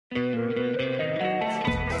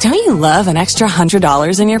Don't you love an extra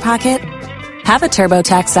 $100 in your pocket? Have a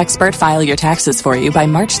TurboTax expert file your taxes for you by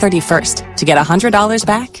March 31st to get $100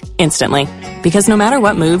 back instantly. Because no matter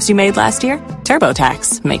what moves you made last year,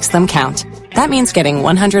 TurboTax makes them count. That means getting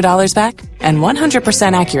 $100 back and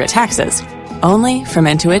 100% accurate taxes, only from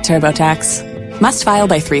Intuit TurboTax. Must file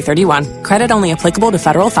by 3/31. Credit only applicable to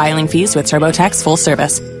federal filing fees with TurboTax full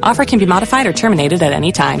service. Offer can be modified or terminated at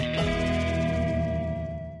any time.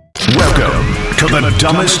 Welcome to the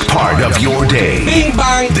dumbest part of your day. Bing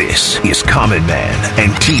bang. This is Common Man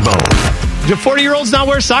and T-Bone. Do 40-year-olds not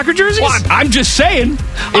wear soccer jerseys? Well, I'm just saying,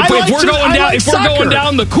 if we're going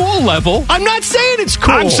down the cool level, I'm not saying it's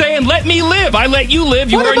cool. I'm saying let me live. I let you live.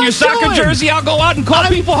 You wearing your soccer jersey, I'll go out and call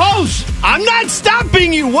people hoes. I'm not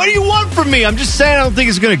stopping you. What do you want from me? I'm just saying I don't think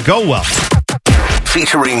it's going to go well.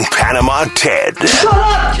 Featuring Panama Ted. Shut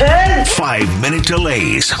up, Ted! 5-minute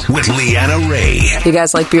delays with Leanna Ray. You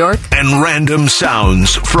guys like Bjork? And random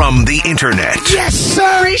sounds from the internet. Yes,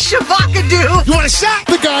 sir! Shabakadoo! You want a shot?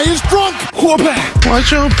 The guy is drunk.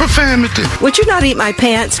 Watch your profanity. Would you not eat my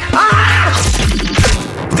pants? Ah!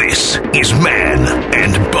 This is Man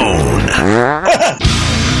and Bone.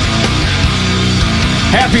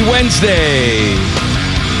 Happy Wednesday.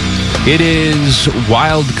 It is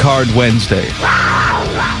Wild Card Wednesday.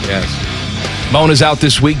 Yes. Bone is out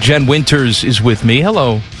this week. Jen Winters is with me.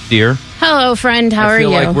 Hello, dear. Hello, friend. How are you? I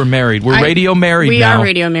feel like we're married. We're radio married now. We are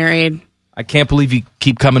radio married. I can't believe you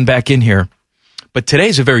keep coming back in here. But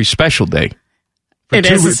today's a very special day. For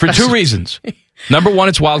two reasons. Number one,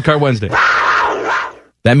 it's Wild Card Wednesday.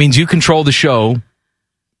 That means you control the show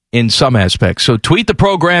in some aspects. So tweet the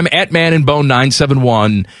program at Man and Bone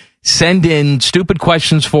 971. Send in stupid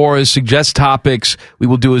questions for us, suggest topics. We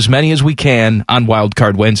will do as many as we can on Wild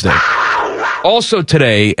Card Wednesday. Also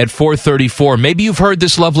today at 4:34, maybe you've heard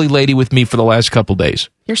this lovely lady with me for the last couple days.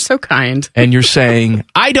 You're so kind. And you're saying,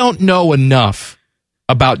 I don't know enough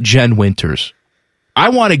about Jen Winters. I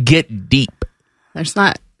want to get deep. There's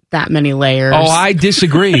not that many layers. Oh, I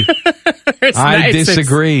disagree. I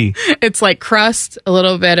disagree. It's like crust, a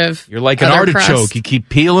little bit of You're like an artichoke. Crust. You keep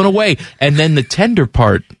peeling away. And then the tender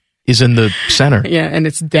part is in the center. Yeah, and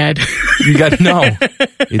it's dead. You got to know.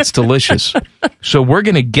 It's delicious. So we're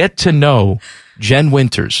going to get to know Jen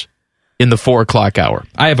Winters in the 4 o'clock hour.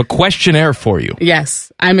 I have a questionnaire for you.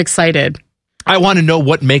 Yes, I'm excited. I want to know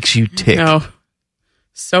what makes you tick. Oh,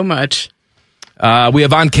 so much. We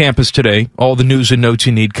have On Campus today, all the news and notes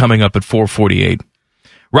you need coming up at 4:48.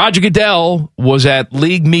 Roger Goodell was at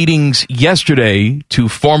league meetings yesterday to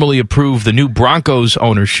formally approve the new Broncos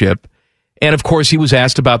ownership. And, of course, he was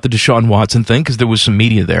asked about the Deshaun Watson thing because there was some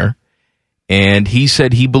media there. And he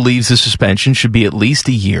said he believes the suspension should be at least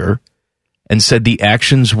a year and said the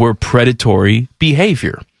actions were predatory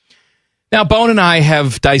behavior. Now, Bone and I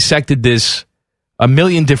have dissected this a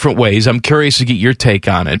million different ways. I'm curious to get your take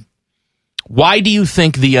on it. Why do you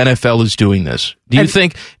think the NFL is doing this? Do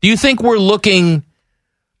you think we're looking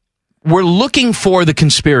for the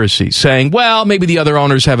conspiracy, saying, well, maybe the other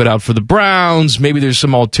owners have it out for the Browns, maybe there's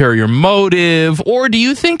some ulterior motive, or do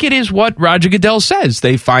you think it is what Roger Goodell says?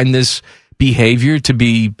 They find this behavior to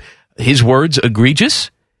be, his words, egregious,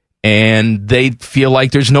 and they feel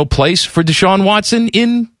like there's no place for Deshaun Watson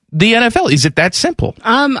in the NFL. Is it that simple?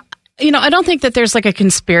 I don't think that there's like a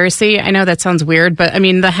conspiracy. I know that sounds weird, but I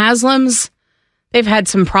mean, the Haslams, they've had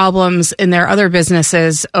some problems in their other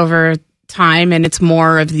businesses over time, and it's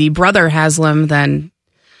more of the brother Haslam than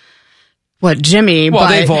Jimmy. Well, but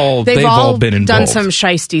they've all been involved. Done some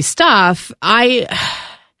shisty stuff. I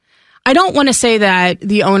don't want to say that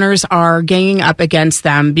the owners are ganging up against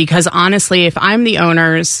them, because honestly, if I'm the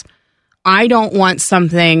owners, I don't want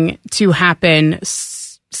something to happen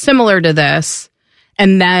similar to this,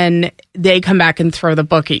 and then they come back and throw the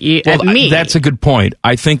book at you, at me. That's a good point.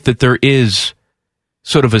 I think that there is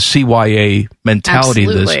sort of a CYA mentality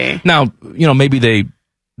to this. Now, maybe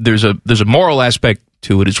there's a moral aspect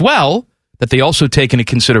to it as well that they also take into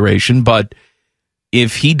consideration, but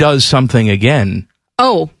if he does something again,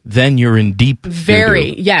 then you're in deep very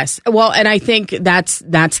doo-doo. Yes. Well, and I think that's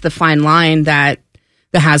the fine line that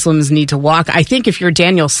the Haslams need to walk. I think if you're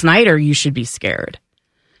Daniel Snyder, you should be scared,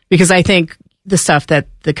 because I think the stuff that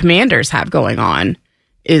the Commanders have going on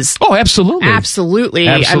is absolutely.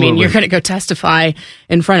 I mean, you're going to go testify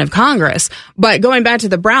in front of Congress. But going back to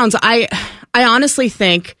the Browns, I honestly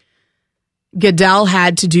think Goodell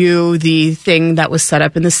had to do the thing that was set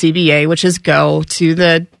up in the CBA, which is go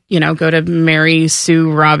to Mary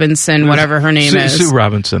Sue Robinson, whatever her name is. Sue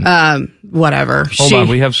Robinson. Whatever. Hold on,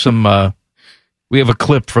 we have a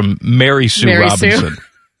clip from Mary Sue Robinson.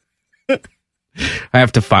 I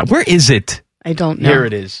have to find. Where is it? I don't know. Here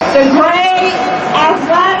it is. The great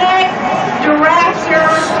athletic director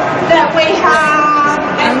that we have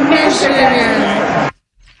in Michigan.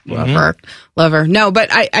 Love her. No, but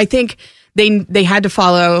I think they had to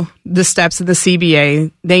follow the steps of the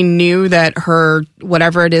CBA. They knew that her,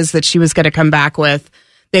 whatever it is that she was going to come back with,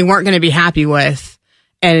 they weren't going to be happy with,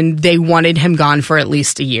 and they wanted him gone for at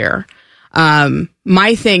least a year.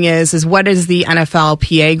 My thing is what is the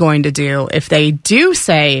NFLPA going to do if they do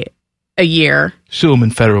say a year? Sue him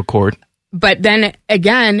in federal court. But then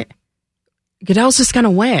again, Goodell's just going to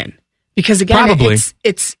win because again, Probably.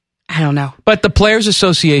 it's I don't know. But the Players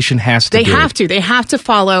Association has to. They have to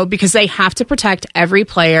follow because they have to protect every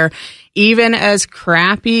player, even as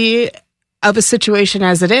crappy of a situation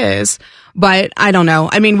as it is. But I don't know.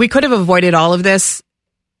 I mean, we could have avoided all of this.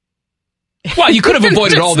 Well, you could have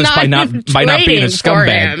avoided all this by not being a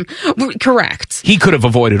scumbag. Correct. He could have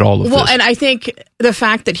avoided all of this. Well, and I think the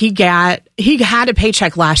fact that he had a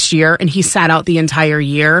paycheck last year and he sat out the entire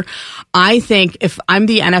year. I think if I'm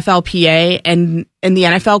the NFLPA and the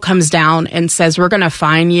NFL comes down and says we're going to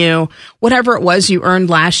fine you whatever it was you earned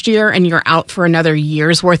last year and you're out for another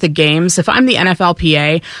year's worth of games. If I'm the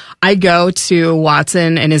NFLPA, I go to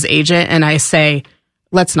Watson and his agent and I say,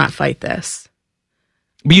 let's not fight this.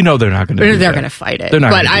 But you know they're not going to do that. They're going to fight it. They're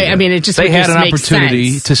not but I mean, it just they had an makes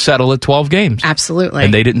opportunity sense. To settle at 12 games. Absolutely.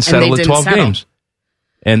 And they didn't settle at 12 games.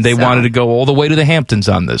 And they wanted to go all the way to the Hamptons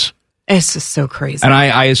on this. It's just so crazy. And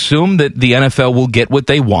I assume that the NFL will get what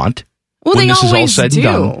they want when this is all said and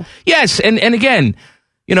done. Yes, and again,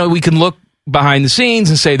 you know, we can look behind the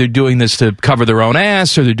scenes and say they're doing this to cover their own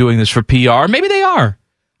ass or they're doing this for PR. Maybe they are.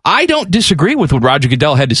 I don't disagree with what Roger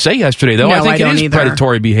Goodell had to say yesterday, though. No, I think it is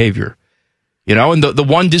predatory behavior. You know, and the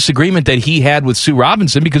one disagreement that he had with Sue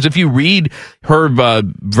Robinson, because if you read her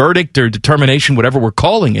verdict or determination, whatever we're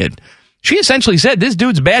calling it, she essentially said, this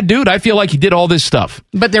dude's a bad dude. I feel like he did all this stuff.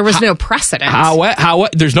 But there was no precedent.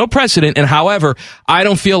 There's no precedent. And however, I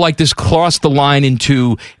don't feel like this crossed the line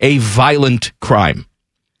into a violent crime.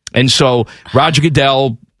 And so Roger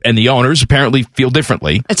Goodell and the owners apparently feel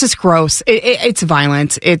differently. It's just gross. It's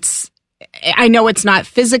violent. I know it's not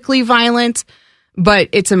physically violent, but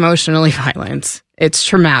it's emotionally violent. It's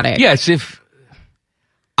traumatic. Yes,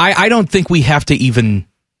 I don't think we have to even,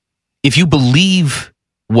 if you believe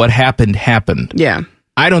what happened. Yeah.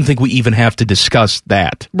 I don't think we even have to discuss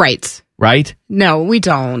that. Right. Right? No, we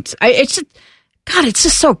don't. It's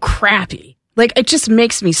just so crappy. Like, it just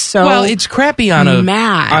makes me so Well, it's crappy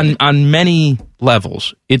mad. on many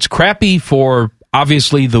levels. It's crappy for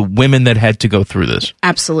obviously the women that had to go through this.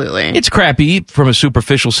 Absolutely. It's crappy from a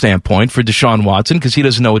superficial standpoint for Deshaun Watson because he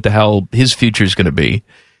doesn't know what the hell his future is going to be.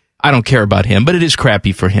 I don't care about him, but it is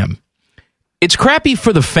crappy for him. It's crappy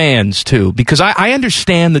for the fans, too, because I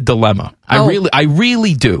understand the dilemma. I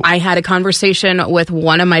really do. I had a conversation with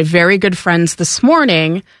one of my very good friends this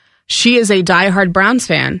morning. She is a diehard Browns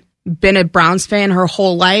fan, been a Browns fan her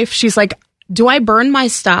whole life. She's like, do I burn my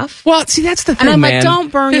stuff? Well, see, that's the thing, and I'm man. like,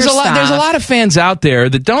 don't burn your stuff. There's a lot of fans out there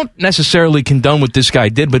that don't necessarily condone what this guy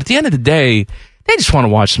did, but at the end of the day, they just want to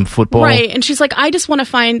watch some football. Right, and she's like, I just want to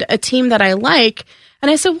find a team that I like. And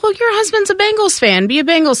I said, well, your husband's a Bengals fan. Be a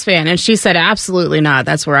Bengals fan. And she said, absolutely not.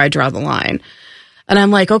 That's where I draw the line. And I'm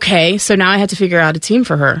like, okay, so now I have to figure out a team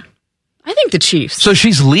for her. I think the Chiefs. So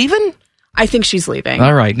she's leaving? I think she's leaving.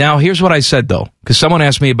 All right. Now, here's what I said, though, because someone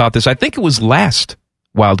asked me about this. I think it was last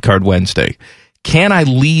Wildcard Wednesday. Can I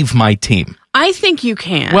leave my team? I think you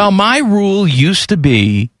can. Well, my rule used to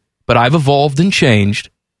be, but I've evolved and changed.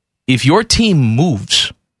 If your team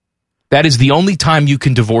moves, that is the only time you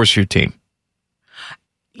can divorce your team.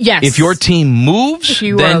 Yes. If your team moves,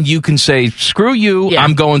 then you can say, screw you,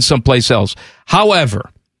 I'm going someplace else. However,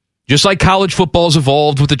 just like college football's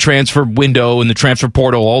evolved with the transfer window and the transfer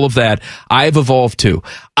portal, all of that, I've evolved too.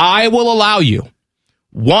 I will allow you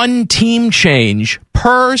one team change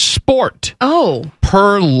per sport. Oh.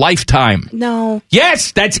 Per lifetime. No.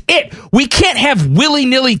 Yes, that's it. We can't have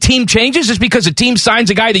willy-nilly team changes just because a team signs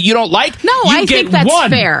a guy that you don't like. No, I think that's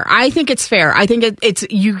fair. I think it's fair. I think it's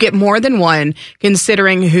you get more than one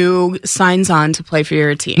considering who signs on to play for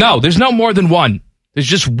your team. No, there's no more than one. There's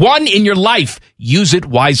just one in your life. Use it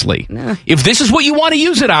wisely. If this is what you want to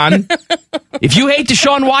use it on, if you hate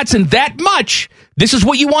Deshaun Watson that much, this is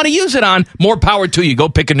what you want to use it on, more power to you. Go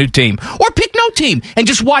pick a new team. Or pick no team and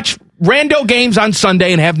just watch rando games on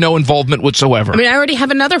Sunday and have no involvement whatsoever. I mean, I already have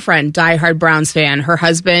another friend, diehard Browns fan. Her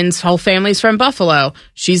husband's whole family's from Buffalo.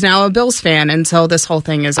 She's now a Bills fan until this whole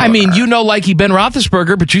thing is over. I mean, you know, like Ben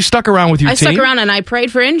Roethlisberger, but you stuck around with your team. I stuck around and I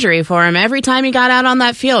prayed for injury for him every time he got out on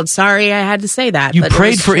that field. Sorry, I had to say that. You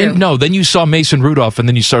prayed for no. Then you saw Mason Rudolph, and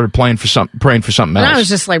then you started praying for something else. And I was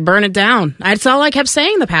just like, burn it down. That's all I kept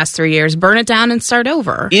saying the past 3 years. Burn it down and start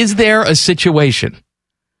over. Is there a situation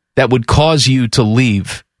that would cause you to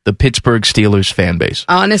leave the Pittsburgh Steelers fan base?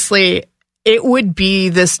 Honestly, it would be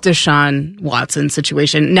this Deshaun Watson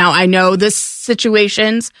situation. Now, I know the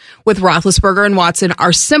situations with Roethlisberger and Watson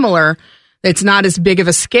are similar. It's not as big of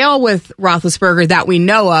a scale with Roethlisberger that we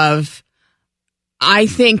know of. I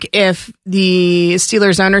think if the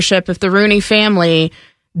Steelers ownership, if the Rooney family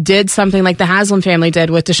did something like the Haslam family did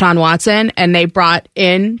with Deshaun Watson, and they brought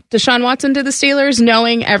in Deshaun Watson to the Steelers,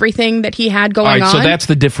 knowing everything that he had going on. So that's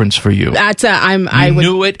the difference for you. I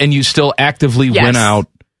knew it, and you still actively went out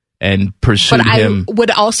and pursued him. I would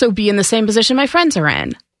also be in the same position my friends are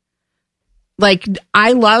in. Like,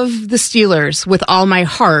 I love the Steelers with all my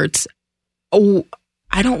heart. Oh,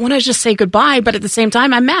 I don't want to just say goodbye, but at the same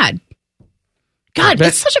time, I'm mad. God,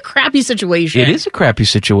 it's such a crappy situation. It is a crappy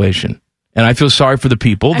situation. And I feel sorry for the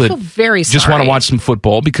people that just want to watch some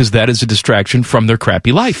football because that is a distraction from their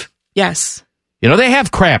crappy life. Yes. You know, they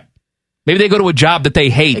have crap. Maybe they go to a job that they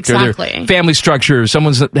hate or their family structure or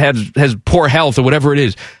someone has poor health or whatever it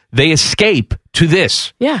is. They escape to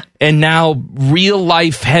this. Yeah. And now real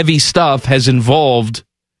life heavy stuff has involved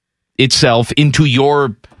itself into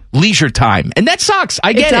your leisure time. And that sucks.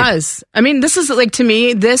 I get it. It does. I mean, this is like, to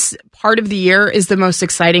me, this part of the year is the most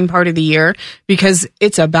exciting part of the year because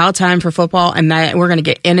it's about time for football and that we're going to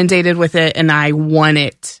get inundated with it and I want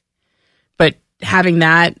it. But having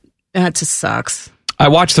that just sucks. I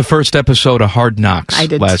watched the first episode of Hard Knocks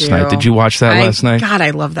last night. Did you watch that last night? God, I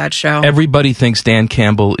love that show. Everybody thinks Dan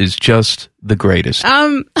Campbell is just the greatest.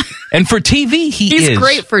 And for TV, he's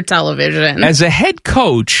great for television. As a head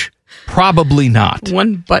coach, probably not.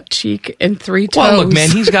 One butt cheek and 3 toes. Well, look, man,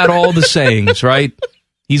 he's got all the sayings, right?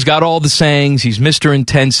 He's got all the sayings. He's Mr.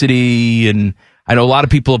 Intensity. And I know a lot of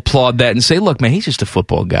people applaud that and say, look, man, he's just a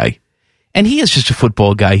football guy. And he is just a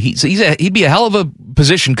football guy. He'd be a hell of a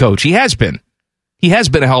position coach. He has been. He has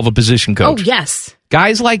been a hell of a position coach. Oh, yes.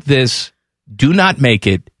 Guys like this do not make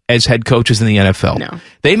it as head coaches in the NFL. No.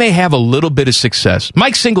 They may have a little bit of success.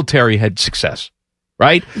 Mike Singletary had success,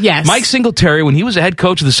 right? Yes. Mike Singletary, when he was a head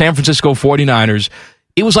coach of the San Francisco 49ers,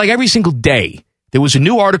 it was like every single day there was a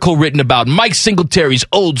new article written about Mike Singletary's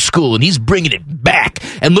old school, and he's bringing it back.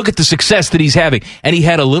 And look at the success that he's having. And he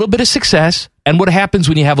had a little bit of success. And what happens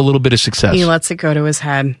when you have a little bit of success? He lets it go to his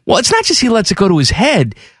head. Well, it's not just he lets it go to his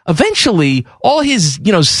head. Eventually, all his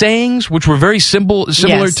sayings, which were very similar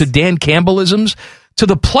to Dan Campbellisms, to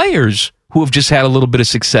the players who have just had a little bit of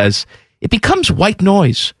success, it becomes white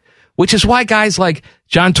noise, which is why guys like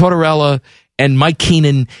John Tortorella and Mike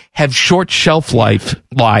Keenan have short shelf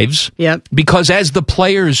lives. Yep. Because as the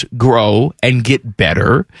players grow and get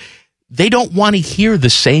better, they don't want to hear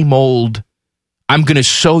the same old, I'm going to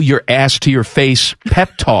sew your ass to your face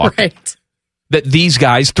pep talk right. that these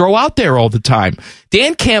guys throw out there all the time.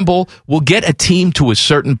 Dan Campbell will get a team to a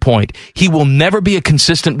certain point. He will never be a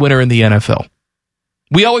consistent winner in the NFL.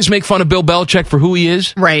 We always make fun of Bill Belichick for who he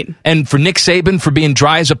is. Right. And for Nick Saban for being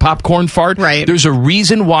dry as a popcorn fart. Right. There's a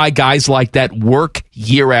reason why guys like that work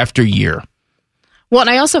year after year. Well, and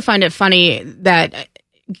I also find it funny that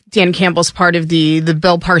Dan Campbell's part of the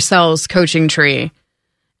Bill Parcells coaching tree.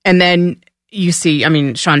 And then you see,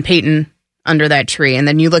 Sean Payton under that tree. And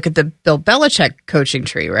then you look at the Bill Belichick coaching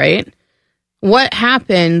tree, right? What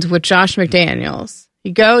happened with Josh McDaniels?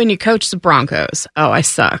 You go and you coach the Broncos. Oh, I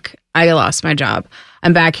suck. I lost my job.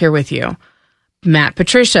 I'm back here with you. Matt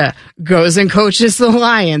Patricia goes and coaches the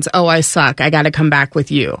Lions. Oh, I suck. I got to come back with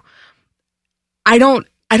you. I don't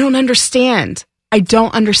understand. I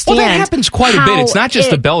don't understand. Well, that happens quite a bit. It's not just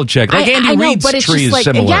the Belichick. Like Andy Reid's tree is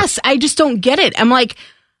similar. Yes, I just don't get it. I'm like,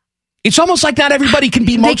 it's almost like not everybody can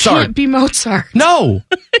be Mozart. They can't be Mozart. No.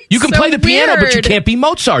 You can play the piano, but you can't be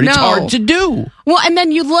Mozart. It's hard to do. Well, and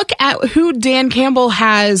then you look at who Dan Campbell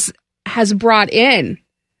has brought in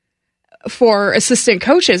for assistant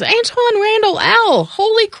coaches. Antoine Randall L.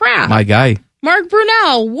 Holy crap. My guy. Mark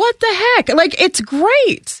Brunell. What the heck? Like, it's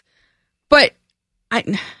great. But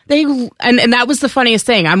and that was the funniest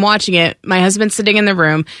thing. I'm watching it. My husband's sitting in the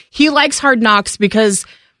room. He likes Hard Knocks because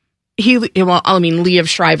Liev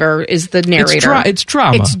Schreiber is the narrator. It's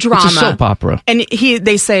drama. It's drama. It's a soap opera. And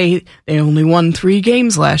they say they only won 3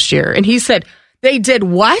 games last year. And he said, They did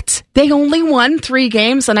what? They only won 3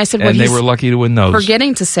 games, and I said, and they were lucky to win those.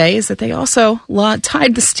 Forgetting to say is that they also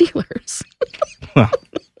tied the Steelers.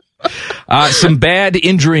 Some bad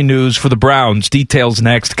injury news for the Browns. Details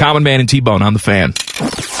next. Common Man and T-Bone on the Fan.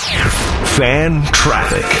 Fan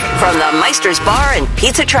traffic. From the Meister's Bar and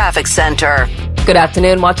Pizza Traffic Center. Good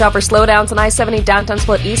afternoon. Watch out for slowdowns on I-70 downtown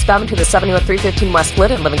split eastbound to the 71-315 West Split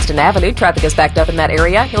and Livingston Avenue. Traffic is backed up in that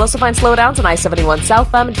area. You'll also find slowdowns on I-71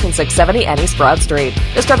 southbound between 670 and East Broad Street.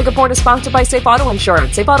 This traffic report is sponsored by Safe Auto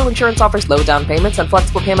Insurance. Safe Auto Insurance offers low down payments and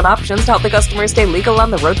flexible payment options to help the customers stay legal on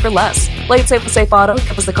the road for less. Play it safe with Safe Auto.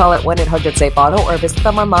 Give us a call at 1-800-SAFE-AUTO or visit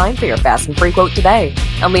them online for your fast and free quote today.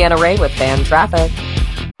 I'm Leanna Ray with Fan Traffic.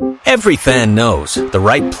 Every fan knows the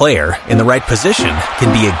right player in the right position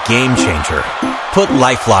can be a game changer. Put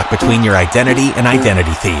LifeLock between your identity and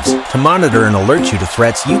identity thieves to monitor and alert you to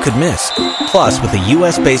threats you could miss. Plus, with a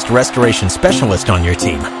U.S.-based restoration specialist on your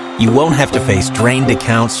team, you won't have to face drained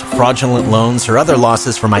accounts, fraudulent loans, or other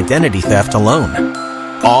losses from identity theft alone.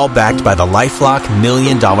 All backed by the LifeLock $1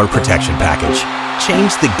 Million Protection Package.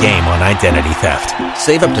 Change the game on identity theft.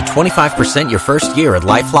 Save up to 25% your first year at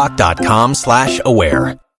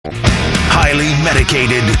LifeLock.com/aware. Highly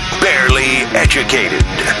medicated, barely educated.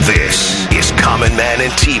 This is Common Man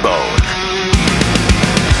and T-Bone.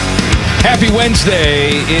 Happy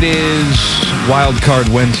Wednesday. It is Wild Card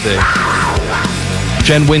Wednesday.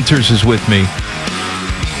 Jen Winters is with me.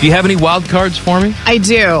 Do you have any wild cards for me? I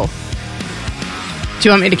do. Do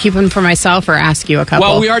you want me to keep them for myself or ask you a couple?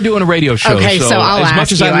 Well, we are doing a radio show. Okay, so I'll as ask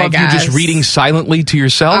much as you, I love you just reading silently to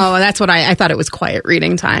yourself. Oh, that's what I thought it was quiet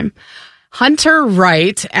reading time. Hunter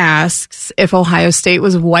Wright asks, if Ohio State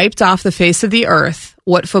was wiped off the face of the earth,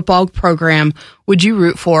 what football program would you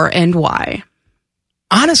root for and why?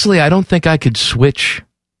 Honestly, I don't think I could switch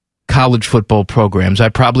college football programs. I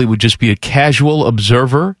probably would just be a casual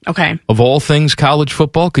observer of all things college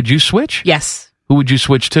football. Could you switch? Yes. Who would you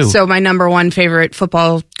switch to? So my number one favorite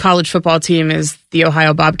college football team is the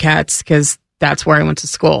Ohio Bobcats because that's where I went to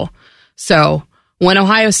school. So when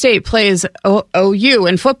Ohio State plays OU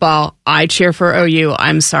in football, I cheer for OU.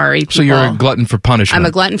 I'm sorry, people. So you're a glutton for punishment. I'm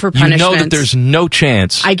a glutton for punishment. You know that there's no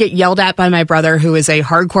chance. I get yelled at by my brother, who is a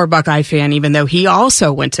hardcore Buckeye fan, even though he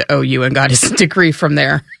also went to OU and got his degree from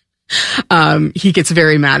there. He gets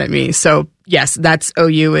very mad at me. So, yes, that's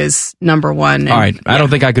OU is number one. All right. I don't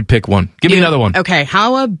think I could pick one. Give me another one. Okay.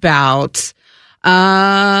 How about...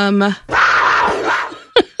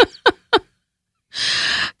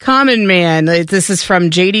 Common Man. This is from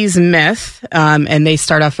JD's Myth, and they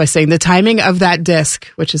start off by saying the timing of that disc,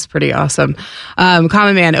 which is pretty awesome.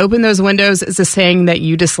 Common Man, open those windows is a saying that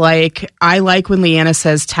you dislike. I like when Leanna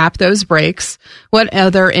says tap those brakes. What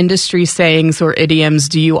other industry sayings or idioms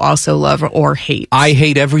do you also love or hate? I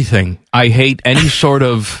hate everything. I hate any sort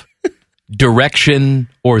of direction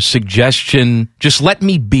or suggestion. Just let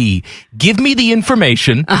me be. Give me the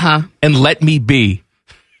information and let me be.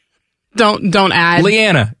 Don't add.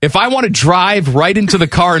 Leanna, if I want to drive right into the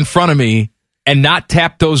car in front of me and not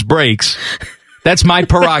tap those brakes, that's my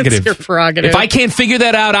prerogative. That's your prerogative. If I can't figure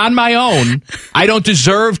that out on my own, I don't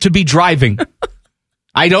deserve to be driving.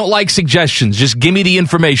 I don't like suggestions. Just give me the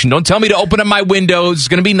information. Don't tell me to open up my windows. It's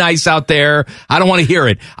going to be nice out there. I don't want to hear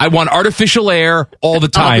it. I want artificial air all the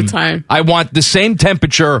time. All the time. I want the same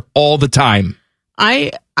temperature all the time.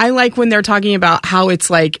 I like when they're talking about how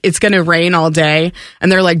it's like it's going to rain all day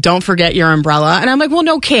and they're like, don't forget your umbrella. And I'm like, well,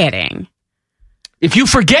 no kidding. If you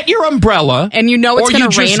forget your umbrella and you know it's going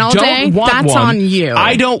to rain all day, that's on you.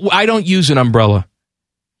 I don't use an umbrella.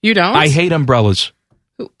 You don't? I hate umbrellas.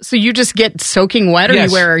 So you just get soaking wet or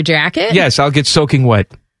you wear a jacket? Yes, I'll get soaking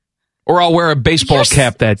wet. Or I'll wear a baseball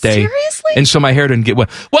cap that day. Seriously? And so my hair doesn't get wet.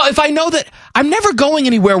 Well, if I know that I'm never going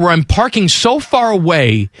anywhere where I'm parking so far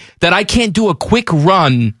away that I can't do a quick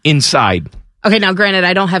run inside. Okay, now granted,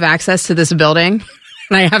 I don't have access to this building,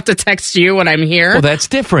 and I have to text you when I'm here. Well, that's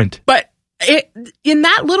different. But in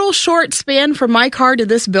that little short span from my car to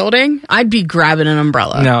this building, I'd be grabbing an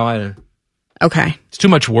umbrella. No, I don't. Okay. It's too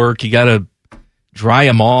much work. You got to dry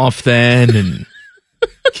them off then and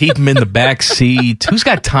keep them in the back seat. Who's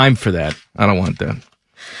got time for that? I don't want that.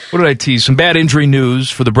 What did I tease? Some bad injury news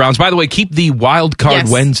for the Browns. By the way, keep the Wild Card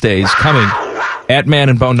Wednesdays coming at Man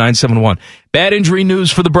and Bone 971. Bad injury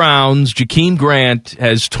news for the Browns. Jakeem Grant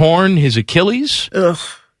has torn his Achilles. Ugh.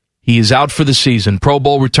 He is out for the season. Pro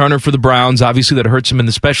Bowl returner for the Browns. Obviously, that hurts him in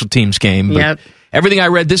the special teams game. But everything I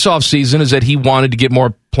read this offseason is that he wanted to get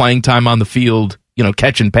more playing time on the field,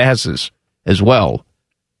 catching passes as well.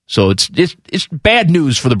 So it's bad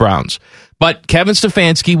news for the Browns. But Kevin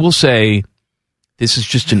Stefanski will say, this is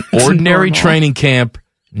just an ordinary training camp.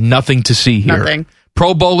 Nothing to see here. Nothing.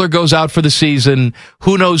 Pro Bowler goes out for the season.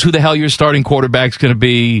 Who knows who the hell your starting quarterback's going to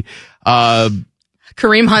be?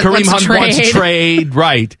 Kareem Hunt wants a trade.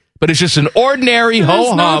 Right. But it's just an ordinary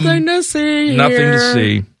ho-hum. Nothing to see. Nothing to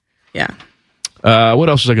see. Yeah. What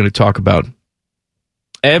else was I going to talk about?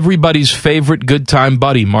 Everybody's favorite good time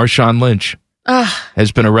buddy, Marshawn Lynch,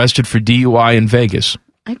 has been arrested for DUI in Vegas.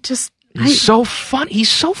 He's so fun. He's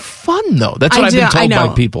so fun, though. That's what I've been told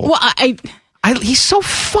by people. Well, he's so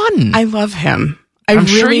fun. I love him. I'm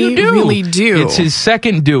sure you do. Really do. It's his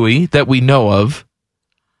second Dewey that we know of.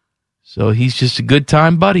 So he's just a good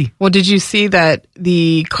time buddy. Well, did you see that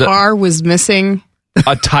the car was missing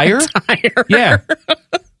a tire? Tire. Yeah.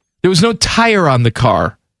 There was no tire on the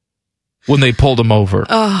car when they pulled him over.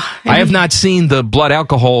 I have not seen the blood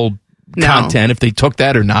alcohol content, if they took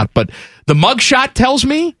that or not, but the mugshot tells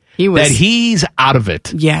me that he's out of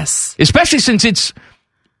it. Yes. Especially since it's,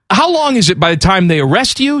 how long is it by the time they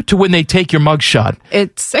arrest you to when they take your mugshot?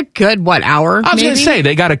 It's a good, hour? I was going to say,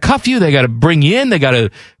 they got to cuff you, they got to bring you in, they got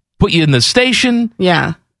to put you in the station.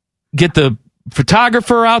 Yeah. Get the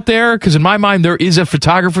photographer out there, because in my mind there is a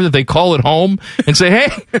photographer that they call at home and say,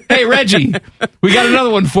 hey Reggie, we got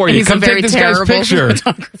another one for you. He's come a very take this guy's picture.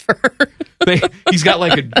 He's got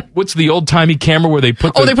like what's the old timey camera where they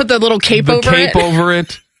put they put the little cape over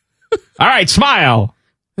it. All right, smile.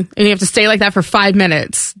 And you have to stay like that for 5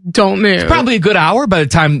 minutes. Don't move. It's probably a good hour by the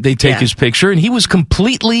time they take his picture, and he was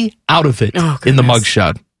completely out of it in the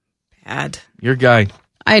mugshot. Bad. Your guy.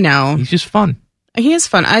 I know. He's just fun. He is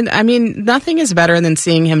fun. I mean, nothing is better than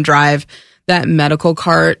seeing him drive that medical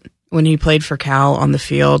cart when he played for Cal on the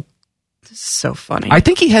field. This is so funny. I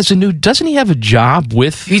think he has doesn't he have a job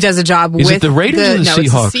with? He does a job with. Is it the Raiders or the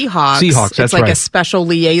Seahawks? It's the Seahawks. Seahawks, that's it's like right. a special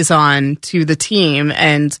liaison to the team.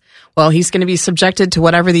 And, well, he's going to be subjected to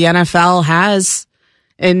whatever the NFL has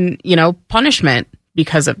in, punishment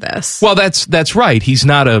because of this. Well, that's right. He's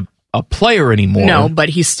not a player anymore. No, but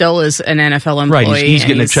he still is an NFL employee. Right, he's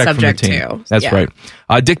getting a check from the team. That's right.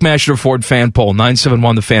 Dick Masheter Ford fan poll,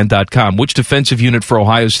 971thefan.com. Which defensive unit for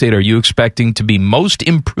Ohio State are you expecting to be most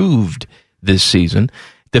improved this season?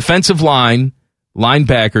 Defensive line,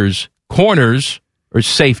 linebackers, corners, or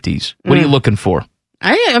safeties? What are you looking for?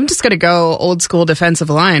 I'm just going to go old school defensive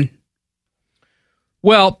line.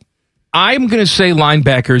 Well, I'm going to say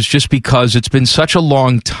linebackers just because it's been such a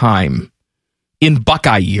long time in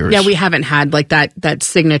Buckeye years. Yeah, we haven't had like that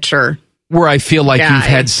signature. Where I feel like guy. you've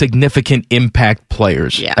had significant impact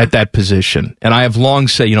players at that position. And I have long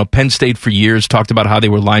said, Penn State for years talked about how they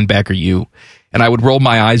were linebacker U. And I would roll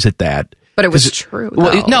my eyes at that. But it was true.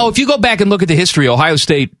 Well, no, if you go back and look at the history, Ohio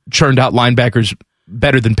State churned out linebackers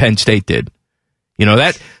better than Penn State did.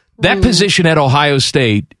 That position at Ohio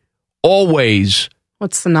State always...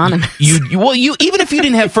 What's synonymous? You even if you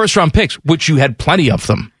didn't have first round picks, which you had plenty of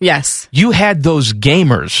them. Yes. You had those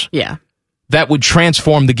gamers. Yeah. That would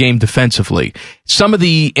transform the game defensively. Some of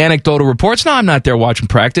the anecdotal reports, I'm not there watching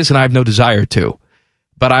practice and I have no desire to.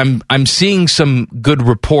 But I'm seeing some good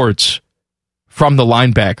reports from the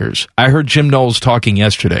linebackers. I heard Jim Knowles talking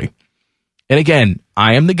yesterday. And again,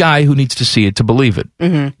 I am the guy who needs to see it to believe it.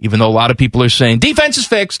 Mm-hmm. Even though a lot of people are saying defense is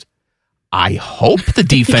fixed. I hope the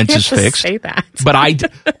defense is fixed, say that. but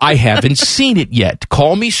I haven't seen it yet.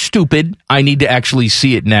 Call me stupid. I need to actually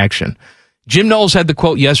see it in action. Jim Knowles had the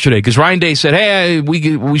quote yesterday because Ryan Day said, hey,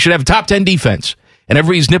 we should have a top 10 defense. And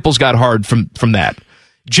everybody's nipples got hard from that.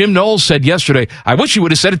 Jim Knowles said yesterday, I wish you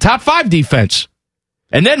would have said a top 5 defense.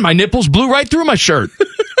 And then my nipples blew right through my shirt.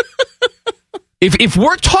 If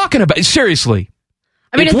we're talking about, seriously.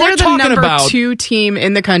 I mean, if they're the number 2 team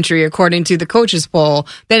in the country, according to the coaches poll,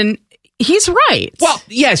 then he's right. Well,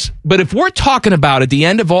 yes, but if we're talking about at the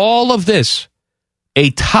end of all of this,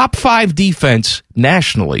 a top 5 defense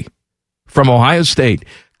nationally from Ohio State,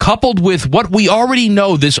 coupled with what we already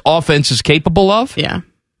know this offense is capable of,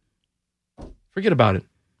 forget about it.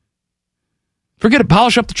 Forget it.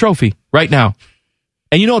 Polish up the trophy right now.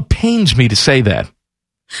 And it pains me to say that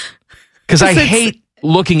because I hate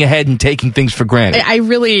looking ahead and taking things for granted. I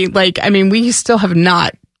really we still have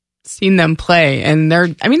not seen them play, and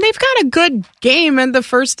they've got a good game in the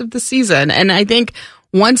first of the season, and I think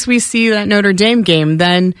once we see that Notre Dame game,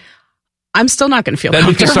 then I'm still not going to feel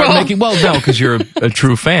comfortable. Then we can start making, no, because you're a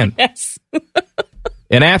true fan. Yes.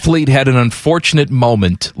 An athlete had an unfortunate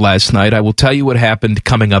moment last night. I will tell you what happened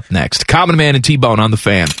coming up next. Common Man and T-Bone on the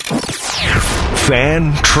Fan.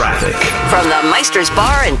 Fan traffic. From the Meister's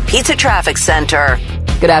Bar and Pizza Traffic Center.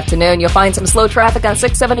 Good afternoon. You'll find some slow traffic on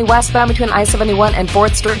 670 westbound between I-71 and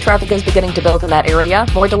 4th Street. Traffic is beginning to build in that area.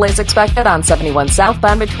 More delays expected on 71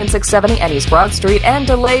 southbound between 670 and East Broad Street, and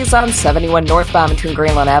delays on 71 northbound between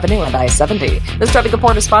Greenlawn Avenue and I-70. This traffic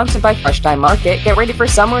report is sponsored by Fresh Time Market. Get ready for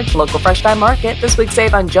summer at your local Fresh Time Market. This week,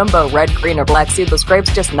 save on jumbo, red, green, or black seedless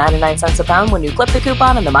grapes just 99 cents a pound when you clip the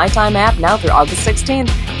coupon in the My Time app now through August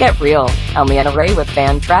 16th. Get real. I'm Leanna Ray with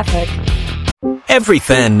Fan Traffic. Every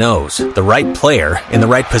fan knows the right player in the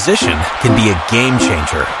right position can be a game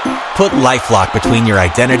changer. Put LifeLock between your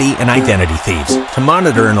identity and identity thieves to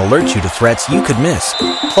monitor and alert you to threats you could miss.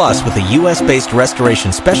 Plus, with a U.S.-based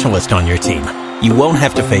restoration specialist on your team, you won't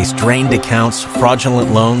have to face drained accounts,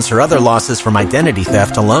 fraudulent loans, or other losses from identity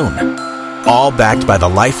theft alone. All backed by the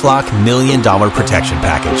LifeLock $1 Million Protection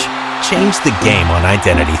Package. Change the game on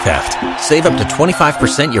identity theft. Save up to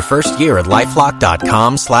 25% your first year at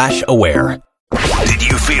LifeLock.com/aware. Did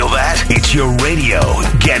you feel that? It's your radio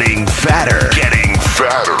getting fatter. Getting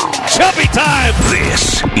fatter. Chubby time!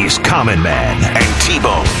 This is Common Man and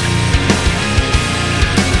T-Bone.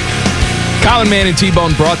 Common Man and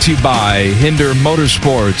T-Bone brought to you by Hinder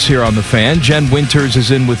Motorsports here on The Fan. Jen Winters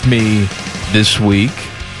is in with me this week.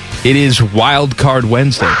 It is Wild Card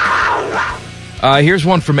Wednesday. Here's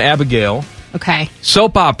one from Abigail. Okay.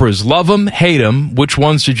 Soap operas, love them, hate them. Which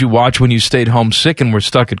ones did you watch when you stayed home sick and were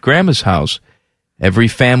stuck at Grandma's house? Every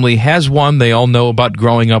family has one. They all know about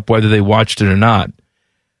growing up, whether they watched it or not.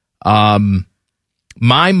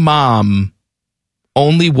 My mom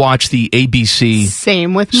only watched the ABC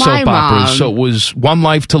Same with my soap mom. operas. So it was One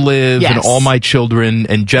Life to Live and All My Children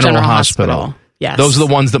and General Hospital. Yes. Those are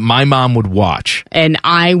the ones that my mom would watch. And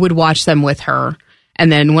I would watch them with her.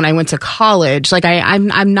 And then when I went to college, like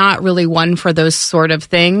I'm not really one for those sort of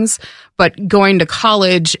things, but going to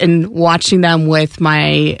college and watching them with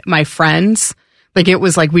my friends, like it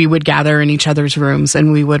was like we would gather in each other's rooms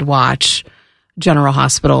and we would watch General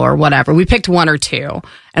Hospital or whatever. We picked one or two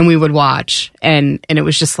and we would watch, and it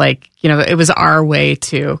was just like, you know, it was our way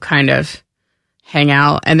to kind of hang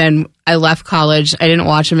out. And then I left college. I didn't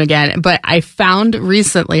watch them again, but I found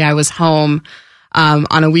recently I was home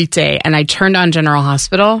on a weekday and I turned on General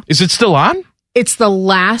Hospital. Is it still on? It's the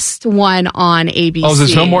last one on ABC. Oh,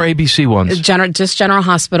 there's no more ABC ones. Just General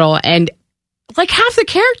Hospital. And like half the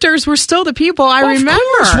characters were still the people I remember. Of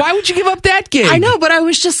course. Why would you give up that gig? I know, but I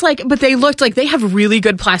was just like, but they looked like they have really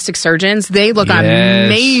good plastic surgeons. They look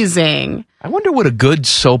amazing. I wonder what a good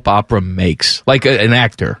soap opera makes, like an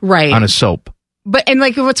actor on a soap. But, and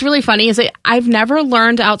like, what's really funny is that I've never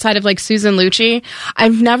learned outside of like Susan Lucci,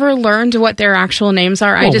 I've never learned what their actual names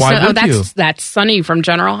are. Well, I just why know, would that's Sunny from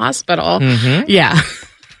General Hospital. Mm-hmm. Yeah.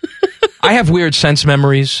 I have weird sense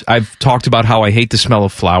memories. I've talked about how I hate the smell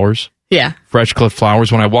of flowers. Yeah. Fresh clipped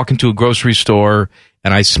flowers. When I walk into a grocery store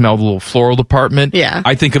and I smell the little floral department,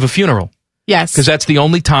 I think of a funeral. Yes. Because that's the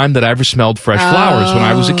only time that I ever smelled fresh flowers when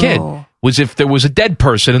I was a kid, was if there was a dead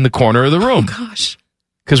person in the corner of the room. Oh, gosh.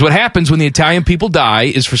 Because what happens when the Italian people die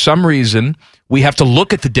is, for some reason, we have to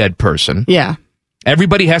look at the dead person. Yeah.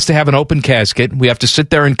 Everybody has to have an open casket. We have to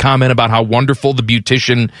sit there and comment about how wonderful the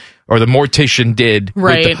beautician or the mortician did.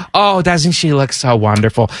 Right. Oh, doesn't she look so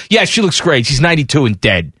wonderful? Yeah, she looks great. She's 92 and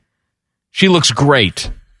dead. She looks great.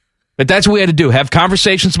 But that's what we had to do. Have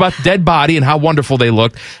conversations about the dead body and how wonderful they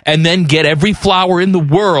looked, and then get every flower in the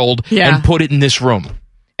world and put it in this room.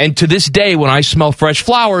 And to this day, when I smell fresh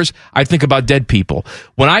flowers, I think about dead people.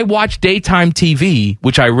 When I watch daytime TV,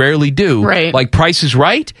 which I rarely do, like Price is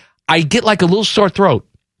Right, I get like a little sore throat.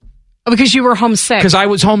 Oh, because you were homesick. Because I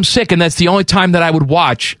was homesick, and that's the only time that I would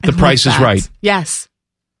watch The Price is Right. Yes.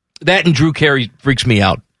 That and Drew Carey freaks me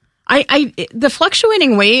out. The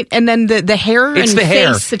fluctuating weight and then the hair it's and the face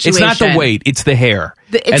hair. situation. It's not the weight, it's the hair.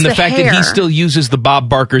 And the fact that he still uses the Bob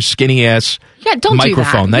Barker skinny ass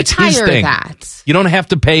microphone. Do that. That's his thing. That. You don't have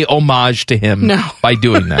to pay homage to him by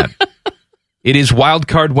doing that. It is Wild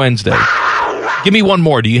Card Wednesday. Give me one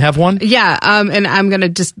more. Do you have one? Yeah, and I'm going to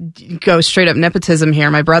just go straight up nepotism here.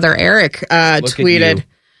 My brother Eric tweeted,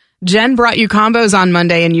 Jen brought you combos on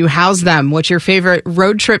Monday and you housed them. What's your favorite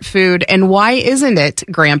road trip food and why isn't it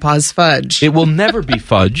Grandpa's fudge? It will never be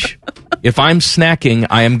fudge. If I'm snacking,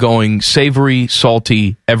 I am going savory,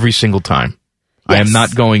 salty every single time. Yes. I am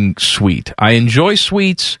not going sweet. I enjoy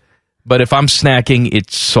sweets, but if I'm snacking,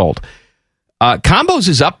 it's salt. Combos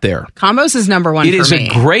is up there. Combos is number one for me. It is a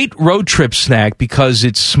great road trip snack because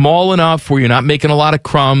it's small enough where you're not making a lot of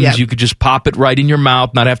crumbs. Yep. You could just pop it right in your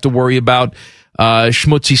mouth, not have to worry about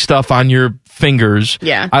schmutzy stuff on your fingers.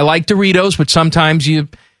 Yeah. I like Doritos, but sometimes you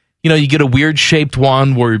get a weird shaped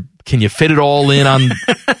one where can you fit it all in on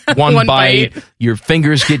one bite? Your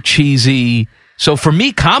fingers get cheesy. So for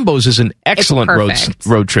me, combos is an excellent perfect.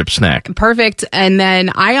 road trip snack. Perfect. And then road trip snack. Perfect. And then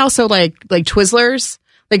I also like Twizzlers.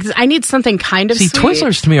 Like I need something kind of See, sweet.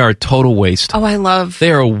 Twizzlers to me are a total waste. Oh, I love.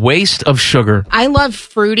 They are a waste of sugar. I love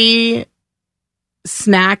fruity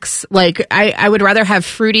snacks. Like I would rather have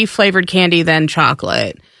fruity flavored candy than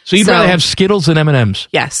chocolate. So you'd rather have Skittles than M&Ms?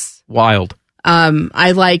 Yes. Wild.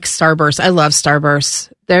 I like Starburst. I love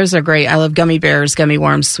Starburst. Theirs are great. I love gummy bears, gummy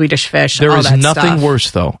worms, Swedish fish. There all is that nothing stuff.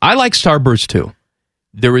 worse, though. I like Starburst, too.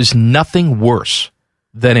 There is nothing worse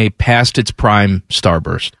than a past its prime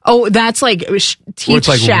Starburst. Oh, that's like Where teeth it's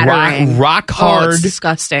like shattering. rock hard. Oh, it's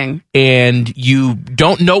disgusting. And you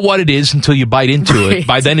don't know what it is until you bite into it.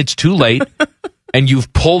 By then, it's too late. And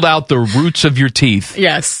you've pulled out the roots of your teeth.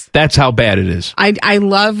 Yes. That's how bad it is. I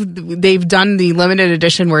love, they've done the limited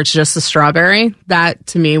edition where it's just a strawberry. That,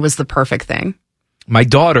 to me, was the perfect thing. My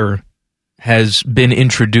daughter has been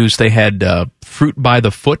introduced. They had fruit by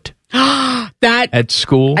the foot at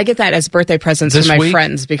school. I get that as birthday presents This from my week?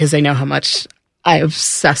 friends because they know how much I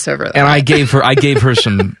obsess over that. And I gave her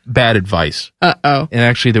some bad advice. Uh-oh. And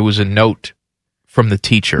actually, there was a note from the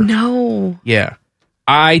teacher. No. Yeah.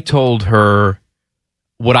 I told her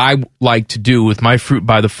what I like to do with my fruit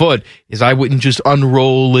by the foot is I wouldn't just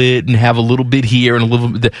unroll it and have a little bit here and a little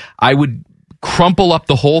bit. I would crumple up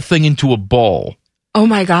the whole thing into a ball. Oh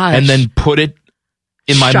my gosh. And then put it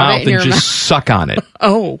in my Shove it mouth in and your just mouth. suck on it.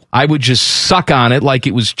 Oh. I would just suck on it like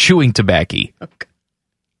it was chewing tobacco. Okay.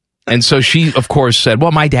 And so she, of course, said,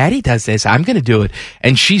 well, my daddy does this. I'm going to do it.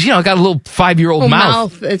 And she's, got a little 5-year-old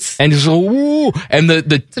mouth. It's And just, ooh. And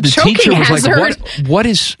the choking teacher was hazard. like, what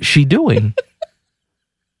is she doing?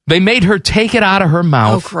 They made her take it out of her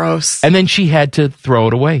mouth. Oh, gross. And then she had to throw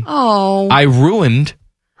it away. Oh. I ruined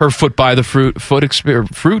her fruit by the foot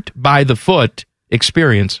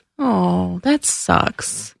experience. Oh, that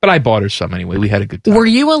sucks. But I bought her some anyway. We had a good time. Were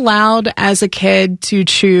you allowed as a kid to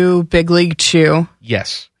chew Big League Chew?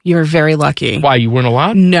 Yes. You were very lucky. Why, you weren't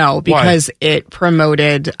allowed? No, because it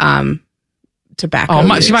promoted tobacco. Oh,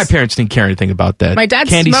 my use. parents didn't care anything about that. My dad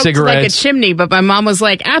Candy smoked cigarettes. like a chimney, but my mom was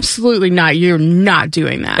like, absolutely not. You're not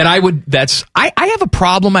doing that. And I have a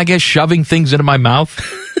problem, I guess, shoving things into my mouth.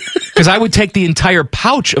 Because I would take the entire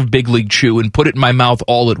pouch of Big League Chew and put it in my mouth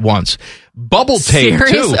all at once. Bubble tape,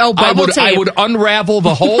 Serious? too. Oh, bubble tape. I would unravel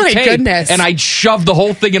the whole My tape, goodness. and I'd shove the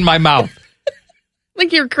whole thing in my mouth.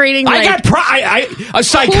 Like you're creating a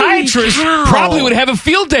psychiatrist cow. probably would have a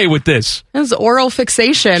field day with this. That's oral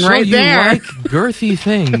fixation So right you there. like girthy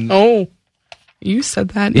things Oh, you said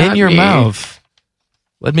that, in not your me. mouth.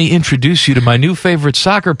 Let me introduce you to my new favorite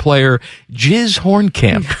soccer player, Jiz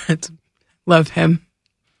Hornkamp. Love him.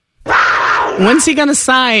 When's he gonna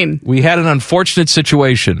sign? We had an unfortunate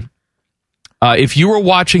situation. If you were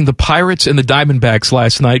watching the Pirates and the Diamondbacks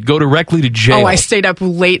last night, go directly to jail. Oh, I stayed up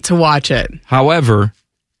late to watch it. However,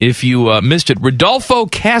 if you missed it, Rodolfo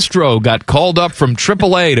Castro got called up from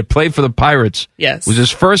AAA to play for the Pirates. Yes. It was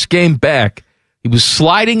his first game back. He was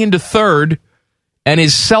sliding into third, and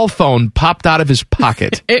his cell phone popped out of his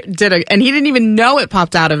pocket. It did, and he didn't even know it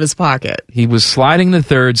popped out of his pocket. He was sliding to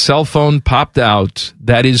third, cell phone popped out.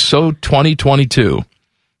 That is so 2022.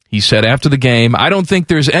 He said after the game, I don't think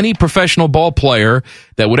there's any professional ball player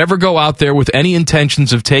that would ever go out there with any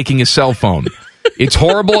intentions of taking a cell phone. It's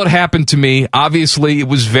horrible it happened to me. Obviously, it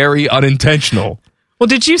was very unintentional. Well,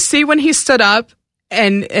 did you see when he stood up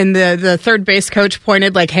and the third base coach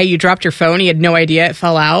pointed like, hey, you dropped your phone. He had no idea it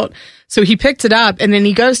fell out. So he picked it up and then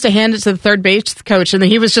he goes to hand it to the third base coach. And then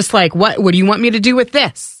he was just like, what do you want me to do with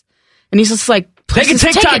this? And he's just like, Take a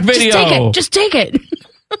TikTok video. Just take it.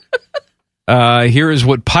 Here is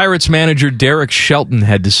what Pirates manager Derek Shelton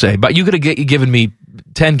had to say. But you could have given me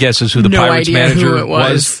 10 guesses who the No Pirates idea manager who it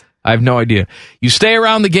was. I have no idea. You stay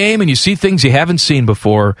around the game and you see things you haven't seen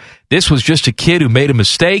before. This was just a kid who made a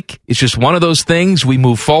mistake. It's just one of those things we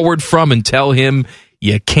move forward from and tell him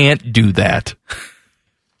you can't do that.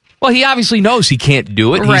 Well, he obviously knows he can't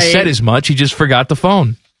do it. Right. He said as much. He just forgot the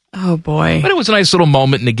phone. Oh, boy. But it was a nice little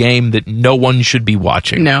moment in the game that no one should be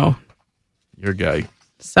watching. No. Your guy.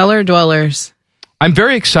 Cellar dwellers. I'm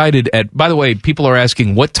very excited by the way, people are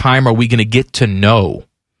asking, what time are we going to get to know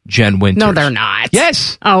Jen Winters? No, they're not.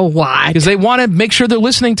 Yes. Oh, why? Because they want to make sure they're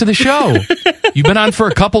listening to the show. You've been on for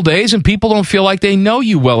a couple days and people don't feel like they know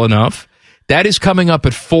you well enough. That is coming up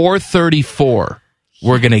at 4:34.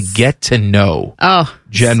 We're going to get to know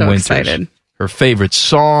Jen so Winters. excited. Her favorite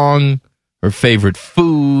song, her favorite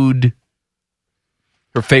food,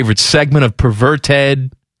 her favorite segment of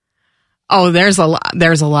Perverted. Oh, there's a lot.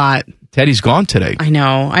 There's a lot. Teddy's gone today. I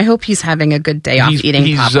know. I hope he's having a good day off eating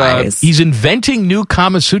Popeyes. He's inventing new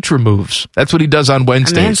Kama Sutra moves. That's what he does on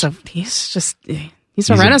Wednesdays. He's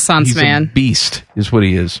He's a Renaissance man. A beast is what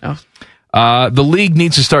he is. Oh. The league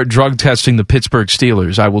needs to start drug testing the Pittsburgh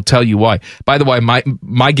Steelers. I will tell you why. By the way,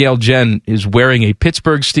 my gal Jen is wearing a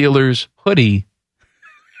Pittsburgh Steelers hoodie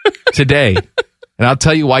today. And I'll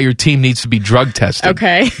tell you why your team needs to be drug tested.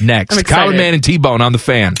 Okay. Next. Colin Man and T-Bone on the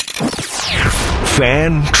Fan.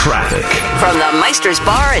 Fan traffic. From the Meister's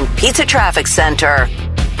Bar and Pizza Traffic Center.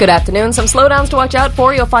 Good afternoon. Some slowdowns to watch out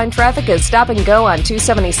for. You'll find traffic is stop and go on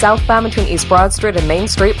 270 southbound between East Broad Street and Main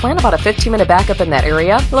Street. Plan about a 15-minute backup in that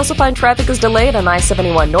area. You'll also find traffic is delayed on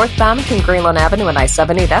I-71 northbound between Greenland Avenue and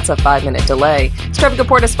I-70. That's a 5-minute delay. This traffic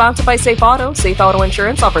report is sponsored by Safe Auto. Safe Auto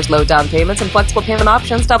Insurance offers low down payments and flexible payment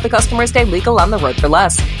options to help the customer stay legal on the road for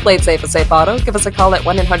less. Play it safe with Safe Auto. Give us a call at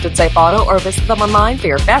 1-800-SAFE-AUTO or visit them online for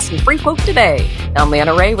your fast and free quote today. Now I'm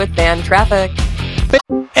Leanna Ray with Fan Traffic.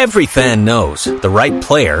 Every fan knows the right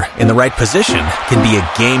player in the right position can be a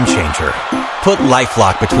game changer. Put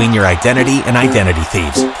LifeLock between your identity and identity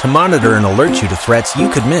thieves to monitor and alert you to threats you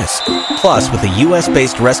could miss. Plus, with a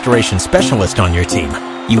U.S.-based restoration specialist on your team,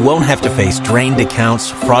 you won't have to face drained accounts,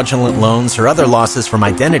 fraudulent loans, or other losses from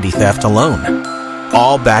identity theft alone.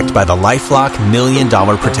 All backed by the LifeLock $1 Million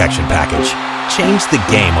Protection Package. Change the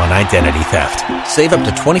game on identity theft. Save up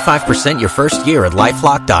to 25% your first year at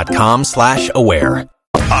LifeLock.com/aware.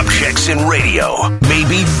 Objects in radio may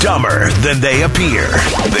be dumber than they appear.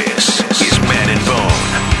 This is Man and Bone.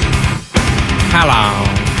 Hello.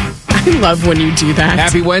 I love when you do that.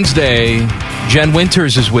 Happy Wednesday. Jen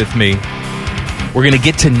Winters is with me. We're going to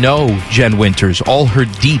get to know Jen Winters, all her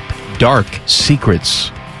deep, dark secrets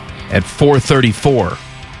at 4:34.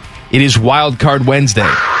 It is Wild Card Wednesday.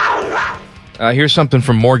 Here's something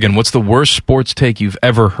from Morgan. What's the worst sports take you've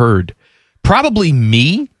ever heard? Probably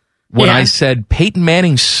me when I said Peyton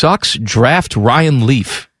Manning sucks, draft Ryan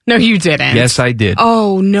Leaf. No, you didn't. Yes, I did.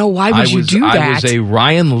 Oh, no. Why would you do that? I was a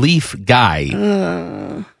Ryan Leaf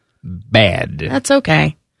guy. Bad. That's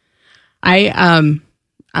okay. I'm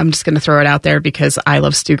just going to throw it out there because I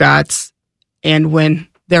love Stugotz. And when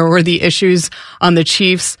there were the issues on the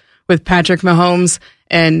Chiefs with Patrick Mahomes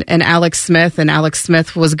and Alex Smith, and Alex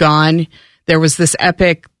Smith was gone, there was this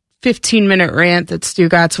epic 15-minute rant that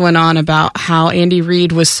Stugotz went on about how Andy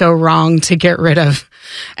Reid was so wrong to get rid of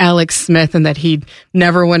Alex Smith and that he'd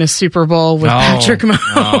never win a Super Bowl with Patrick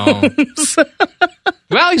Mahomes. No.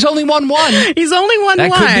 Well, he's only won one. He's only won that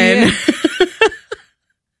one. Could be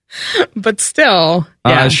it. But still.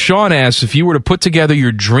 Yeah. Sean asks, if you were to put together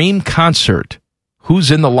your dream concert, who's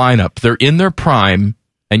in the lineup? They're in their prime,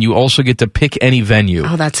 and you also get to pick any venue.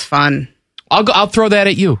 Oh, that's fun. I'll throw that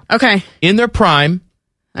at you. Okay. In their prime.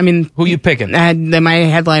 I mean, who you picking? My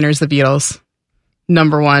headliner's the Beatles.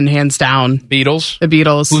 Number one, hands down. Beatles? The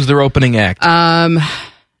Beatles. Who's their opening act?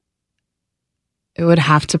 It would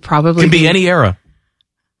have to probably Can be any era.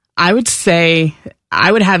 I would say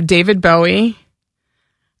I would have David Bowie.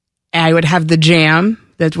 I would have The Jam,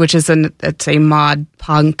 which is it's a mod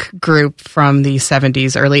punk group from the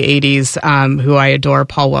 70s, early 80s, who I adore.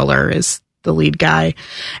 Paul Weller is the lead guy,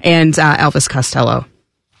 and Elvis Costello.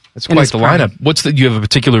 That's quite the lineup. Do you have a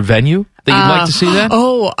particular venue that you'd like to see that?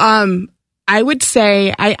 I would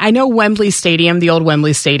say I know Wembley Stadium, the old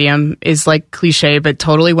Wembley Stadium is like cliche, but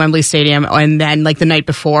totally Wembley Stadium. And then like the night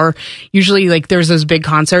before, usually like there's those big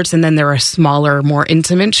concerts and then there are smaller, more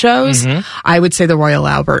intimate shows. Mm-hmm. I would say the Royal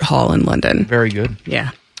Albert Hall in London. Very good.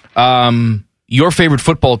 Yeah. Your favorite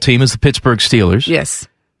football team is the Pittsburgh Steelers. Yes.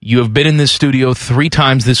 You have been in this studio 3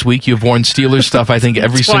 times this week. You've worn Steelers stuff, I think,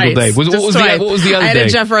 every single day. What was the other day? I had a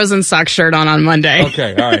Jeff Rosenstock shirt on Monday.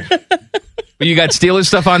 Okay, all right. But you got Steelers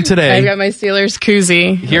stuff on today. I've got my Steelers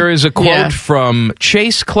koozie. Here is a quote from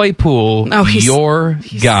Chase Claypool, your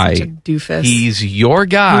guy. Such a doofus. He's your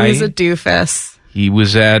guy. He's a doofus. He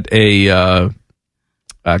was at where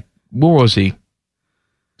was he?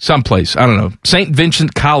 Someplace. I don't know. St.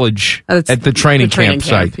 Vincent College at the training camp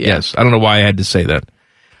site. Yeah. Yes. I don't know why I had to say that.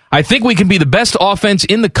 I think we can be the best offense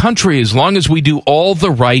in the country as long as we do all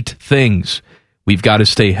the right things. We've got to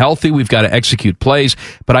stay healthy. We've got to execute plays.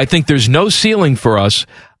 But I think there's no ceiling for us.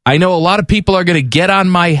 I know a lot of people are going to get on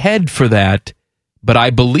my head for that, but I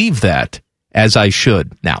believe that, as I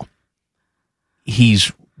should. Now,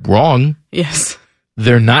 he's wrong. Yes.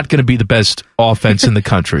 They're not going to be the best offense in the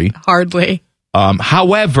country. Hardly.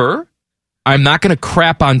 However, I'm not going to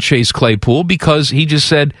crap on Chase Claypool because he just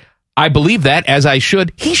said, I believe that, as I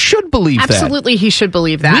should. He should believe that. Absolutely, he should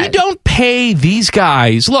believe that. We don't pay these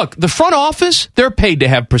guys. Look, the front office, they're paid to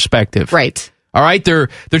have perspective. Right. All right? They're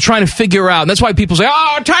trying to figure out. And that's why people say,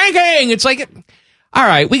 tanking! It's like, All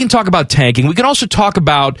right, we can talk about tanking. We can also talk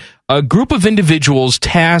about a group of individuals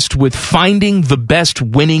tasked with finding the best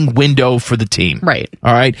winning window for the team. Right.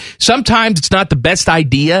 All right. Sometimes it's not the best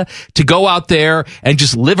idea to go out there and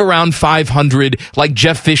just live around 500 like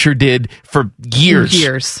Jeff Fisher did for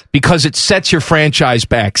years. Because it sets your franchise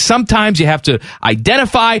back. Sometimes you have to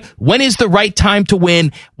identify when is the right time to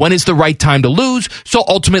win, when is the right time to lose, so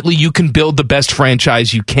ultimately you can build the best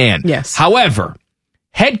franchise you can. Yes. However,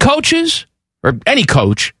 head coaches, or any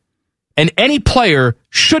coach, and any player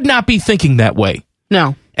should not be thinking that way.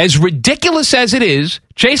 No. As ridiculous as it is,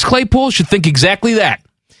 Chase Claypool should think exactly that.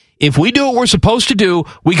 If we do what we're supposed to do,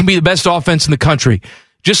 we can be the best offense in the country.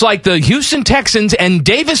 Just like the Houston Texans and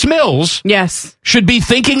Davis Mills should be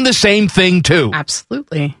thinking the same thing too.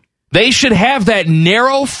 Absolutely. They should have that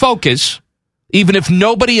narrow focus, even if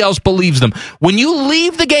nobody else believes them. When you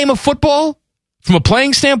leave the game of football from a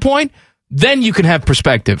playing standpoint, then you can have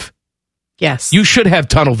perspective. Yes. You should have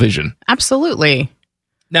tunnel vision. Absolutely.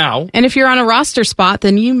 Now. And if you're on a roster spot,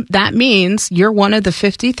 then that means you're one of the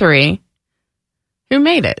 53 who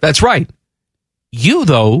made it. That's right. You,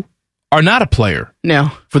 though, are not a player.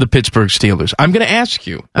 No. For the Pittsburgh Steelers. I'm going to ask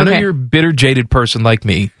you. I know you're a bitter, jaded person like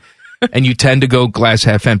me, and you tend to go glass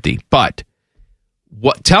half empty. But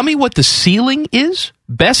tell me what the ceiling is,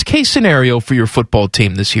 best case scenario for your football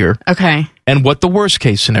team this year. Okay. And what the worst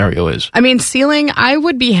case scenario is. I mean, ceiling, I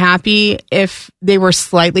would be happy if they were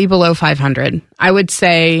slightly below 500. I would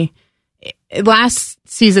say last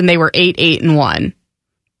season they were 8-1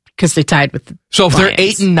 because they tied with the So if Lions.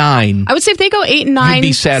 they're 8-9, I would say if they go 8-9, you'd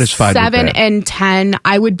be satisfied 7-10,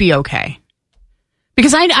 I would be okay.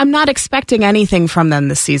 Because I'm not expecting anything from them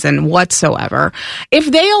this season whatsoever.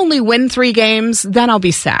 If they only win 3 games, then I'll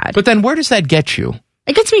be sad. But then where does that get you?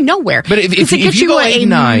 It gets me nowhere. But if it gets you go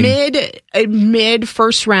a mid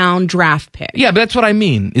first round draft pick. Yeah, but that's what I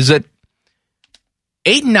mean. Is that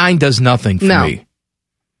 8-9 does nothing for me.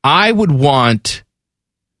 I would want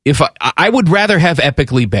I would rather have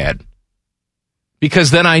epically bad,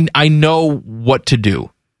 because then I know what to do,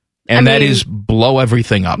 and that is blow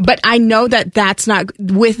everything up. But I know that that's not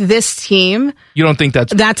with this team. You don't think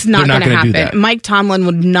that's not going to happen. Do that. Mike Tomlin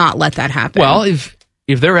would not let that happen. Well, if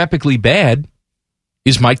they're epically bad,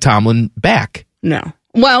 is Mike Tomlin back? No.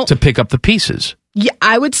 Well, to pick up the pieces. Yeah,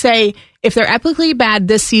 I would say if they're epically bad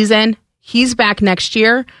this season, he's back next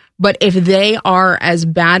year. But if they are as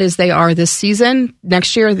bad as they are this season,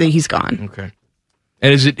 next year, then he's gone. Okay.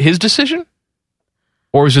 And is it his decision?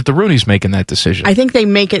 Or is it the Rooney's making that decision? I think they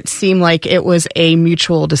make it seem like it was a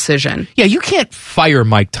mutual decision. Yeah, you can't fire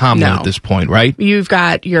Mike Tomlin at this point, right? You've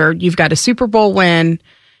got a Super Bowl win.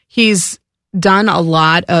 He's done a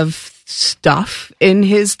lot of stuff in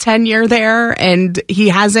his tenure there, and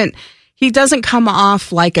he doesn't come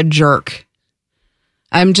off like a jerk.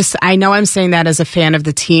 I know I'm saying that as a fan of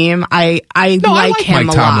the team. I like him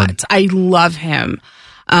a lot. I love him.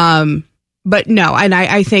 But no, and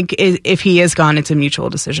I think if he is gone, it's a mutual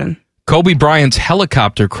decision. Kobe Bryant's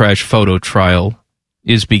helicopter crash photo trial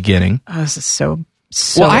is beginning. Oh, this is so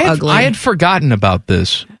ugly. I had forgotten about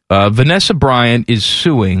this. Vanessa Bryant is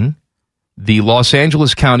suing the Los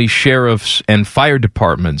Angeles County Sheriffs and Fire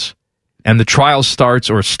Departments, and the trial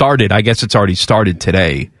started, I guess it's already started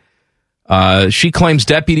today. She claims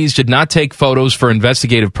deputies did not take photos for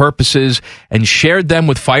investigative purposes and shared them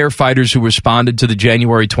with firefighters who responded to the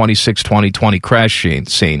January 26, 2020 crash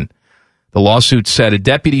scene. The lawsuit said a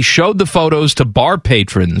deputy showed the photos to bar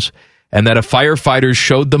patrons and that a firefighter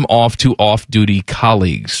showed them off to off-duty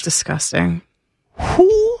colleagues. It's disgusting.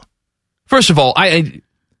 First of all,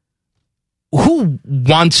 who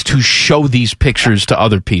wants to show these pictures to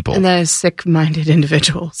other people? And that is sick-minded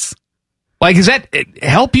individuals. Like, does that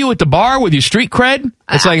help you at the bar with your street cred?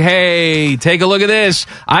 It's like, hey, take a look at this.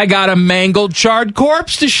 I got a mangled, charred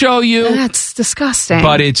corpse to show you. That's disgusting.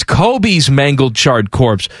 But it's Kobe's mangled, charred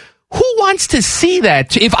corpse. Who wants to see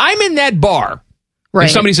that? If I'm in that bar, and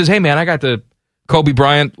somebody says, hey, man, I got the Kobe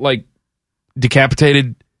Bryant,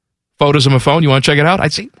 decapitated photos on my phone. You want to check it out?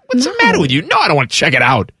 I'd say, what's the matter with you? No, I don't want to check it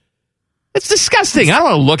out. It's disgusting. I don't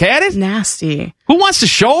want to look at it. Nasty. Who wants to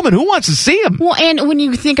show them and who wants to see them? Well, and when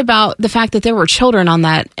you think about the fact that there were children on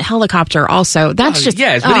that helicopter also, that's just...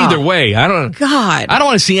 Yes, but either way, I don't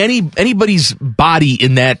want to see anybody's body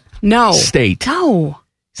in that state. No.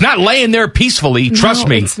 It's not laying there peacefully, trust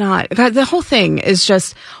me. It's not. God, the whole thing is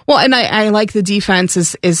just... Well, and I like the defense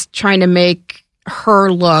is trying to make her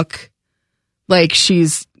look like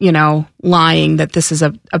she's, lying that this is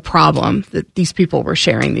a problem, that these people were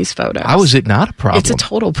sharing these photos. How is it not a problem? It's a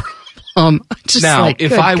total problem. Now,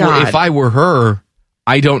 if I were her,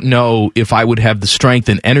 I don't know if I would have the strength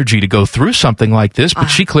and energy to go through something like this, but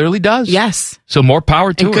she clearly does. Yes. So more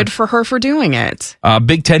power to her. And good for her for doing it.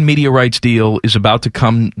 Big Ten media rights deal is about to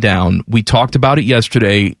come down. We talked about it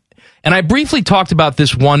yesterday, and I briefly talked about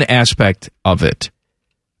this one aspect of it,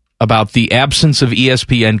 about the absence of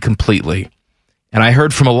ESPN completely. And I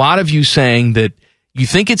heard from a lot of you saying that you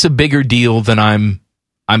think it's a bigger deal than I'm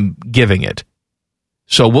giving it.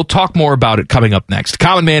 So we'll talk more about it coming up next.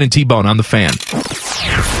 Common Man and T-Bone on the Fan.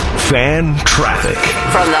 Fan traffic.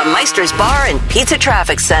 From the Meister's Bar and Pizza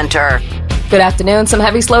Traffic Center. Good afternoon. Some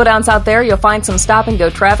heavy slowdowns out there. You'll find some stop-and-go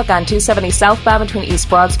traffic on 270 southbound between East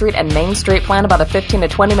Broad Street and Main Street. Plan about a 15 to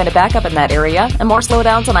 20-minute backup in that area. And more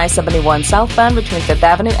slowdowns on I-71 southbound between 5th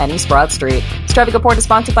Avenue and East Broad Street. This traffic report is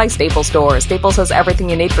sponsored by Staples Stores. Staples has everything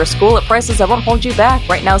you need for school at prices that won't hold you back.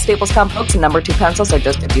 Right now, Staples comp books and number 2 pencils are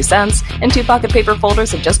just 50 cents, and 2 pocket paper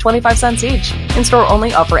folders are just 25 cents each. In-store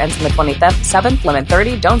only. Offer ends on the 27th. Limit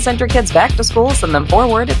 30. Don't send your kids back to school. Send them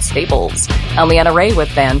forward at Staples. I'm Leanna Ray with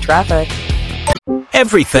Fan Traffic.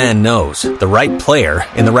 Every fan knows the right player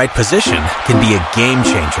in the right position can be a game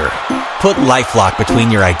changer. Put LifeLock between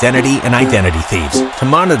your identity and identity thieves to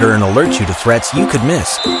monitor and alert you to threats you could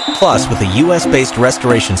miss. Plus, with a U.S.-based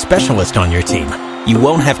restoration specialist on your team, you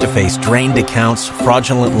won't have to face drained accounts,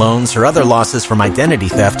 fraudulent loans, or other losses from identity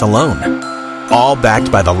theft alone. All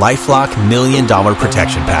backed by the LifeLock $1 Million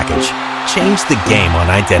Protection Package. Change the game on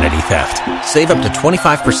identity theft. Save up to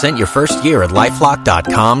 25% your first year at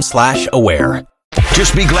LifeLock.com/aware.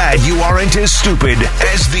 Just be glad you aren't as stupid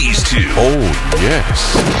as these two. Oh,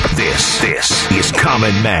 yes. This is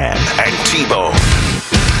Common Man and T-Bone.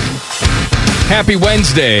 Happy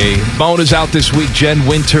Wednesday. Bone is out this week. Jen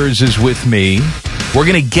Winters is with me. We're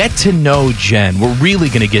going to get to know Jen. We're really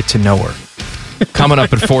going to get to know her. Coming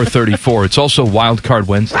up at 4:34. It's also Wild Card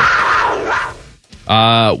Wednesday.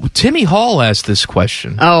 Timmy Hall asked this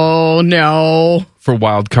question. Oh, no. For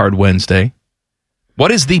Wild Card Wednesday.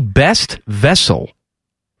 What is the best vessel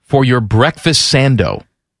for your breakfast sando?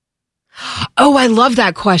 Oh, I love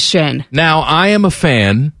that question. Now, I am a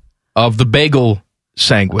fan of the bagel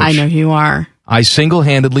sandwich. I know you are. I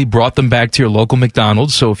single-handedly brought them back to your local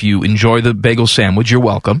McDonald's, so if you enjoy the bagel sandwich, you're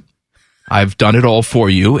welcome. I've done it all for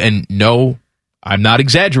you, and no, I'm not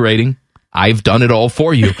exaggerating. I've done it all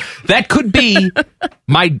for you. That could be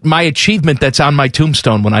my achievement that's on my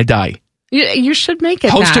tombstone when I die. You should make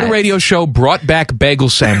it Hosted that. a radio show, brought back bagel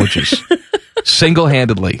sandwiches.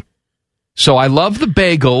 Single-handedly. So I love the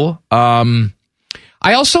bagel. I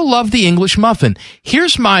also love the English muffin.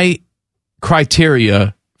 Here's my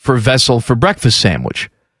criteria for vessel for breakfast sandwich.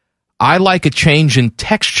 I like a change in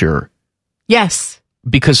texture. Yes.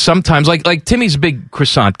 Because sometimes, like Timmy's a big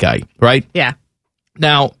croissant guy, right? Yeah.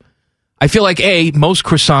 Now, I feel like, A, most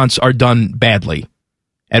croissants are done badly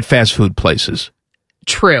at fast food places.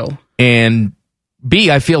 True. And B,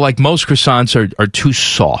 I feel like most croissants are too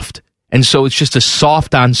soft. And so it's just a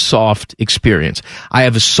soft on soft experience. I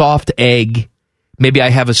have a soft egg. Maybe I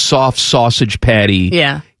have a soft sausage patty.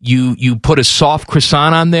 Yeah. You put a soft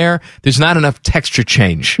croissant on there. There's not enough texture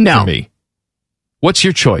change for me. What's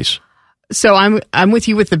your choice? So I'm with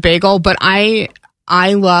you with the bagel, but I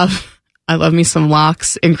love me some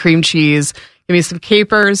lox and cream cheese. Give me some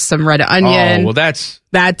capers, some red onion. Oh, well, that's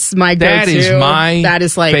my go-to. That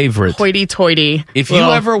is my favorite. Hoity-toity. If you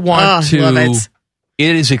ever want to,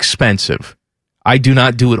 it is expensive. I do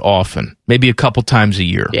not do it often. Maybe a couple times a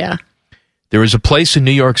year. Yeah. There is a place in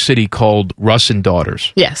New York City called Russ and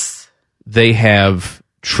Daughters. Yes. They have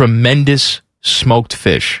tremendous smoked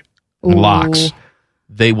fish, lox.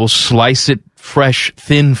 They will slice it fresh,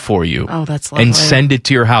 thin for you. Oh, that's lovely. And send it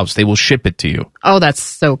to your house. They will ship it to you. Oh, that's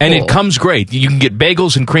so cool. And it comes great. You can get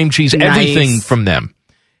bagels and cream cheese, everything from them.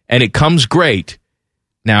 And it comes great.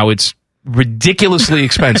 Now, it's ridiculously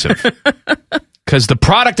expensive. Because the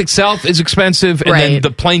product itself is expensive, and then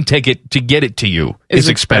the plane ticket to get it to you is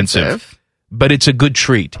expensive. But it's a good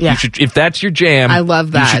treat. Yeah. You should, if that's your jam, I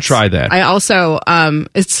love that. You should try that. I also,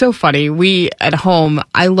 it's so funny. We at home,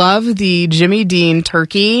 I love the Jimmy Dean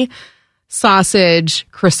turkey sausage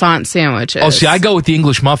croissant sandwiches. Oh, see, I go with the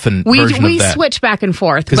English muffin version of that. We switch back and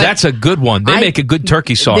forth. Because that's a good one. They make a good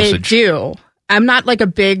turkey sausage. They do. I'm not like a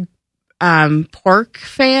big pork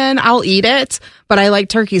fan. I'll eat it, but I like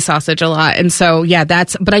turkey sausage a lot. And so, yeah,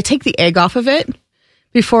 but I take the egg off of it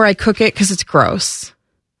before I cook it because it's gross.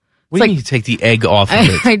 What do you mean you take the egg off of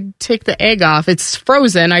it? I take the egg off. It's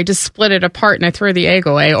frozen. I just split it apart and I throw the egg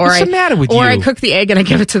away. What's the matter with you? Or I cook the egg and I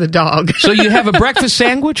give it to the dog. So you have a breakfast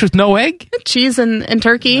sandwich with no egg? Cheese and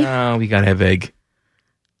turkey. No, we got to have egg.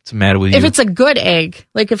 What's the matter with you? If it's a good egg,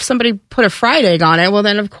 like if somebody put a fried egg on it, well,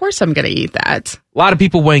 then of course I'm going to eat that. A lot of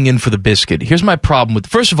people weighing in for the biscuit. Here's my problem with.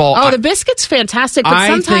 First of all, the biscuit's fantastic, but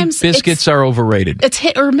sometimes think biscuits are overrated. It's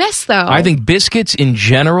hit or miss, though. I think biscuits in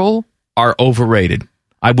general are overrated.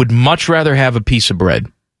 I would much rather have a piece of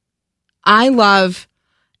bread. I love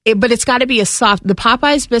it, but it's got to be a soft. The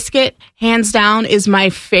Popeyes biscuit, hands down, is my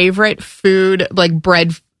favorite food, like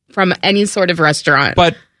bread from any sort of restaurant.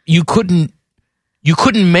 But you couldn't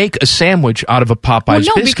make a sandwich out of a Popeyes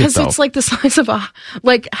biscuit, because though. it's like the size of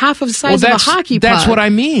half of the size of a hockey puck. That's what I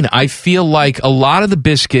mean. I feel like a lot of the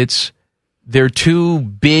biscuits, they're too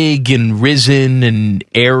big and risen and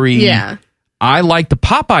airy. Yeah. I like the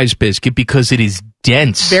Popeyes biscuit because it is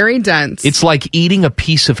dense. Very dense. It's like eating a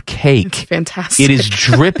piece of cake. It's fantastic. It is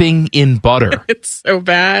dripping in butter. It's so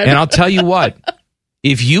bad. And I'll tell you what,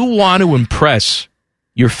 if you want to impress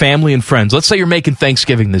your family and friends, let's say you're making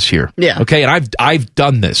Thanksgiving this year. Yeah. Okay, and I've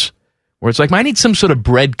done this, where it's like, I need some sort of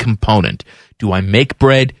bread component. Do I make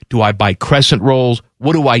bread? Do I buy crescent rolls?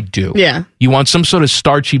 What do I do? Yeah. You want some sort of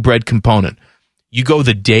starchy bread component. You go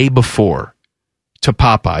the day before to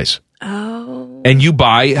Popeyes. Oh. And you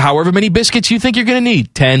buy however many biscuits you think you're going to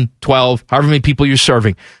need. 10, 12, however many people you're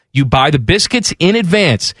serving. You buy the biscuits in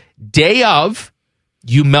advance. Day of,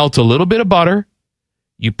 you melt a little bit of butter.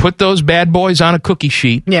 You put those bad boys on a cookie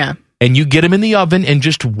sheet. Yeah. And you get them in the oven and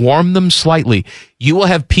just warm them slightly. You will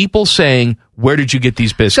have people saying, where did you get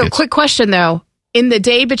these biscuits? So quick question, though. In the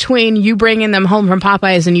day between you bringing them home from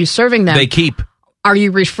Popeyes and you serving them. They keep. Are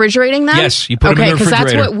you refrigerating them? Yes, you put them in the refrigerator. Okay,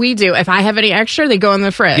 because that's what we do. If I have any extra, they go in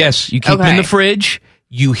the fridge. Yes, you keep them in the fridge.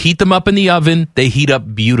 You heat them up in the oven. They heat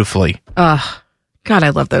up beautifully. Ugh. God, I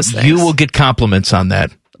love those things. You will get compliments on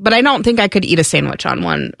that. But I don't think I could eat a sandwich on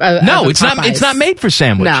one. No, it's not. It's not made for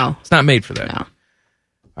sandwich. No. It's not made for that. No. All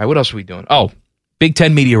right, what else are we doing? Oh, Big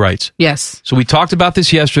Ten media rights. Yes. So we talked about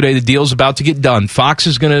this yesterday. The deal's about to get done. Fox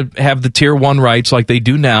is going to have the Tier 1 rights like they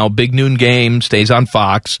do now. Big noon game stays on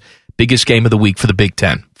Fox. Biggest game of the week for the Big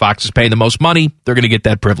Ten. Fox is paying the most money. They're going to get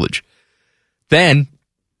that privilege. Then,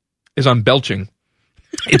 as I'm belching,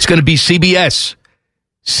 it's going to be CBS.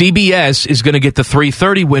 CBS is going to get the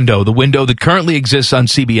 3:30 window. The window that currently exists on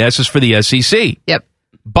CBS is for the SEC. Yep.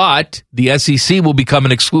 But the SEC will become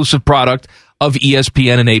an exclusive product of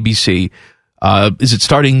ESPN and ABC. Is it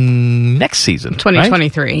starting next season?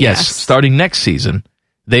 2023, right? yes. Starting next season.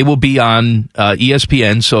 They will be on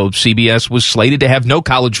ESPN, so CBS was slated to have no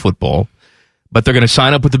college football, but they're going to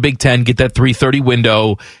sign up with the Big Ten, get that 3:30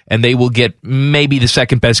 window, and they will get maybe the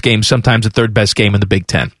second best game, sometimes the third best game in the Big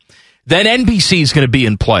Ten. Then NBC is going to be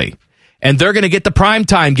in play, and they're going to get the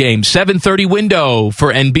primetime game, 7:30 window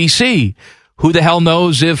for NBC. Who the hell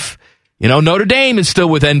knows if Notre Dame is still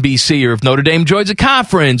with NBC, or if Notre Dame joins a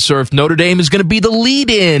conference, or if Notre Dame is going to be the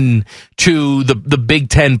lead-in to the Big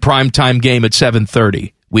Ten primetime game at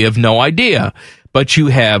 7:30. We have no idea. But you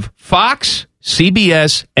have Fox,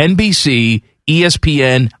 CBS, NBC,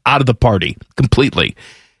 ESPN out of the party completely.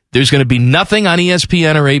 There's going to be nothing on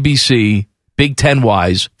ESPN or ABC, Big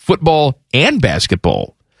Ten-wise, football and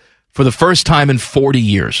basketball, for the first time in 40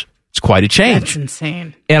 years. It's quite a change. That's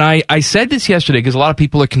insane. And I said this yesterday because a lot of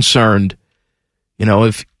people are concerned,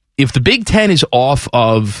 if the Big Ten is off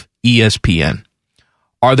of ESPN,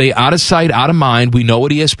 are they out of sight, out of mind? We know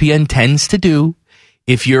what ESPN tends to do.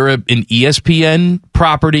 If you're an ESPN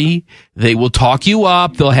property, they will talk you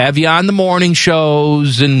up. They'll have you on the morning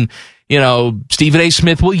shows, and, Stephen A.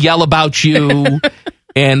 Smith will yell about you.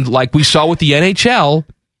 And like we saw with the NHL,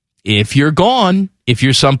 if you're gone, if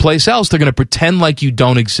you're someplace else, they're going to pretend like you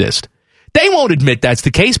don't exist. They won't admit that's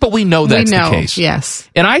the case, but we know that's the case. Yes.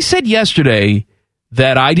 And I said yesterday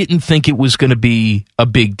that I didn't think it was going to be a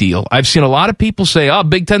big deal. I've seen a lot of people say,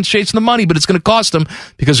 Big Ten's chasing the money, but it's going to cost them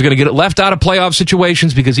because they're going to get it left out of playoff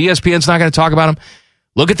situations because ESPN's not going to talk about them.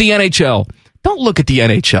 Look at the NHL. Don't look at the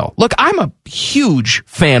NHL. Look, I'm a huge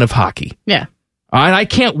fan of hockey. Yeah. And I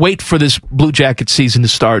can't wait for this Blue Jackets season to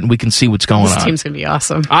start and we can see what's going on. This team's going to be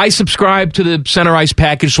awesome. I subscribe to the Center Ice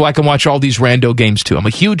package so I can watch all these rando games too. I'm a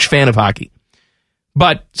huge fan of hockey.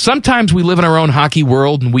 But sometimes we live in our own hockey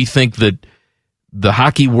world and we think that the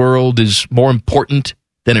hockey world is more important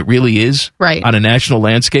than it really is on a national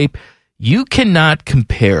landscape. You cannot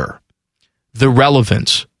compare the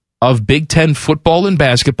relevance of Big Ten football and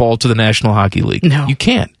basketball to the National Hockey League. No. You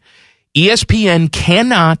can't. ESPN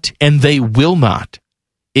cannot and they will not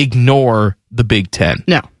ignore the Big Ten.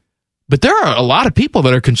 No. But there are a lot of people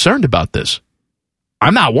that are concerned about this.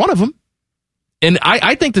 I'm not one of them. And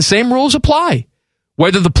I think the same rules apply.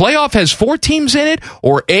 Whether the playoff has 4 teams in it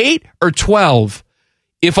or 8 or 12,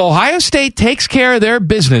 if Ohio State takes care of their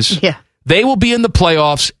business, they will be in the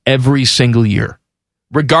playoffs every single year.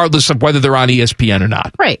 regardless of whether they're on ESPN or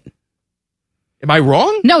not. Right. Am I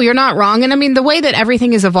wrong? No, you're not wrong. And I mean, the way that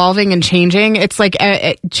everything is evolving and changing, it's like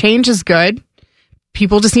change is good.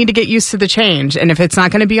 People just need to get used to the change. And if it's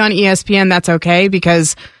not going to be on ESPN, that's okay,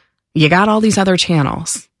 because you got all these other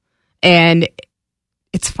channels. And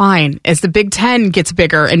it's fine. As the Big Ten gets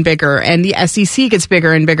bigger and bigger and the SEC gets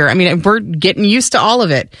bigger and bigger, I mean, we're getting used to all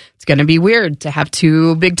of it. It's going to be weird to have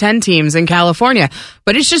 2 Big Ten teams in California,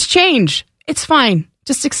 but it's just change. It's fine.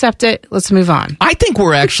 Just accept it. Let's move on. I think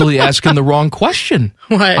we're actually asking the wrong question.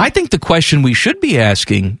 What? I think the question we should be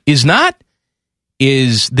asking is not,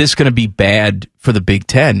 is this going to be bad for the Big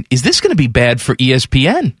Ten? Is this going to be bad for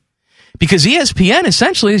ESPN? Because ESPN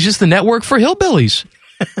essentially is just the network for hillbillies.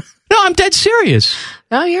 No, I'm dead serious.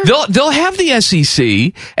 Oh, you're... They'll have the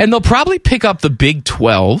SEC, and they'll probably pick up the Big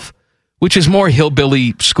 12, which is more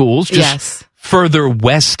hillbilly schools, just further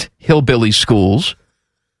west hillbilly schools.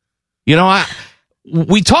 You know,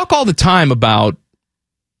 we talk all the time about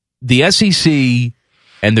the SEC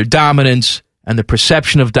and their dominance and the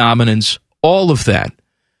perception of dominance, all of that.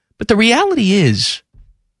 But the reality is,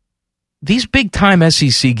 these big-time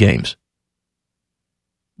SEC games,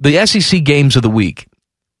 the SEC games of the week,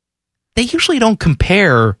 they usually don't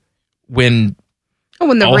compare when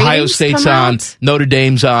the Ohio State's on, Notre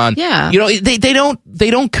Dame's on. Yeah. You know, they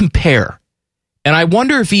don't compare. And I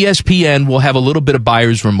wonder if ESPN will have a little bit of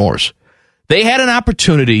buyer's remorse. They had an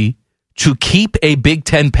opportunity to keep a Big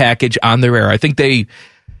Ten package on their air. I think the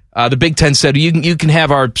Big Ten said you can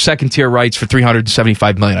have our second tier rights for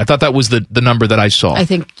 $375 million. I thought that was the number that I saw. I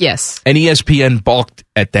think yes. And ESPN balked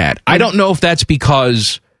at that. I don't know if that's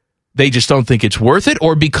because they just don't think it's worth it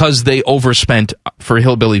or because they overspent for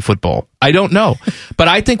hillbilly football. I don't know. But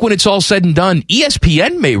I think when it's all said and done,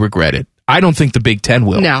 ESPN may regret it. I don't think the Big Ten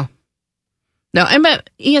will. No, but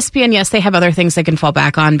ESPN, yes, they have other things they can fall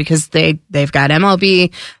back on because they've got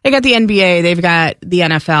MLB, they got the NBA, they've got the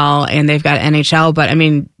NFL, and they've got NHL. But I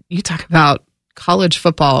mean, you talk about college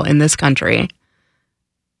football in this country.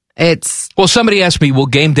 Well, somebody asked me, will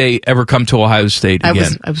game day ever come to Ohio State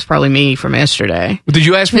again? It was probably me from yesterday. Did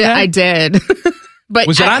you ask me that? I did. But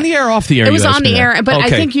was it on the air or off the air? It was on the air, but okay. I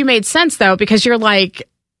think you made sense, though, because you're like,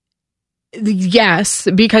 yes,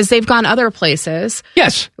 because they've gone other places.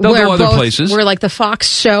 Yes, they'll go other places. Where like the Fox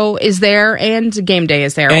show is there and game day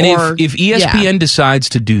is there. And if ESPN decides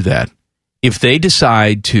to do that, if they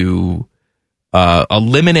decide to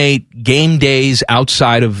eliminate game days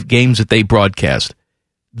outside of games that they broadcast,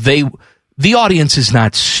 the audience is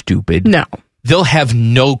not stupid. No. They'll have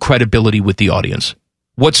no credibility with the audience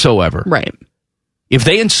whatsoever. Right. If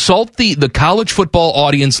they insult the college football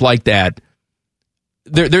audience like that,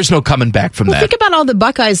 there's no coming back from that. Think about all the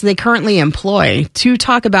Buckeyes they currently employ to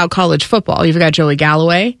talk about college football. You've got Joey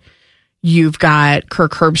Galloway. You've got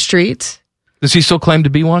Kirk Herbstreit. Does he still claim to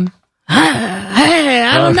be one?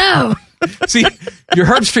 I don't know. See, your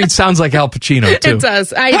Herbstreit sounds like Al Pacino, too. It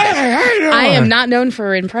does. I am not known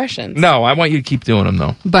for impressions. No, I want you to keep doing them,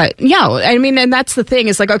 though. But, yeah, I mean, and that's the thing.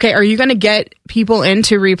 It's like, okay, are you going to get people in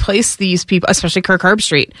to replace these people, especially Kirk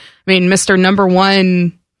Herbstreit? I mean, Mr. Number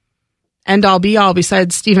One, end-all, be-all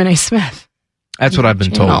besides Stephen A. Smith. That's what I've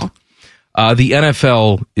been told. The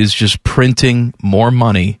NFL is just printing more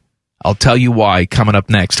money. I'll tell you why coming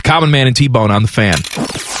up next. Common Man and T-Bone on the Fan.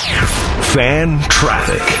 Fan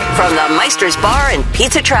traffic. From the Meister's Bar and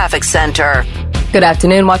Pizza Traffic Center. Good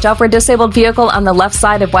afternoon. Watch out for a disabled vehicle on the left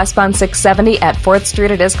side of westbound 670 at 4th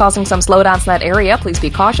Street. It is causing some slowdowns in that area. Please be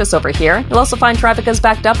cautious over here. You'll also find traffic is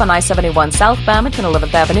backed up on I-71 southbound between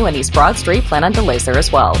 11th Avenue and East Broad Street. Plan on delays there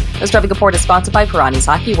as well. This traffic report is sponsored by Pirani's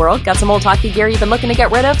Hockey World. Got some old hockey gear you've been looking to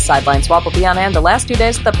get rid of? Sideline Swap will be on hand the last 2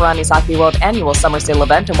 days of the Pirani's Hockey World annual summer sale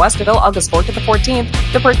event in Westerville, August 4th to the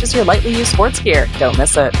 14th to purchase your lightly used sports gear. Don't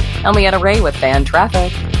miss it. I'm Leanna Ray with Fan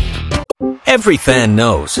Traffic. Every fan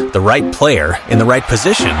knows the right player in the right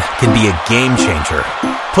position can be a game changer.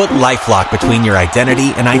 Put LifeLock between your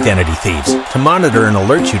identity and identity thieves to monitor and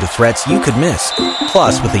alert you to threats you could miss.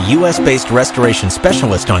 Plus, with a U.S.-based restoration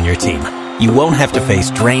specialist on your team, you won't have to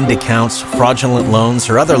face drained accounts, fraudulent loans,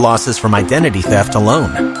 or other losses from identity theft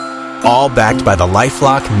alone. All backed by the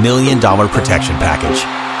LifeLock $1 Million Protection Package.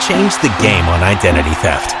 Change the game on identity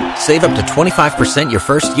theft. Save up to 25% your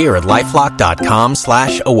first year at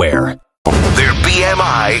LifeLock.com/aware. Their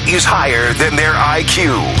BMI is higher than their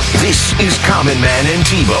IQ. This is Common Man and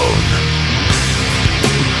T-Bone.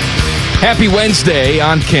 Happy Wednesday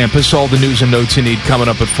on campus. All the news and notes you need coming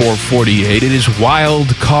up at 4:48. It is Wild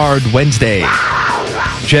Card Wednesday.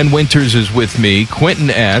 Jen Winters is with me.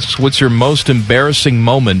 Quentin asks, what's your most embarrassing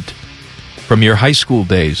moment from your high school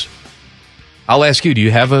days? I'll ask you, do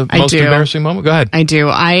you have a most embarrassing moment? Go ahead. I do.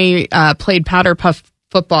 I played powder puff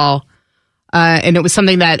football. And it was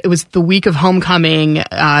something that it was the week of homecoming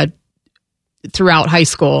throughout high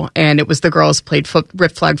school. And it was the girls played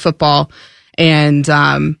Rift Flag football. And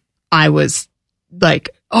I was like,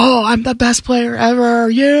 oh, I'm the best player ever.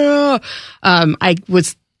 Yeah. I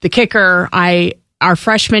was the kicker. Our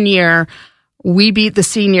freshman year, we beat the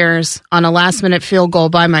seniors on a last-minute field goal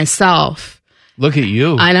by myself. Look at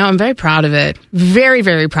you. I know. I'm very proud of it. Very,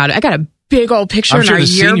 very proud of it. I got a big old picture I'm in sure our the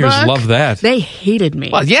yearbook. seniors love that. They hated me.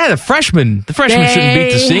 Well, yeah, the freshmen shouldn't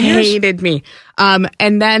beat the seniors. They hated me.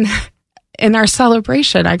 And then in our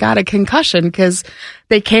celebration, I got a concussion because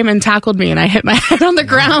they came and tackled me and I hit my head on the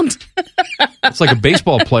ground. It's like a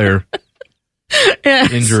baseball player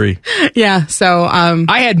injury. Yeah. So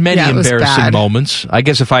I had many embarrassing moments. I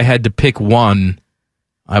guess if I had to pick one,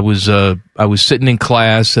 I was sitting in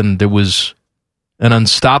class and there was an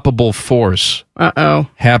unstoppable force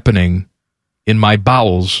happening in my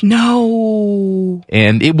bowels. No.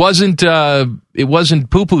 And it wasn't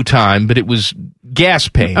poo-poo time, but it was gas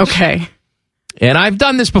pains. Okay. And I've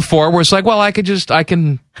done this before where it's like, well, I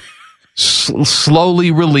can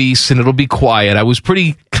slowly release and it'll be quiet. I was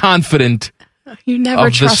pretty confident you never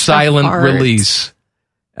of the silent release.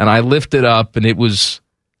 And I lifted up and it was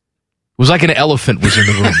like an elephant was in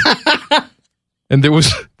the room. And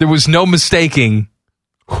there was no mistaking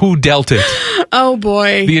who dealt it. Oh,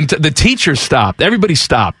 boy. The teacher stopped. Everybody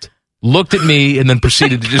stopped, looked at me, and then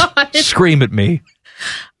proceeded to just scream at me.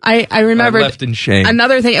 I remember. I left in shame.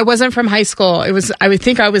 Another thing, it wasn't from high school. It was, I would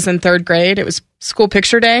think I was in third grade. It was school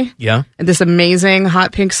picture day. Yeah. And this amazing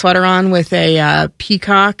hot pink sweater on with a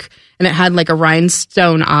peacock, and it had like a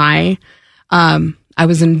rhinestone eye. I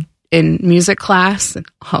was in music class, and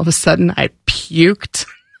all of a sudden I puked.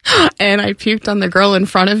 And I puked on the girl in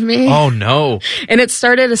front of me. Oh, no. And it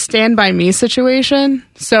started a Stand By Me situation.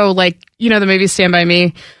 So, like, you know, the movie Stand By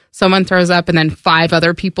Me, someone throws up and then 5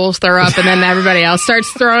 other people throw up and then everybody else starts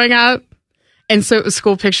throwing up. And so it was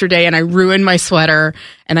school picture day and I ruined my sweater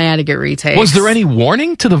and I had to get retakes. Was there any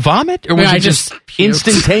warning to the vomit? Or was it just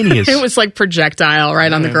instantaneous? It was like projectile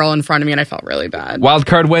right on the girl in front of me and I felt really bad.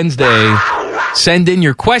 Wildcard Wednesday. Send in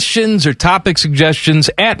your questions or topic suggestions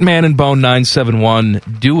at Man and Bone 971.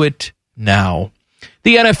 Do it now.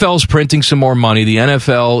 The NFL's printing some more money. The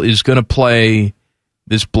NFL is going to play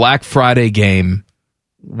this Black Friday game.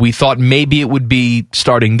 We thought maybe it would be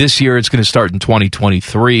starting this year. It's going to start in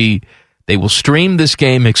 2023. They will stream this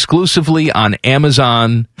game exclusively on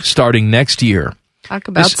Amazon starting next year. Talk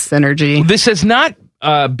about synergy. This has not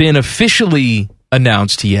been officially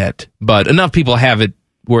announced yet, but enough people have it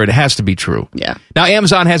where it has to be true. Yeah. Now,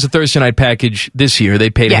 Amazon has a Thursday night package this year.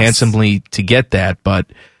 They paid handsomely to get that, but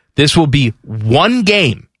this will be one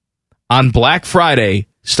game on Black Friday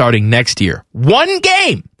starting next year. One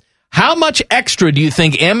game! How much extra do you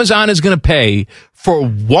think Amazon is going to pay for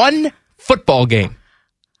one football game?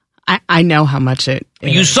 I know how much it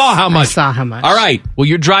is. You saw how much? I saw how much. All right. Well,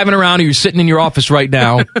 you're driving around or you're sitting in your office right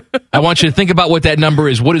now. I want you to think about what that number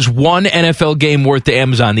is. What is one NFL game worth to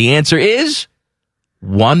Amazon? The answer is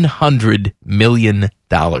 $100 million.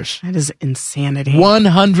 That is insanity.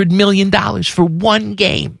 $100 million for one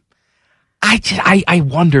game. I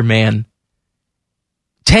wonder, man.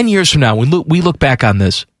 10 years from now, when we look back on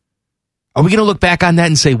this, are we going to look back on that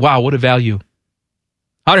and say, wow, what a value?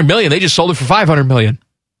 $100 million, they just sold it for $500 million.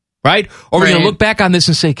 Right? Or we're going to look back on this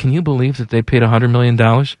and say, can you believe that they paid $100 million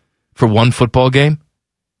for one football game?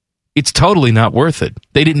 It's totally not worth it.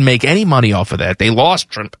 They didn't make any money off of that. They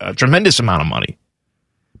lost a tremendous amount of money.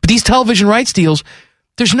 But these television rights deals,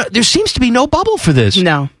 there seems to be no bubble for this.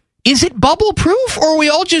 No. Is it bubble proof, or are we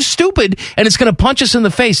all just stupid and it's going to punch us in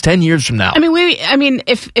the face 10 years from now? I mean,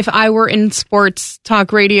 if I were in sports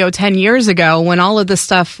talk radio 10 years ago when all of this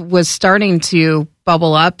stuff was starting to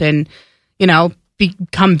bubble up and, you know,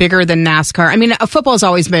 become bigger than NASCAR. I mean, football's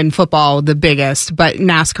always been football, the biggest, but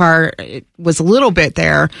NASCAR was a little bit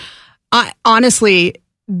there. Honestly,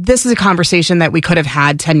 this is a conversation that we could have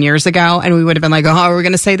had 10 years ago, and we would have been like, oh, we're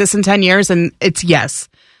going to say this in 10 years, and it's yes.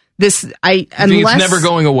 Unless it's never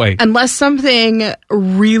going away. Unless something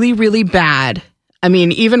really, really bad, I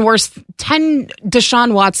mean, even worse, 10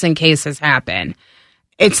 Deshaun Watson cases happen.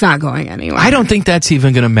 It's not going anywhere. I don't think that's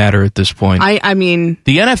even going to matter at this point. I mean,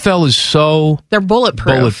 the NFL is so they're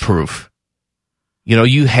bulletproof. You know,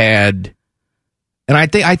 you had, and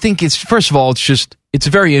I think it's, first of all, it's a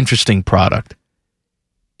very interesting product.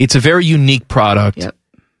 It's a very unique product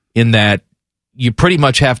in that you pretty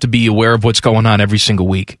much have to be aware of what's going on every single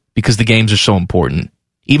week because the games are so important.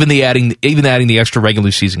 Even adding the extra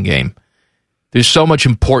regular season game, there's so much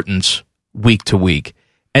importance week to week.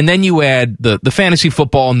 And then you add the fantasy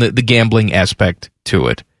football and the gambling aspect to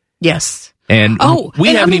it. Yes. And we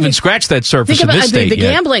haven't even scratched that surface in this state the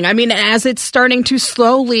yet. gambling. I mean, as it's starting to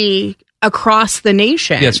slowly across the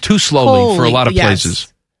nation. Yeah, it's too slowly for a lot of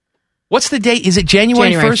places. What's the date? Is it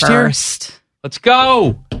January 1st here? Let's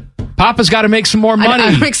go. Papa's got to make some more money.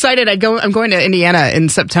 I'm excited. I'm going to Indiana in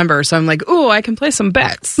September, so I'm like, ooh, I can play some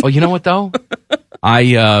bets. Oh, you know what, though?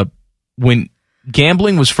 When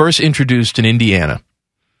gambling was first introduced in Indiana,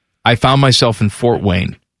 I found myself in Fort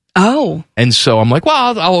Wayne. Oh. And so I'm like,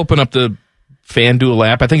 well, I'll open up the FanDuel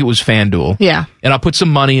app. I think it was FanDuel. Yeah. And I'll put some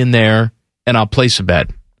money in there, and I'll place a bet.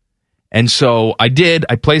 And so I did.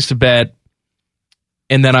 I placed a bet,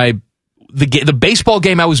 and then the baseball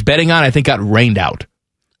game I was betting on, I think, got rained out.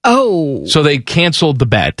 Oh. So they canceled the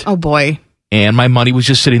bet. Oh, boy. And my money was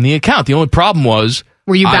just sitting in the account. The only problem was...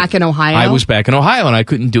 Were you back in Ohio? I was back in Ohio, and I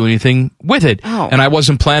couldn't do anything with it. Oh. And I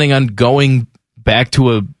wasn't planning on going back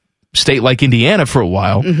to a state like Indiana for a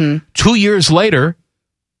while. Mm-hmm. 2 years later,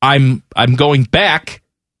 I'm going back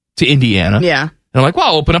to Indiana. Yeah. And I'm like, well,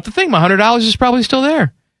 I'll open up the thing. My $100 is probably still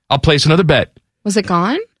there. I'll place another bet. Was it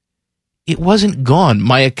gone? It wasn't gone.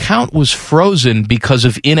 My account was frozen because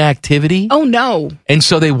of inactivity. Oh, no. And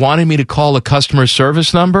so they wanted me to call a customer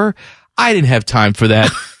service number. I didn't have time for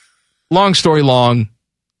that. Long story long,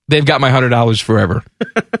 they've got my $100 forever.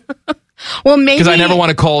 Well, maybe... Because I never want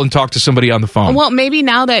to call and talk to somebody on the phone. Well, maybe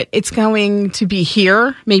now that it's going to be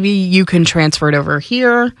here, maybe you can transfer it over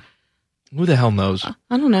here. Who the hell knows?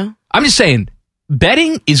 I don't know. I'm just saying,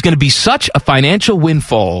 betting is going to be such a financial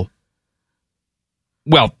windfall.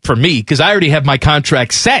 Well, for me, because I already have my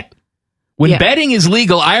contract set. When betting is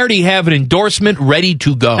legal, I already have an endorsement ready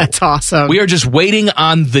to go. That's awesome. We are just waiting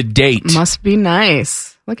on the date. Must be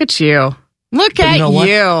nice. Look at you. Look at you.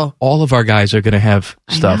 What? All of our guys are going to have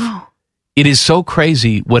stuff. It is so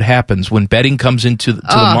crazy what happens when betting comes into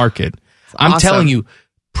the market. I'm telling you,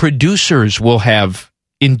 producers will have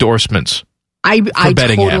endorsements. I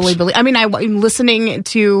totally believe. I mean, I'm listening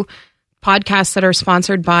to podcasts that are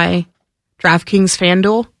sponsored by DraftKings,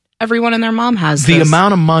 FanDuel. Everyone and their mom has the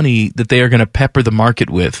amount of money that they are going to pepper the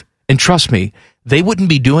market with. And trust me, they wouldn't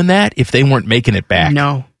be doing that if they weren't making it back.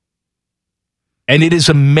 No. And it is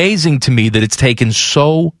amazing to me that it's taken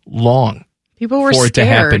so long. People were for it to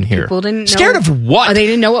happen here. People didn't know. Scared of what? Oh, they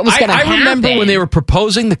didn't know what was going to happen. I remember when they were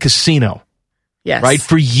proposing the casino. Yes. Right?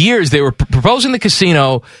 For years, they were proposing the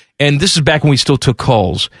casino, and this is back when we still took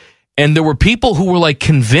calls. And there were people who were like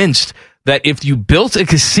convinced that if you built a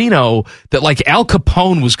casino, that like Al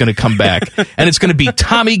Capone was going to come back, and it's going to be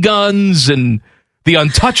Tommy guns and the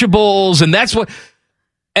Untouchables, and that's what.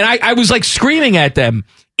 And I was like screaming at them.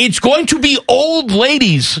 It's going to be old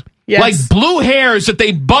ladies, like blue hairs that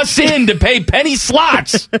they bus in to pay penny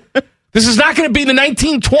slots. This is not going to be the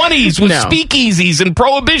 1920s with speakeasies and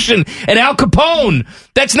Prohibition and Al Capone.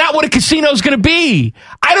 That's not what a casino is going to be.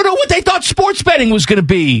 I don't know what they thought sports betting was going to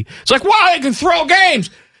be. It's like, wow, they can throw games.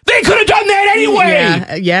 They could have done that anyway.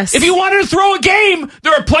 Yeah, yes. If you wanted to throw a game,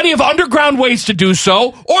 there are plenty of underground ways to do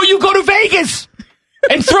so, or you go to Vegas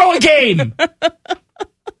and throw a game.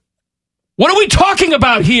 What are we talking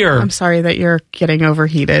about here? I'm sorry that you're getting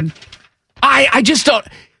overheated. I just don't...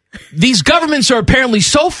 These governments are apparently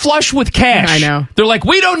so flush with cash. I know. They're like,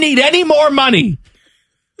 we don't need any more money.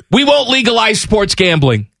 We won't legalize sports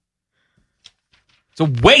gambling. It's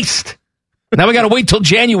a waste. Now we got to wait till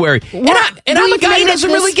January. And I'm a guy who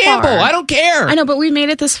doesn't really gamble. I don't care. I know, but we made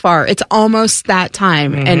it this far. It's almost that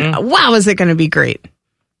time. Mm-hmm. And wow, is it going to be great.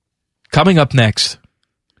 Coming up next,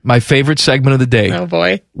 my favorite segment of the day. Oh,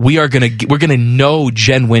 boy. We're going to know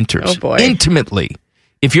Jen Winters intimately.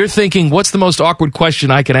 If you're thinking, what's the most awkward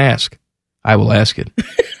question I can ask? I will ask it.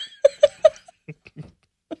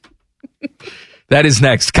 That is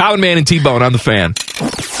next. Common Man and T-Bone on the Fan.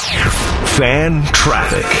 Fan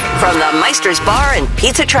traffic. From the Meister's Bar and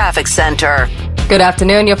Pizza Traffic Center. Good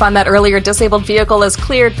afternoon. You'll find that earlier disabled vehicle is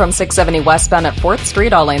cleared from 670 westbound at 4th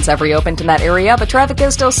Street. All lanes have reopened in that area, but traffic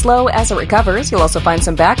is still slow as it recovers. You'll also find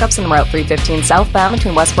some backups in Route 315 southbound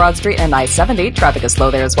between West Broad Street and I-70. Traffic is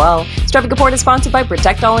slow there as well. This traffic report is sponsored by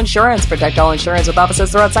Protect All Insurance. Protect All Insurance with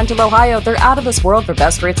offices throughout Central Ohio. They're out of this world for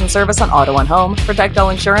best rates and service on auto and home. Protect All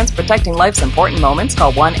Insurance, protecting life's important moments.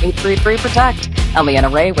 Call 1-833-PROTECT. I'm Leanna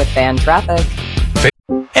Ray with Fan Traffic.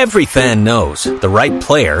 Every fan knows the right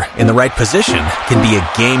player in the right position can be a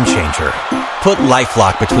game changer. Put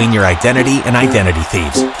LifeLock between your identity and identity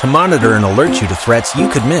thieves to monitor and alert you to threats you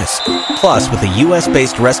could miss. Plus, with a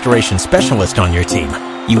U.S.-based restoration specialist on your team,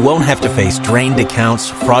 you won't have to face drained accounts,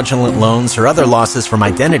 fraudulent loans, or other losses from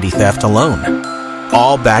identity theft alone.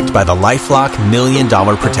 All backed by the LifeLock $1 Million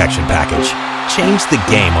Protection Package. Change the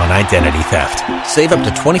game on identity theft. Save up to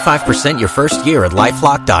 25% your first year at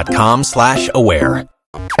LifeLock.com/aware.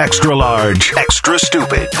 Extra large, extra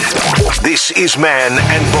stupid. This is Man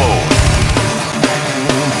and Bone.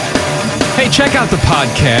 Hey, check out the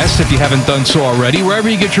podcast if you haven't done so already. Wherever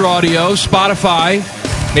you get your audio, Spotify,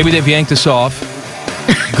 maybe they've yanked us off.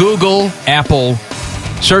 Google, Apple,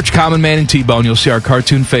 search Common Man and T-Bone. You'll see our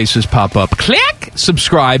cartoon faces pop up. Click,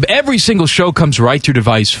 subscribe. Every single show comes right to your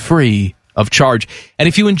device free of charge. And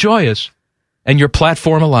if you enjoy us and your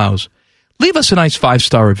platform allows, leave us a nice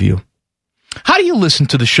 5-star review. How do you listen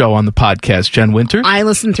to the show on the podcast, Jen Winter? I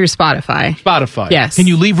listen through Spotify. Spotify. Yes. Can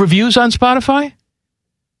you leave reviews on Spotify?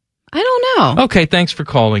 I don't know. Okay, thanks for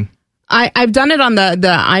calling. I've done it on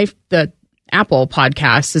the Apple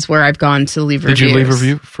podcast is where I've gone to leave reviews. Did you leave a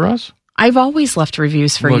review for us? I've always left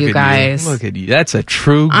reviews for you guys. Look at you. That's a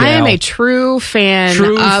true gal. I am a true fan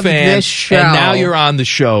of this show. And now you're on the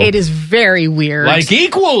show. It is very weird. Like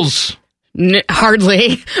equals.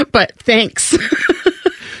 Hardly, but thanks.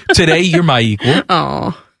 Today, you're my equal.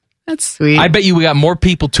 Oh, that's sweet. I bet you we got more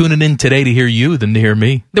people tuning in today to hear you than to hear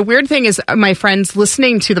me. The weird thing is my friends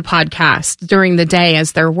listening to the podcast during the day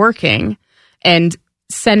as they're working and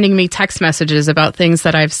sending me text messages about things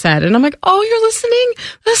that I've said. And I'm like, oh, you're listening?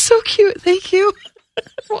 That's so cute. Thank you.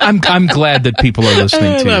 I'm glad that people are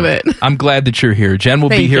listening to you. I love it. I'm glad that you're here. Jen will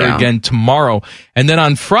be here again tomorrow. And then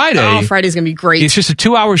on Friday. Oh, Friday's going to be great. It's just a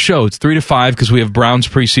 2-hour show. It's 3 to 5 because we have Browns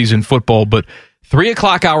preseason football. But 3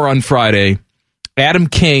 o'clock hour on Friday, Adam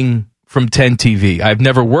King from 10 TV. I've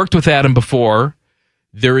never worked with Adam before.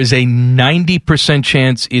 There is a 90%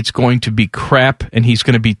 chance it's going to be crap and he's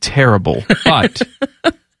going to be terrible. But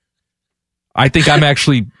I think I'm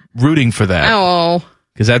actually rooting for that. Oh.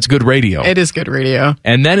 Because that's good radio. It is good radio.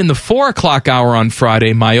 And then in the 4 o'clock hour on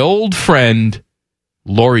Friday, my old friend,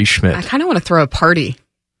 Lori Schmidt. I kind of want to throw a party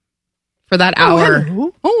for that hour.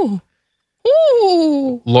 Oh.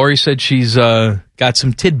 Ooh. Lori said she's got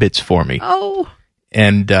some tidbits for me. Oh.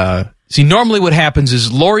 And see, normally what happens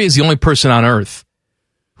is Lori is the only person on earth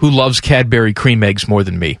who loves Cadbury cream eggs more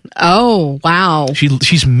than me. Oh, wow.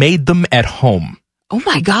 She's made them at home. Oh,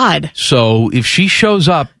 my God. So if she shows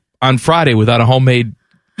up on Friday without a homemade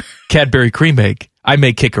Cadbury cream egg, I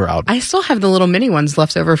may kick her out. I still have the little mini ones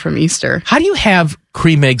left over from Easter. How do you have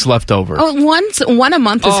cream eggs left over? Oh, one a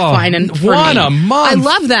month is fine. And for one me. A month? I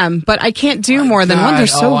love them, but I can't do more than one. They're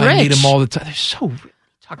so rich. I need them all the time. They're so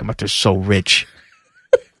talking about they're so rich.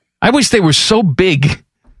 I wish they were so big.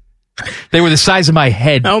 They were the size of my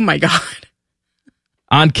head. Oh, my God.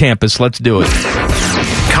 On campus, let's do it.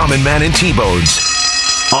 Common Man and T-Bones.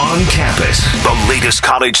 On campus, the latest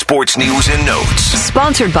college sports news and notes.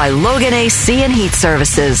 Sponsored by Logan AC and Heat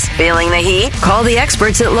Services. Feeling the heat? Call the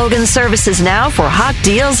experts at Logan Services now for hot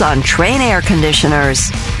deals on Train air conditioners.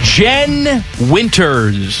 Jen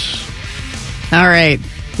Winters. All right.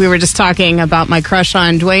 We were just talking about my crush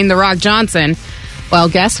on Dwayne "The Rock" Johnson. Well,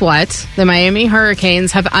 guess what? The Miami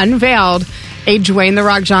Hurricanes have unveiled a Dwayne "The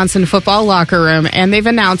Rock" Johnson football locker room, and they've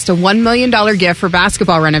announced a $1 million gift for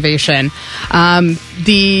basketball renovation.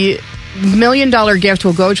 The $1 million gift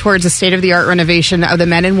will go towards a state-of-the-art renovation of the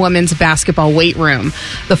men and women's basketball weight room.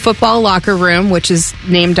 The football locker room, which is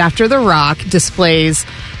named after The Rock, displays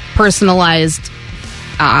personalized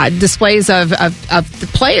displays of the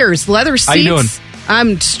players, leather seats. How you doing?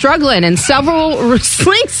 I'm struggling in several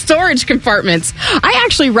sling storage compartments. I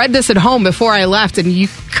actually read this at home before I left, and you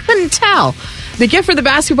couldn't tell. The gift for the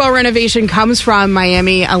basketball renovation comes from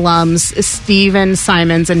Miami alums Steven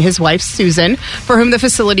Simons and his wife Susan, for whom the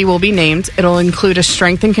facility will be named. It'll include a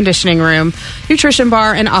strength and conditioning room, nutrition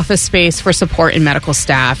bar, and office space for support and medical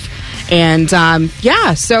staff. And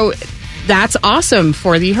so that's awesome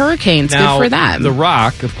for the Hurricanes. Now, good for them. The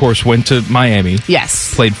Rock, of course, went to Miami.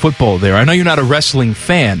 Yes. Played football there. I know you're not a wrestling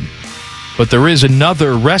fan, but there is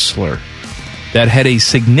another wrestler that had a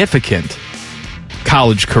significant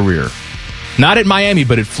college career. Not at Miami,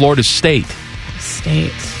 but at Florida State.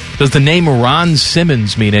 Does the name Ron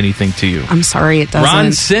Simmons mean anything to you? I'm sorry, it doesn't.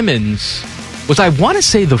 Ron Simmons was, I want to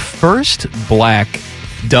say, the first black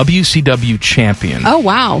WCW champion. Oh,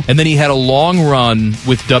 wow. And then he had a long run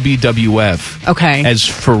with WWF. Okay. As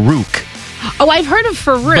Farouk. Oh, I've heard of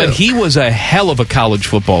Farouk. But he was a hell of a college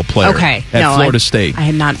football player. Okay. At Florida State. I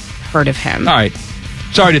had not heard of him. All right.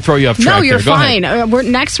 Sorry to throw you off track. No, you're there. Go fine. ahead.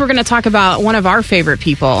 Next, we're going to talk about one of our favorite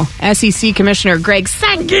people, SEC Commissioner Greg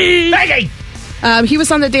Sankey. He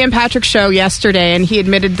was on the Dan Patrick Show yesterday, and he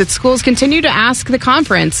admitted that schools continue to ask the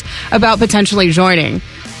conference about potentially joining.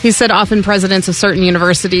 He said often presidents of certain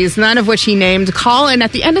universities, none of which he named, call, and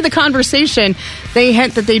at the end of the conversation, they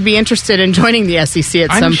hint that they'd be interested in joining the SEC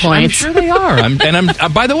at some point. I'm sure they are.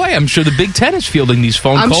 By the way, I'm sure the Big Ten is fielding these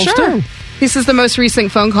phone calls too. He says the most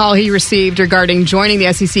recent phone call he received regarding joining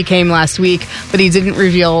the SEC came last week, but he didn't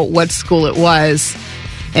reveal what school it was.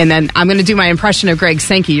 And then I'm going to do my impression of Greg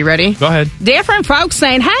Sankey. You ready? Go ahead. Different folks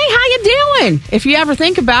saying, hey, how you doing? If you ever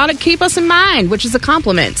think about it, keep us in mind, which is a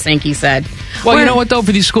compliment, Sankey said. Well, you know what, though,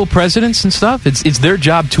 for these school presidents and stuff, it's their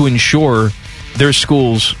job to ensure their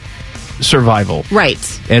school's survival.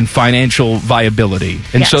 Right. And financial viability.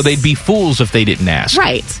 And so they'd be fools if they didn't ask.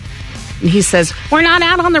 Right. And he says, we're not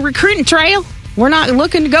out on the recruiting trail. We're not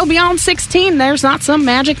looking to go beyond 16. There's not some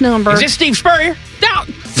magic number. Is this Steve Spurrier? No.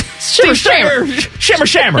 Steve Spurrier.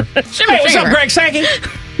 Shimmer. Hey, what's up, Greg Sankey?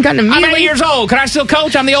 I'm 8 years old. Can I still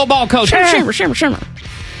coach? I'm the old ball coach. Shimmer.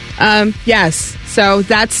 Yes. So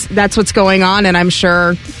that's what's going on, and I'm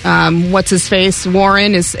sure what's his face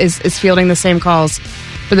Warren is fielding the same calls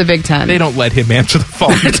for the Big Ten. They don't let him answer the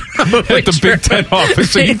phone at the Big Ten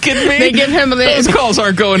office. Are you kidding me? They give him those calls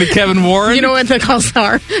aren't going to Kevin Warren. You know what the calls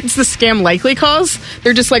are? It's the scam likely calls.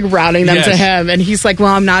 They're just like routing them to him, and he's like,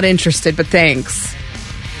 "Well, I'm not interested, but thanks."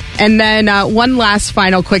 And then one last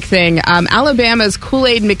final quick thing. Alabama's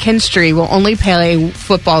Kool-Aid McKinstry will only play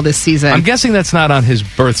football this season. I'm guessing that's not on his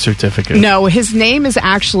birth certificate. No, his name is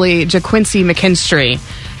actually JaQuincy McKinstry.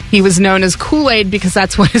 He was known as Kool-Aid because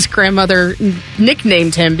that's what his grandmother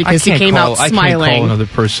nicknamed him because he came out smiling. I can't call another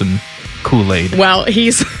person Kool-Aid. Well,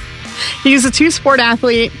 he's a two-sport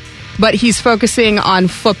athlete, but he's focusing on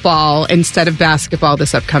football instead of basketball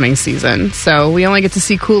this upcoming season. So we only get to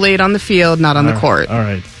see Kool-Aid on the field, not on the court. All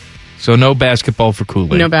right. So no basketball for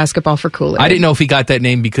Kool-Aid. No basketball for Kool-Aid. I didn't know if he got that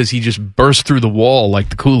name because he just burst through the wall like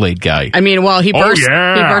the Kool-Aid guy. I mean, well, he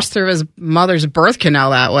burst through his mother's birth canal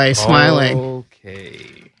that way, smiling. Okay.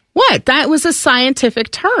 What? That was a scientific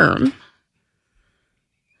term.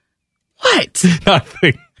 What?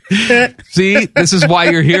 Nothing. See, this is why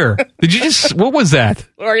you're here. Did you just? What was that?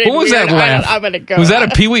 What was that laugh? I'm gonna go. Was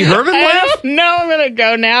that a Pee Wee Herman laugh? No, I'm gonna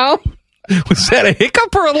go now. Was that a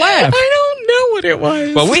hiccup or a laugh? I don't know what it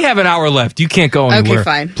was. Well, we have an hour left. You can't go anywhere. Okay,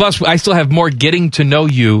 fine. Plus, I still have more getting to know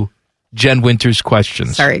you, Jen Winters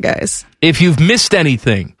questions. Sorry, guys. If you've missed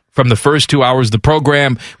anything from the first 2 hours of the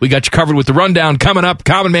program, we got you covered with the rundown coming up.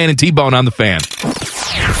 Common Man and T-Bone on the Fan.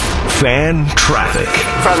 Fan traffic.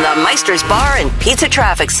 From the Meister's Bar and Pizza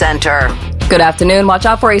Traffic Center. Good afternoon. Watch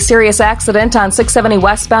out for a serious accident on 670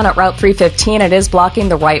 westbound at Route 315. It is blocking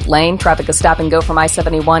the right lane. Traffic is stop and go from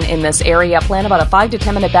I-71 in this area. Plan about a 5 to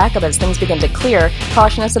 10 minute backup as things begin to clear.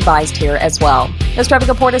 Caution is advised here as well. This traffic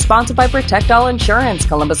report is sponsored by Protect All Insurance.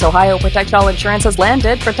 Columbus, Ohio. Protect All Insurance has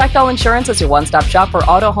landed. Protect All Insurance is your one-stop shop for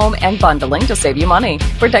auto, home, and bundling to save you money.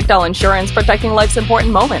 Protect All Insurance, protecting life's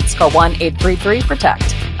important moments. Call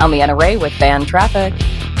 1-833-PROTECT. I'm Leanna Ray with Fan Traffic.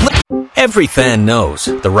 Every fan knows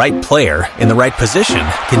the right player in the right position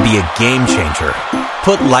can be a game changer.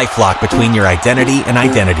 Put LifeLock between your identity and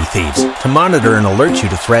identity thieves to monitor and alert you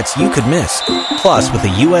to threats you could miss. Plus, with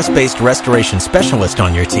a U.S.-based restoration specialist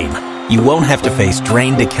on your team, you won't have to face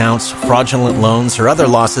drained accounts, fraudulent loans, or other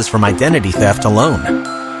losses from identity theft alone.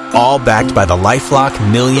 All backed by the LifeLock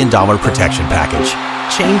 $1 Million Protection Package.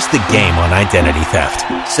 Change the game on identity theft.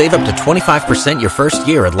 Save up to 25% your first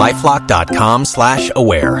year at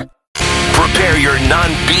LifeLock.com/aware. Prepare your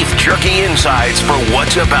non-beef jerky insides for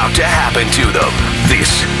what's about to happen to them.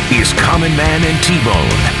 This is Common Man and T-Bone.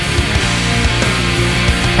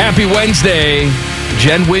 Happy Wednesday.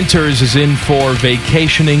 Jen Winters is in for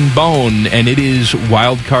Vacationing Bone, and it is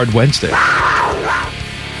Wild Card Wednesday.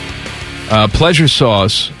 Pleasure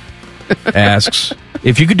Sauce asks,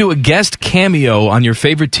 if you could do a guest cameo on your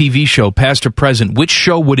favorite TV show, past or present, which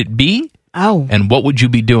show would it be? Oh. And what would you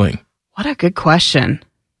be doing? What a good question.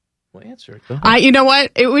 Well, answer it. Go ahead. You know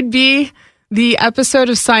what? It would be the episode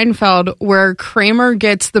of Seinfeld where Kramer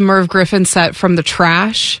gets the Merv Griffin set from the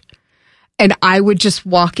trash, and I would just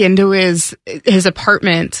walk into his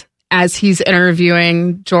apartment as he's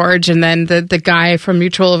interviewing George, and then the guy from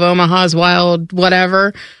Mutual of Omaha's Wild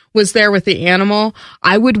whatever was there with the animal.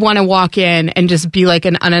 I would want to walk in and just be like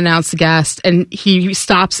an unannounced guest, and he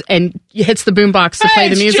stops and hits the boombox to play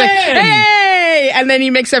the music. Jen! Hey! And then he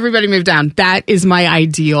makes everybody move down. That is my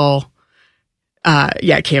ideal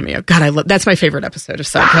cameo. God, that's my favorite episode of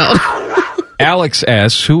Seinfeld. Alex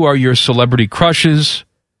asks, who are your celebrity crushes?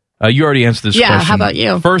 You already answered this question. Yeah, how about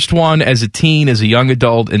you? First one, as a teen, as a young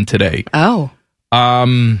adult, and today. Oh.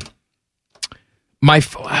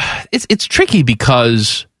 It's tricky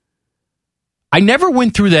because I never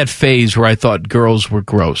went through that phase where I thought girls were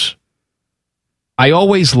gross. I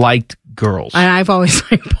always liked girls. And I've always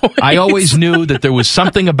liked boys. I always knew that there was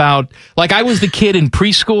something about, like I was the kid in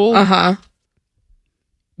preschool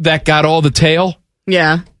that got all the tail.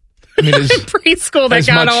 Yeah. I mean, preschool that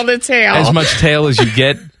got all the tail. As much tail as you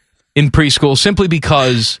get. in preschool simply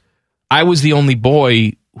because I was the only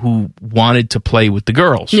boy who wanted to play with the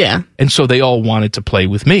girls. Yeah. And so they all wanted to play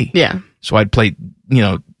with me. Yeah. So I'd play,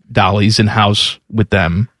 dollies in house with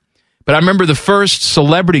them. But I remember the first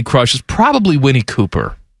celebrity crush was probably Winnie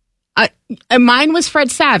Cooper. Mine was Fred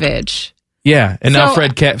Savage. Yeah, and now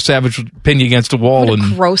Fred Savage would pin you against a wall. What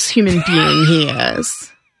a gross human being he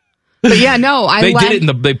is. But yeah, no, they did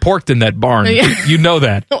it. They porked in that barn. You know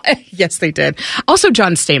that. Yes, they did. Also,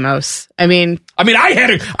 John Stamos. I mean,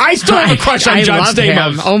 I still have a crush on John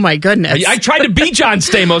Stamos. Him. Oh my goodness! I tried to be John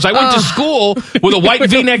Stamos. I went to school with a white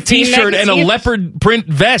V-neck T-shirt and a leopard print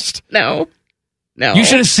vest. No. You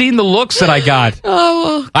should have seen the looks that I got.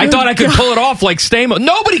 Oh, I thought I could pull it off like Stamos.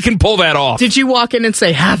 Nobody can pull that off. Did you walk in and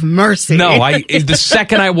say, "Have mercy"? No. The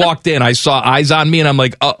second I walked in, I saw eyes on me, and I'm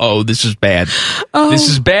like, "Uh-oh, this is bad. This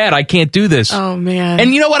is bad. I can't do this." Oh man!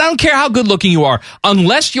 And you know what? I don't care how good looking you are,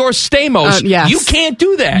 unless you're Stamos. Yes. You can't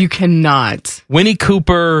do that. You cannot. Winnie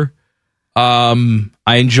Cooper. I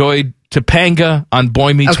enjoyed Topanga on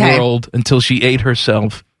Boy Meets World until she ate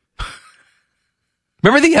herself.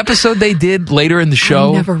 Remember the episode they did later in the show?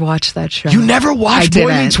 I never watched that show. You never watched Boy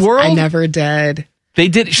Meets World? I never did. They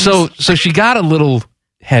did. So she got a little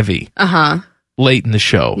heavy late in the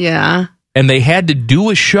show. Yeah. And they had to do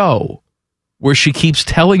a show where she keeps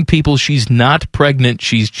telling people she's not pregnant,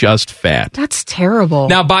 she's just fat. That's terrible.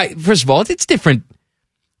 Now, first of all, it's different.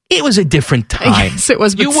 It was a different time. Yes, it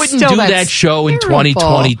was. You wouldn't do that show in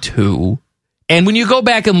 2022. And when you go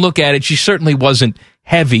back and look at it, she certainly wasn't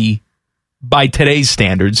heavy by today's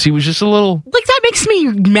standards. He was just a little... Like, that makes me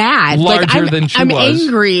mad. Larger than she was. I'm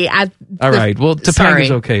angry at... All right. Well, Topanga's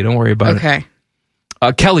okay. Don't worry about it. Okay.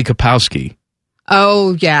 Kelly Kapowski.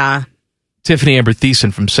 Oh, yeah. Tiffany Amber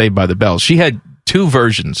Thiessen from Saved by the Bell. She had two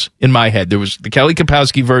versions in my head. There was the Kelly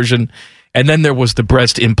Kapowski version, and then there was the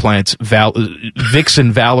breast implants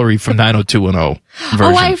Vixen Valerie from 90210 version.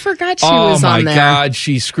 Oh, I forgot she was on there. Oh, my God.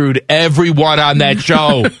 She screwed everyone on that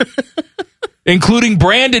show. Including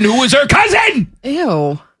Brandon, who was her cousin.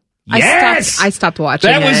 Ew. Yes! I stopped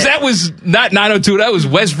watching That was not 902. That was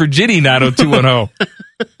West Virginia 90210.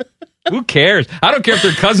 Who cares? I don't care if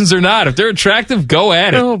they're cousins or not. If they're attractive, go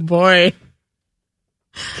at it. Oh, boy.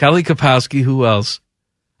 Kelly Kapowski, who else?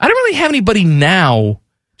 I don't really have anybody now,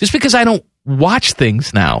 just because I don't watch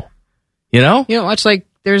things now. You know? You don't watch,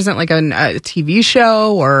 there isn't a TV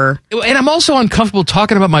show or... And I'm also uncomfortable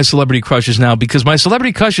talking about my celebrity crushes now because my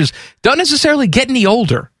celebrity crushes don't necessarily get any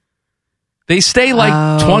older. They stay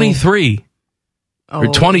 23 or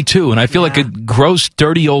 22, and I feel like a gross,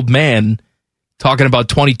 dirty old man talking about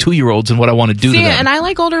 22-year-olds and what I want to do to them. And I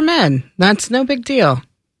like older men. That's no big deal.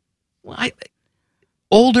 Well,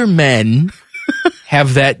 older men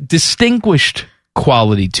have that distinguished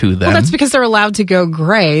quality to them. Well, that's because they're allowed to go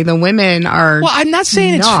gray. The women are. Well, I'm not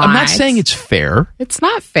saying it's fair. It's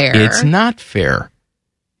not fair. It's not fair.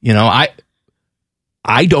 You know,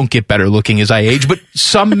 I don't get better looking as I age, but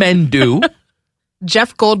some men do.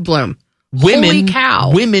 Jeff Goldblum. Holy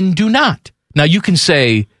cow. Women do not. Now you can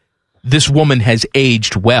say this woman has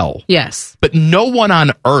aged well. Yes. But no one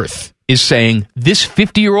on earth is saying this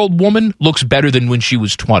 50-year-old woman looks better than when she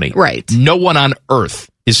was 20. Right. No one on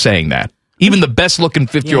earth is saying that. Even the best-looking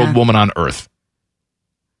 50-year-old woman on earth.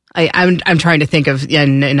 I'm trying to think of... Yeah,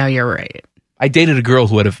 no, you're right. I dated a girl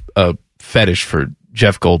who had a fetish for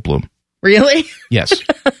Jeff Goldblum. Really? Yes.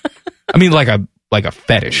 I mean, like a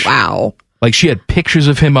fetish. Wow. Like, she had pictures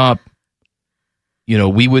of him up. You know,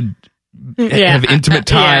 we would have intimate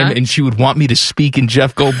time, and she would want me to speak in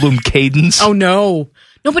Jeff Goldblum cadence. Oh, no.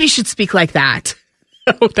 Nobody should speak like that.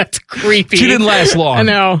 Oh, that's creepy. She didn't last long. I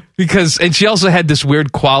know. And she also had this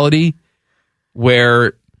weird quality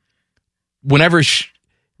where whenever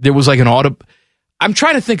there was an audible... I'm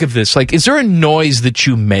trying to think of this. Is there a noise that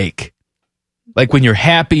you make? Like when you're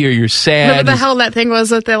happy or you're sad? Whatever the hell that thing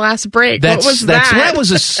was at the last break. What was that? That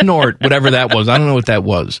was a snort, whatever that was. I don't know what that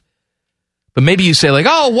was. But maybe you say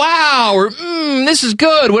oh, wow, or this is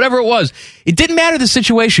good, whatever it was. It didn't matter the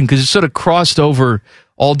situation because it sort of crossed over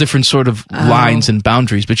all different sort of lines and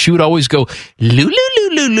boundaries. But she would always go, loo.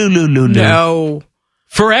 No.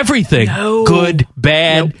 For everything. No. Good,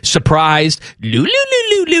 bad, surprised. Loo.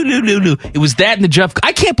 It was that in the Jeff.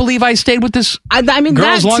 I can't believe I stayed with this girl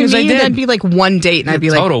as long as I did. That'd be one date, and I'd be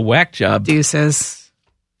total whack job. Deuces.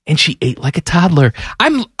 And she ate like a toddler.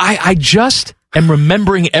 I just am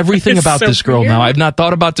remembering everything about this girl now. I've not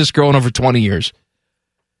thought about this girl in over 20 years.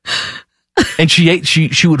 And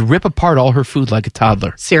she would rip apart all her food like a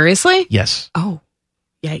toddler. Seriously? Yes. Oh.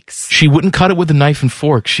 Yikes. She wouldn't cut it with a knife and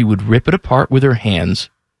fork. She would rip it apart with her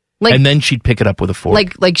hands, and then she'd pick it up with a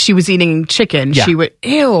fork. Like she was eating chicken. Yeah. She would,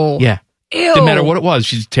 ew. Yeah. Ew. Didn't matter what it was.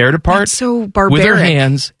 She'd tear it apart That's so barbaric. with her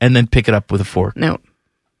hands and then pick it up with a fork. No.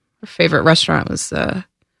 Her favorite restaurant was, what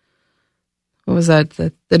was that?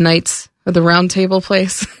 The Knights of the Round Table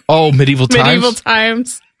place? Oh, Medieval Times? Medieval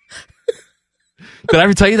Times. Did I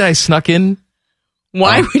ever tell you that I snuck in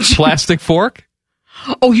Why would you? plastic fork?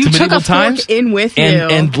 Oh, you to took Medieval a fork Times? in with you.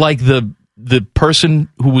 And like the person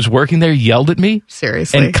who was working there yelled at me.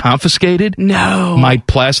 Seriously? And confiscated my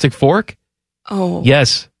plastic fork. Oh.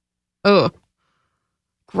 Yes. Oh.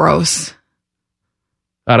 Gross.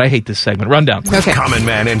 God, I hate this segment. Rundown. Okay. Common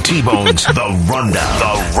Man and T-Bone's The Rundown.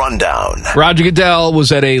 The Rundown. Roger Goodell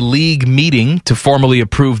was at a league meeting to formally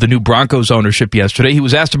approve the new Broncos ownership yesterday. He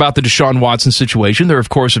was asked about the Deshaun Watson situation. They're, of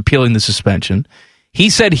course, appealing the suspension. He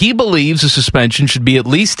said he believes the suspension should be at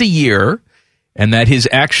least a year and that his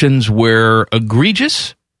actions were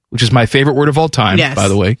egregious, which is my favorite word of all time, by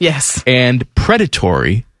the way. Yes. And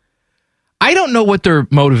predatory. I don't know what their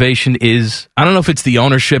motivation is. I don't know if it's the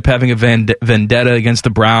ownership having a vendetta against the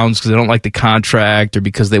Browns because they don't like the contract or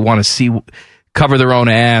because they want to cover their own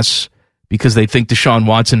ass because they think Deshaun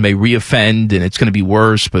Watson may reoffend and it's going to be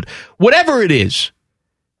worse. But whatever it is,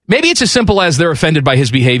 maybe it's as simple as they're offended by his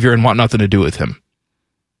behavior and want nothing to do with him.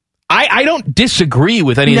 I don't disagree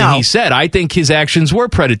with anything he said. I think his actions were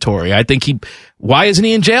predatory. I think why isn't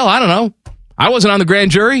he in jail? I don't know. I wasn't on the grand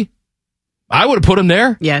jury. I would have put him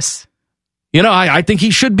there. Yes. You know, I think he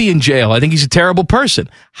should be in jail. I think he's a terrible person.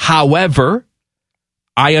 However,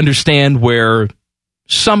 I understand where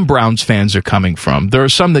some Browns fans are coming from. There are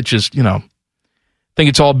some that just, think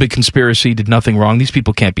it's all a big conspiracy, did nothing wrong. These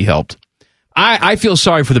people can't be helped. I feel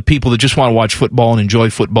sorry for the people that just want to watch football and enjoy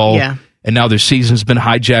football. Yeah. And now their season's been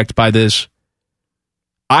hijacked by this.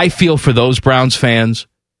 I feel for those Browns fans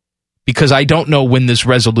because I don't know when this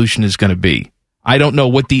resolution is going to be. I don't know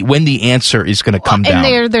when the answer is going to come down.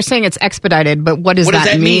 And they're saying it's expedited, but what does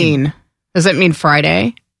that mean? Does that mean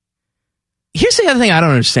Friday? Here's the other thing I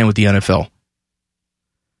don't understand with the NFL.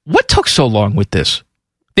 What took so long with this?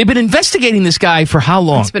 They've been investigating this guy for how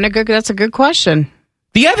long? That's a good question.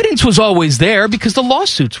 The evidence was always there because the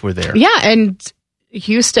lawsuits were there. Yeah, and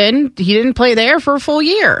Houston, he didn't play there for a full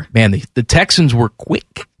year. Man, the Texans were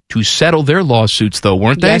quick to settle their lawsuits, though,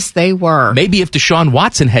 weren't they? Yes, they were. Maybe if Deshaun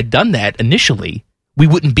Watson had done that initially, we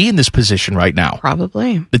wouldn't be in this position right now.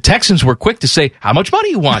 Probably. The Texans were quick to say, how much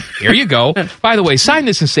money you want? Here you go. By the way, sign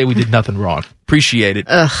this and say we did nothing wrong. Appreciate it.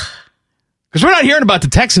 Ugh. Because we're not hearing about the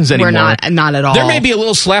Texans anymore. We're not at all. There may be a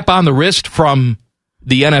little slap on the wrist from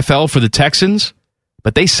the NFL for the Texans,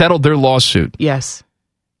 but they settled their lawsuit. Yes.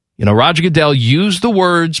 Roger Goodell used the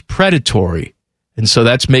words predatory, and so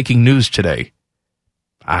that's making news today.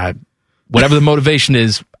 Whatever the motivation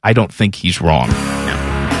is, I don't think he's wrong. No.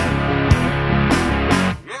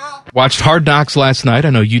 Watched Hard Knocks last night.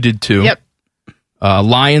 I know you did too. Yep.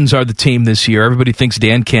 Lions are the team this year. Everybody thinks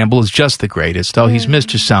Dan Campbell is just the greatest. Oh, he's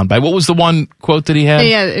missed his soundbite. What was the one quote that he had?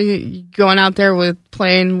 Yeah, going out there with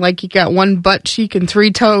playing like you got one butt cheek and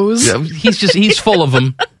three toes. Yeah, he's full of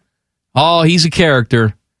them. Oh, he's a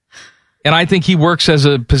character. And I think he works as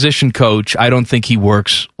a position coach. I don't think he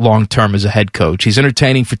works long-term as a head coach. He's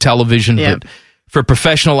entertaining for television, but for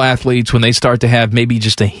professional athletes, when they start to have maybe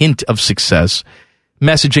just a hint of success,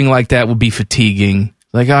 messaging like that will be fatiguing.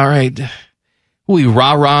 Like, all right, we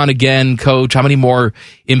rah-rahing again, coach. How many more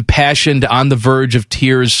impassioned, on the verge of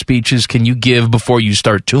tears speeches can you give before you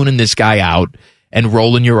start tuning this guy out and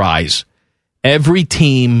rolling your eyes? Every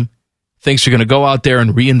team thinks they're going to go out there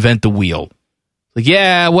and reinvent the wheel. Like,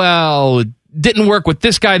 yeah, well, it didn't work with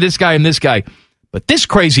this guy, and this guy. But this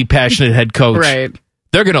crazy, passionate head coach, right.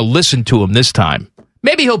 They're going to listen to him this time.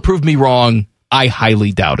 Maybe he'll prove me wrong. I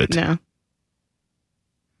highly doubt it. No.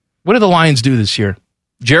 What did the Lions do this year?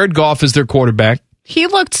 Jared Goff is their quarterback. He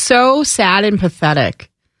looked so sad and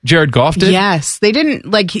pathetic. Jared Goff did? Yes.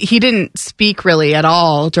 He didn't speak really at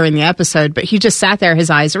all during the episode, but he just sat there. His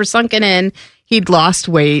eyes were sunken in. He'd lost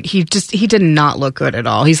weight. He did not look good at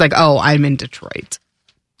all. He's like, oh, I'm in Detroit.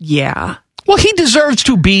 Yeah. Well, he deserves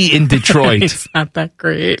to be in Detroit. It's not that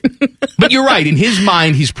great. But you're right. In his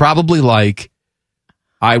mind, he's probably like,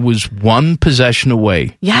 I was one possession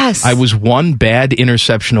away. Yes. I was one bad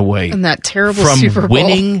interception away. And that terrible from Super Bowl.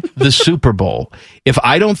 Winning the Super Bowl. If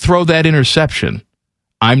I don't throw that interception,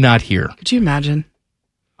 I'm not here. Could you imagine?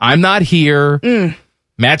 I'm not here.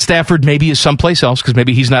 Matt Stafford maybe is someplace else because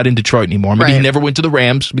maybe he's not in Detroit anymore. Maybe he never went to the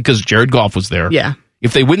Rams because Jared Goff was there. Yeah.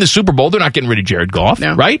 If they win the Super Bowl, they're not getting rid of Jared Goff,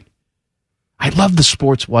 right? I love the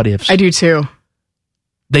sports what-ifs. I do too.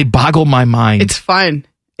 They boggle my mind. It's fun.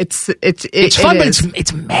 It's fun, but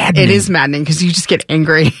it's maddening. It is maddening because you just get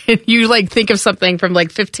angry. You like think of something from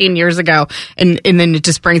like 15 years ago, and then it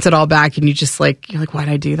just brings it all back, and you're like, why'd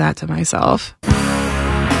I do that to myself?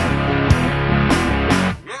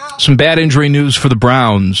 Some bad injury news for the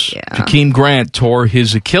Browns. Yeah. Jakeem Grant tore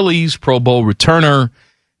his Achilles, Pro Bowl returner,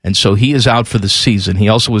 and so he is out for the season. He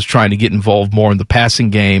also was trying to get involved more in the passing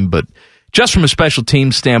game, but just from a special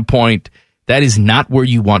team standpoint, that is not where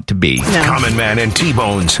you want to be. No. Common Man and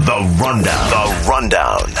T-Bone's The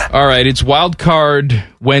Rundown. All right, it's Wild Card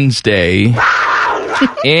Wednesday,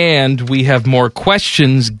 and we have more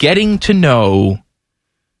questions getting to know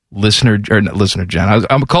Listener Jen. I'm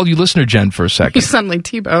going to call you Listener Jen for a second. You sound like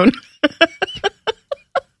T-Bone.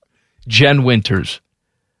 Jen Winters.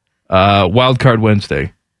 Wild Card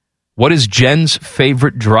Wednesday. What is Jen's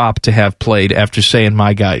favorite drop to have played after saying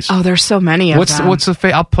My Guys? Oh, there's so many of them. What's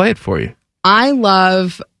the I'll play it for you. I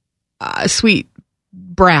love Sweet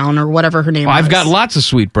Brown or whatever her name is. I've got lots of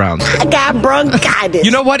Sweet Browns. I got bronchitis.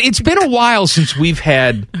 You know what? It's been a while since we've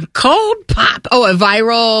had Cold Pop. Oh, a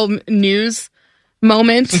viral news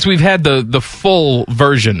moment. Since we've had the full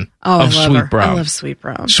version of Sweet Brown. I love Sweet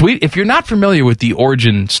Brown. If you're not familiar with the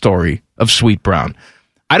origin story of Sweet Brown,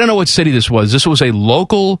 I don't know what city this was. This was a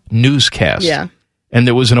local newscast. Yeah. And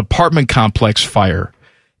there was an apartment complex fire.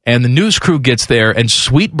 And the news crew gets there, and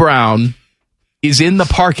Sweet Brown is in the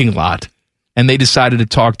parking lot, and they decided to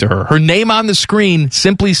talk to her. Her name on the screen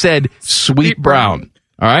simply said Sweet Brown.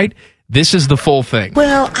 All right? This is the full thing.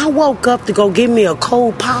 Well, I woke up to go get me a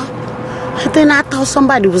cold pop, and then I thought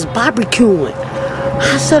somebody was barbecuing.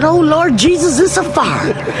 I said, oh, Lord Jesus, it's a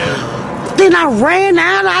fire. Then I ran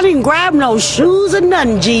out. I didn't grab no shoes or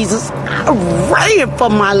nothing, Jesus. I ran for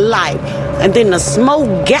my life. And then the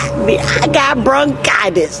smoke got me. I got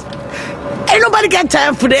bronchitis. Ain't nobody got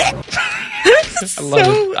time for that. I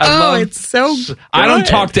love it. It's so good. I don't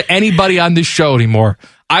talk to anybody on this show anymore.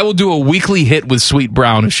 I will do a weekly hit with Sweet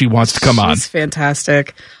Brown if she wants to come on. She's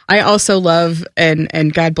fantastic. I also love,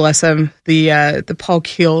 and God bless him, the Paul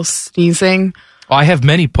Keel sneezing. Oh, I have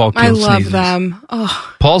many Paul Keel sneezes. I love them.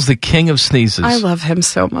 Oh, Paul's the king of sneezes. I love him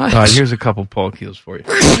so much. All right, here's a couple Paul Keels for you.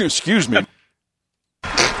 Excuse me.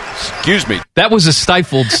 That was a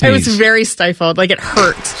stifled sneeze. It was very stifled. Like it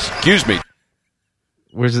hurt. Excuse me.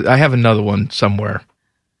 Where's it? I have another one somewhere.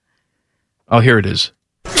 Oh, here it is.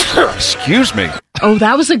 Excuse me. Oh,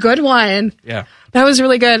 that was a good one. Yeah. That was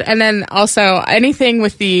really good. And then also anything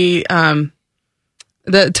with the Tony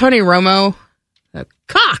Romo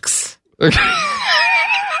Cox.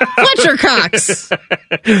 Fletcher Cox.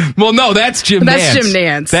 Well, no, that's Jim Nance. That's Jim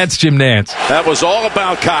Nance. That's Jim Nance. That was all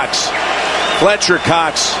about Cox. Fletcher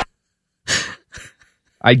Cox.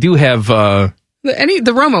 I do have... the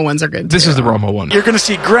Romo ones are good, too. This is the Romo one. You're going to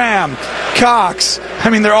see Graham, Cox.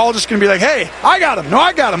 I mean, they're all just going to be like, hey, I got him. No,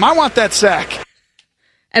 I got him. I want that sack.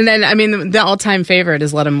 And then, I mean, the all-time favorite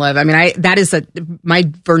is Let Him Live. I mean, that is my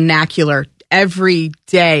vernacular. Every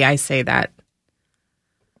day I say that.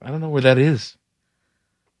 I don't know where that is.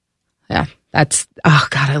 Yeah, that's... Oh,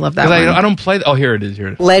 God, I love that one. I don't play... Oh, here it is.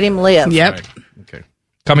 Let Him Live. Yep. Right. Okay.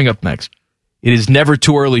 Coming up next. It is never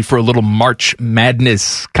too early for a little March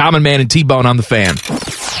Madness. Common Man and T-Bone on the Fan.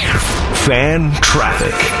 Fan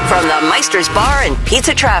traffic. From the Meister's Bar and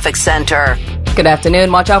Pizza Traffic Center. Good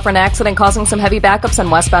afternoon. Watch out for an accident causing some heavy backups on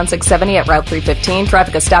westbound 670 at Route 315.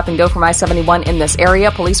 Traffic is stop and go from I-71 in this area.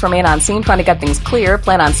 Police remain on scene trying to get things clear.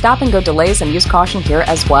 Plan on stop and go delays and use caution here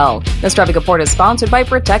as well. This traffic report is sponsored by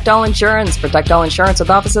Protect All Insurance. Protect All Insurance with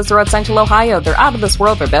offices throughout Central Ohio. They're out of this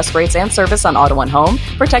world for best rates and service on auto and home.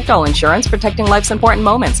 Protect All Insurance, protecting life's important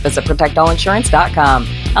moments. Visit protectallinsurance.com.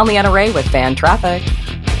 I'm Leanna Ray with Fan Traffic.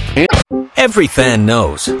 Every fan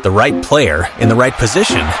knows the right player in the right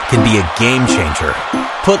position can be a game changer.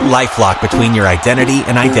 Put LifeLock between your identity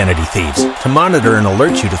and identity thieves to monitor and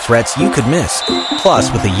alert you to threats you could miss.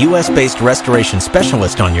 Plus, with a U.S.-based restoration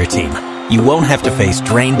specialist on your team, you won't have to face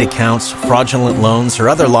drained accounts, fraudulent loans, or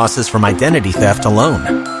other losses from identity theft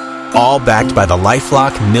alone. All backed by the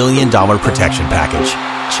LifeLock $1 Million Protection Package.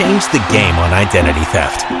 Change the game on identity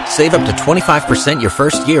theft. Save up to 25% your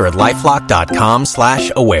first year at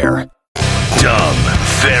LifeLock.com/aware. Dumb.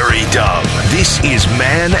 Very dumb. This is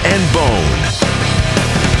Man and Bone.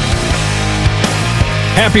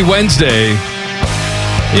 Happy Wednesday.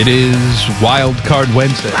 It is Wild Card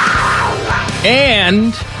Wednesday.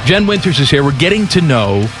 And Jen Winters is here. We're getting to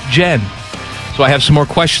know Jen. So I have some more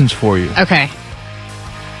questions for you. Okay.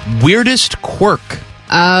 Weirdest quirk?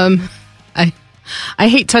 I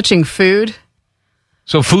hate touching food.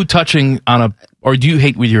 So food touching on or do you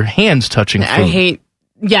hate with your hands touching food? I hate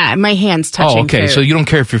Yeah, my hands touching. Oh, okay. food. So you don't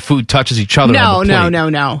care if your food touches each other. No, on the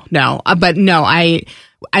plate. no. But no,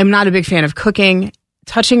 I'm not a big fan of cooking.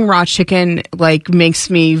 Touching raw chicken makes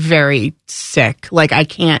me very sick. I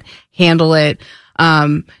can't handle it.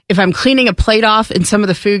 If I'm cleaning a plate off and some of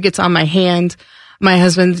the food gets on my hand, my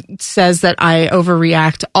husband says that I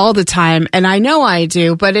overreact all the time, and I know I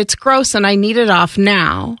do, but it's gross and I need it off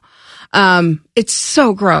now. It's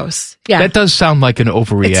so gross. Yeah. That does sound like an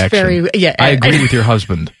overreaction. I agree with your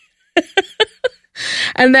husband.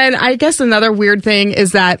 And then I guess another weird thing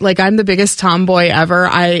is that I'm the biggest tomboy ever.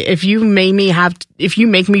 If you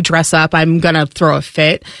make me dress up, I'm gonna throw a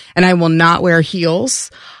fit, and I will not wear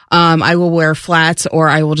heels. I will wear flats, or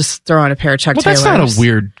I will just throw on a pair of Chuck Taylors. That's not a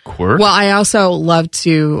weird quirk. Well, I also love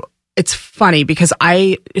to. It's funny because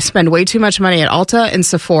I spend way too much money at Ulta and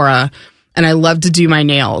Sephora, and I love to do my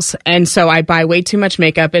nails, and so I buy way too much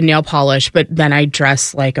makeup and nail polish, but then I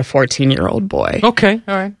dress like a 14-year-old boy. Okay,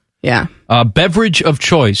 all right. Yeah. Beverage of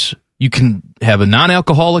choice. You can have a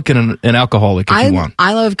non-alcoholic and an alcoholic if you want.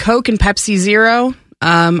 I love Coke and Pepsi Zero.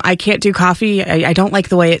 I can't do coffee. I don't like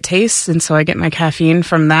the way it tastes, and so I get my caffeine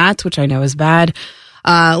from that, which I know is bad.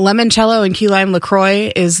 Limoncello and Key Lime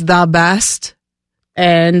LaCroix is the best.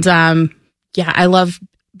 And I love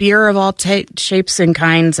beer of all shapes and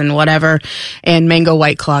kinds and whatever. And Mango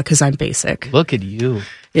White Claw because I'm basic. Look at you.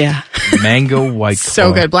 Yeah. Mango White Claw.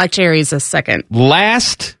 So good. Black cherry's a second.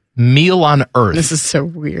 Last meal on earth. This is so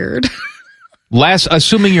weird.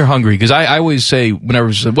 Assuming you're hungry, because I always say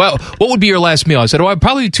whenever, what would be your last meal? I said, I'm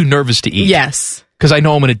probably too nervous to eat. Yes. Because I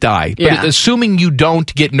know I'm going to die. Yeah. But assuming you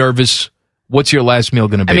don't get nervous, what's your last meal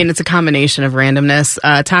going to be? I mean, it's a combination of randomness.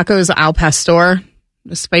 Tacos al pastor,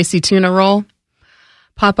 a spicy tuna roll,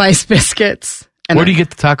 Popeye's biscuits. And where do you get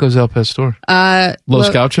the tacos al pastor? Los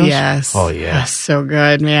Gauchos? Yes. Oh, yeah. That's so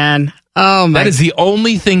good, man. Oh, my God. That is the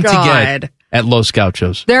only thing to get at Los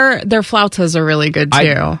Gauchos. Their flautas are really good,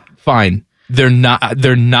 too. Fine. They're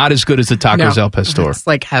not as good as the tacos al pastor. It's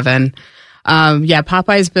like heaven.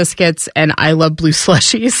 Popeye's biscuits, and I love blue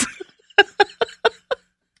slushies.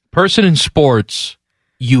 Person in sports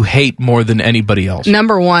you hate more than anybody else.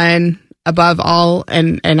 Number one, above all,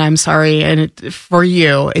 and I'm sorry, and for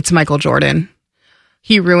you, it's Michael Jordan.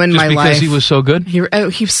 He ruined my life. Just because he was so good? He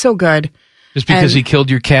was so good. Just because he killed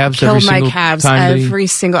your calves every single time? Killed my calves every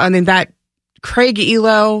single... I mean, that Craig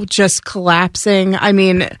Elo just collapsing. I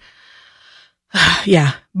mean...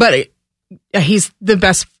 Yeah, but he's the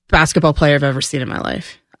best basketball player I've ever seen in my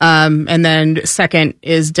life. And then second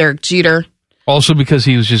is Derek Jeter. Also because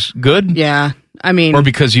he was just good? Yeah. I mean... Or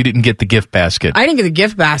because you didn't get the gift basket? I didn't get the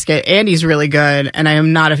gift basket, and he's really good, and I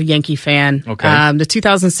am not a Yankee fan. Okay. The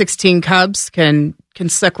 2016 Cubs can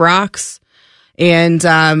suck rocks, and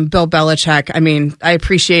Bill Belichick, I mean, I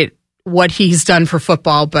appreciate what he's done for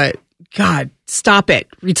football, but God, stop it.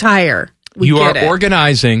 Retire. You are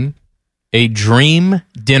organizing a dream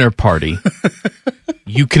dinner party.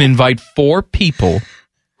 You can invite 4 people.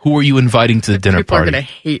 Who are you inviting to the dinner party? People are going to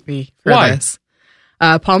hate me for this.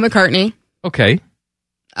 Paul McCartney. Okay.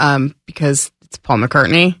 Because it's Paul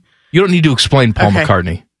McCartney. You don't need to explain Paul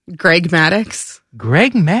McCartney. Greg Maddux.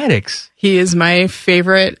 Greg Maddux. He is my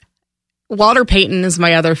favorite. Walter Payton is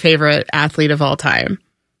my other favorite athlete of all time.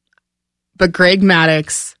 But Greg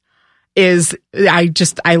Maddux is,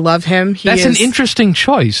 I love him. That's an interesting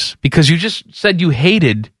choice because you just said you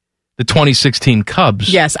hated the 2016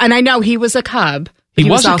 Cubs. Yes, and I know he was a Cub. He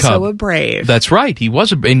was also a Brave. That's right. He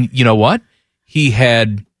was and you know what? He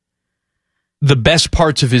had the best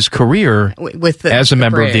parts of his career as a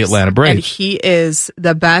member of the Atlanta Braves. And he is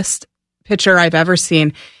the best pitcher I've ever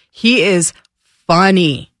seen. He is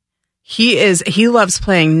funny. He loves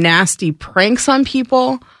playing nasty pranks on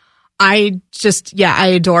people. I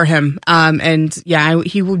adore him.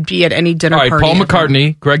 He would be at any dinner party. All right, Paul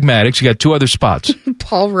McCartney, Greg Maddux. You got 2 other spots.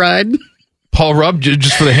 Paul Rudd. Paul Rudd,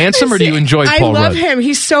 just for the handsome, or do you enjoy Paul Rudd? I love him.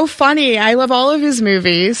 He's so funny. I love all of his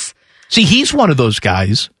movies. See, he's one of those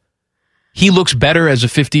guys. He looks better as a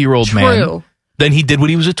 50-year-old man than he did when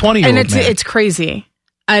he was a 20-year-old man. And it's crazy.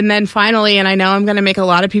 And then finally, and I know I'm going to make a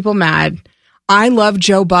lot of people mad, I love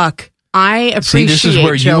Joe Buck. I appreciate this is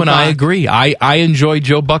where Joe you and Buck. I agree. I enjoy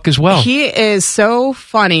Joe Buck as well. He is so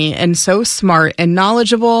funny and so smart and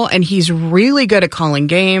knowledgeable, and he's really good at calling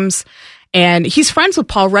games. And he's friends with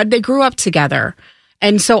Paul Rudd. They grew up together.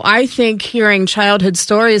 And so I think hearing childhood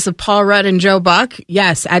stories of Paul Rudd and Joe Buck,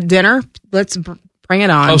 yes, at dinner, let's bring it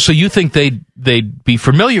on. Oh, so you think they'd be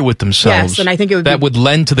familiar with themselves? Yes, and I think it would would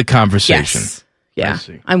lend to the conversation. Yes.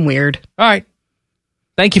 Yeah, I'm weird. All right.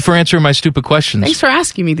 Thank you for answering my stupid questions. Thanks for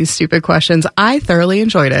asking me these stupid questions. I thoroughly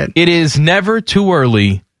enjoyed it. It is never too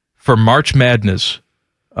early for March Madness.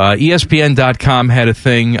 ESPN.com had a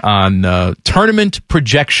thing on tournament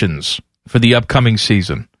projections for the upcoming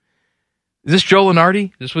season. Is this Joe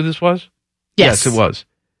Lunardi? Is this what this was? Yes, it was.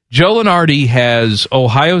 Joe Lunardi has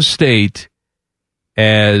Ohio State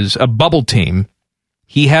as a bubble team.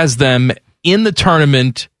 He has them in the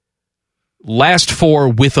tournament last four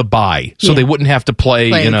with a bye, so they wouldn't have to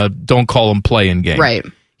play in a don't call them play-in game. Right.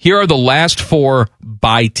 Here are the last four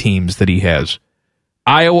bye teams that he has.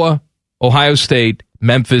 Iowa, Ohio State,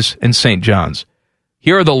 Memphis, and St. John's.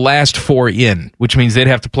 Here are the last four in, which means they'd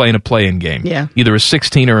have to play in a play-in game. Yeah. Either a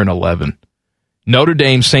 16 or an 11. Notre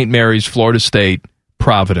Dame, St. Mary's, Florida State,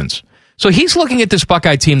 Providence. So he's looking at this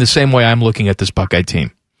Buckeye team the same way I'm looking at this Buckeye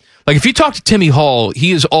team. Like, if you talk to Timmy Hall,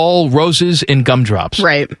 he is all roses and gumdrops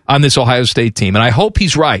on this Ohio State team, and I hope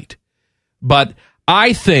he's right. But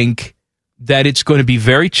I think that it's going to be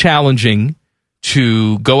very challenging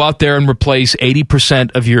to go out there and replace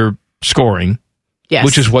 80% of your scoring,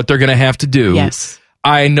 which is what they're going to have to do. Yes.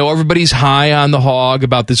 I know everybody's high on the hog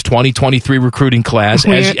about this 2023 recruiting class,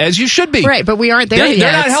 as you should be. Right, but we aren't there yet.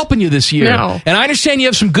 They're not helping you this year. No. And I understand you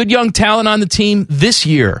have some good young talent on the team this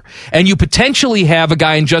year, and you potentially have a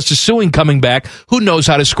guy in Justice Sewing coming back who knows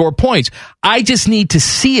how to score points. I just need to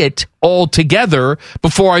see it all together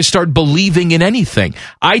before I start believing in anything.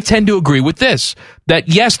 I tend to agree with this, that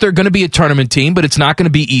yes, they're going to be a tournament team, but it's not going to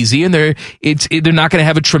be easy, and they're not going to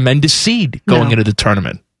have a tremendous seed going into the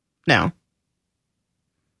tournament. No.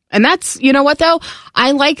 And that's, you know what, though?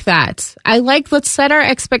 I like that. Let's set our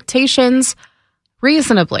expectations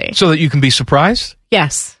reasonably. So that you can be surprised?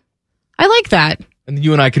 Yes. I like that. And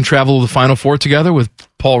you and I can travel to the Final Four together with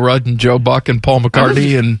Paul Rudd and Joe Buck and Paul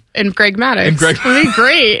McCartney and Greg Maddux. It would be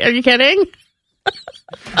great. Are you kidding?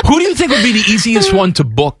 Who do you think would be the easiest one to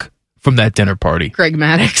book from that dinner party? Greg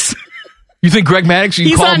Maddux. You think Greg Maddux,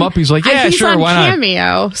 you call him up, he's like, yeah, sure, why not? He's on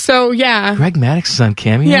Cameo, so yeah. Greg Maddux is on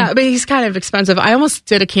Cameo? Yeah, but he's kind of expensive. I almost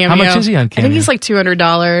did a Cameo. How much is he on Cameo? I think he's like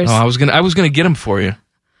 $200. Oh, I was gonna get him for you.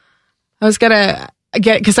 I was gonna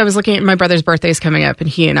get, because I was looking at my brother's birthday's coming up, and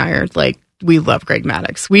he and I are like, we love Greg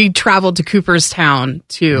Maddux. We traveled to Cooperstown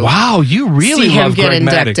to you really see him love get Greg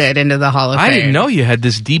inducted Maddux. into the Hall of Fame. I didn't know you had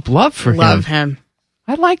this deep love for him. Love him.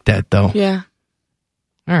 I like that, though. Yeah.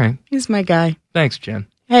 All right. He's my guy. Thanks, Jen.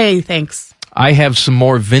 Hey, thanks. I have some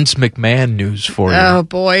more Vince McMahon news for you. Oh,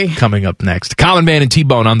 boy. Coming up next. Common Man and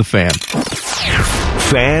T-Bone on the Fan.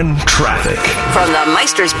 Fan traffic. From the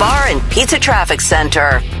Meister's Bar and Pizza Traffic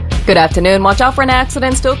Center. Good afternoon. Watch out for an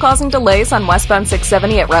accident still causing delays on westbound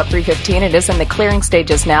 670 at Route 315. It is in the clearing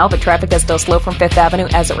stages now, but traffic is still slow from 5th Avenue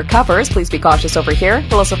as it recovers. Please be cautious over here.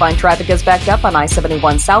 You'll also find traffic is backed up on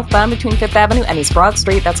I-71 southbound between 5th Avenue and East Broad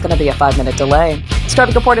Street. That's going to be a 5-minute delay. This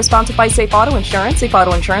traffic report is sponsored by Safe Auto Insurance. Safe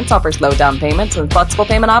Auto Insurance offers low down payments and flexible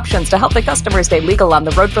payment options to help the customer stay legal on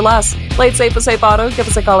the road for less. Play it safe with Safe Auto. Give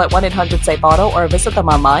us a call at 1-800-SAFE-AUTO or visit them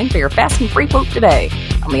online for your fast and free quote today.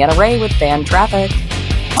 I'm Leanna Ray with Fan Traffic.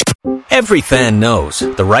 Every fan knows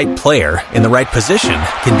the right player in the right position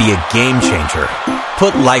can be a game changer.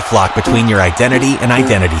 Put LifeLock between your identity and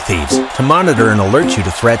identity thieves to monitor and alert you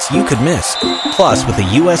to threats you could miss. Plus, with a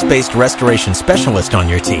U.S.-based restoration specialist on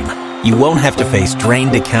your team, you won't have to face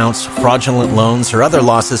drained accounts, fraudulent loans, or other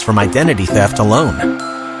losses from identity theft alone.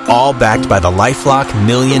 All backed by the LifeLock $1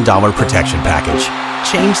 Million Protection Package.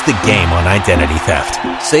 Change the game on identity theft.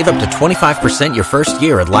 Save up to 25% your first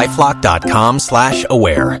year at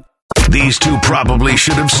LifeLock.com/aware. These two probably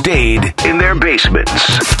should have stayed in their basements.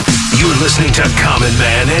 You're listening to Common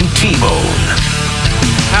Man and T-Bone.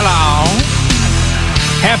 Hello.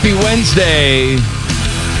 Happy Wednesday.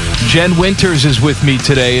 Jen Winters is with me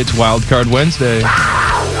today. It's Wild Card Wednesday.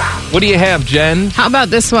 What do you have, Jen? How about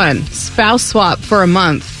this one? Spouse swap for a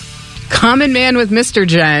month. Common Man with Mr.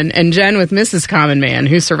 Jen and Jen with Mrs. Common Man.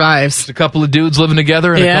 Who survives? Just a couple of dudes living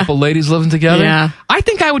together and a couple of ladies living together? Yeah. I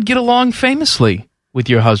think I would get along famously with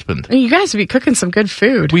your husband. You guys would be cooking some good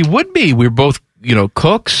food. We would be. We're both,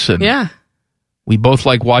 cooks. And yeah. We both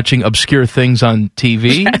like watching obscure things on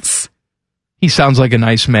TV. Yes. He sounds like a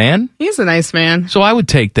nice man. He's a nice man. So I would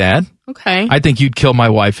take that. Okay. I think you'd kill my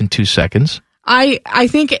wife in 2 seconds. I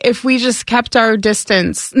think if we just kept our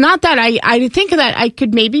distance, not that I think that I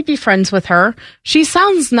could maybe be friends with her. She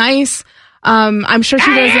sounds nice. I'm sure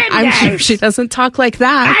she doesn't. I'm sure she doesn't talk like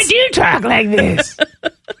that. I do talk like this.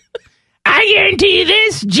 I guarantee you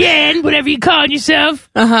this, Jen, whatever you call yourself.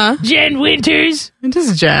 Uh-huh. Jen Winters.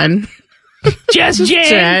 Just Jen. Just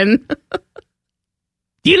Jen.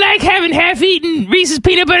 Do you like having half-eaten Reese's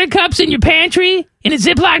peanut butter cups in your pantry in a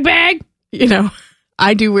Ziploc bag?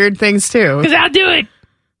 I do weird things too. Because I'll do it.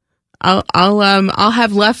 I'll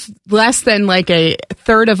have less than like a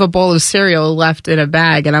third of a bowl of cereal left in a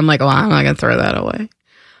bag, and I'm like, well, I'm not gonna throw that away.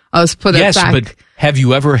 Let's put it yes, back. but have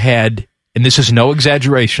you ever had, and this is no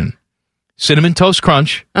exaggeration, Cinnamon Toast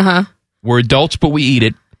Crunch? Uh-huh. We're adults, but we eat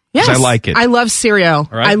it because Yes. I like it. I love cereal.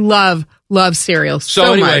 All right. I love cereal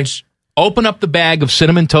so anyway, much. open up the bag of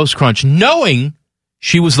Cinnamon Toast Crunch, knowing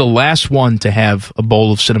she was the last one to have a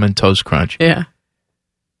bowl of Cinnamon Toast Crunch. Yeah.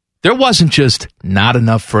 There wasn't just not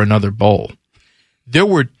enough for another bowl. There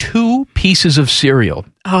were 2 pieces of cereal.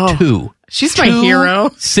 Oh, 2. She's my 2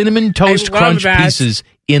 hero. Cinnamon Toast I love Crunch that. pieces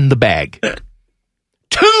in the bag. 2!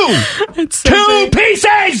 It's so 2 big.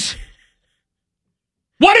 pieces!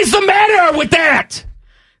 What is the matter with that?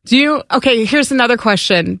 Okay, here's another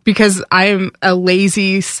question, because I'm a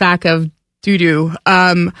lazy sack of doo-doo.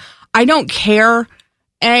 I don't care,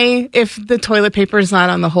 A, if the toilet paper is not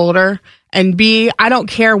on the holder, and B, I don't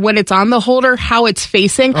care when it's on the holder, how it's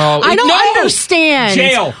facing. I don't understand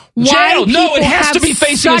Jail. why Jail. No, it people has to have be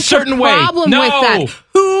facing a such certain way. problem No. with that.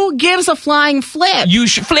 Who gives a flying flip? You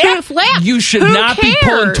should You should Who not be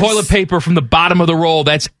pulling cares? toilet paper from the bottom of the roll.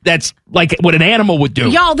 That's like what an animal would do.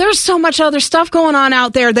 Y'all, there's so much other stuff going on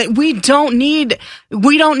out there that we don't need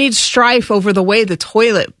strife over the way the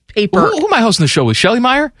toilet paper. Who am I hosting the show with? Shelly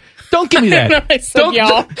Meyer? Don't give me that. I said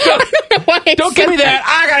y'all. Don't give me that.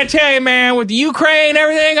 I gotta tell you, man, with the Ukraine and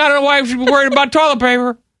everything, I don't know why I should be worried about toilet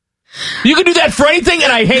paper. You can do that for anything,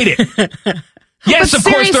 and I hate it. Yes, But of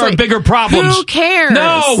course there are seriously, bigger problems. who cares?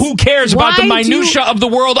 No, who cares about the Why do minutia of the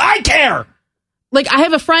world? I care. Like, I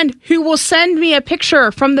have a friend who will send me a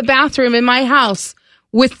picture from the bathroom in my house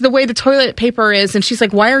with the way the toilet paper is, and she's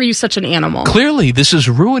like, "Why are you such an animal?" Clearly, this is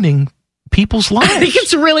ruining people's lives. I think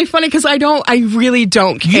it's really funny because I really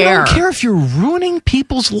don't care. You don't care if you're ruining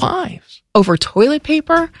people's lives. Over toilet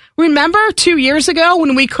paper? Remember 2 years ago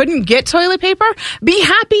when we couldn't get toilet paper? Be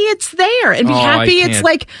happy it's there, and be happy it's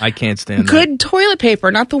like I can't stand good toilet paper,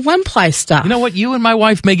 not the one-ply stuff. You know what? You and my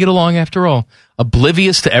wife may get along after all.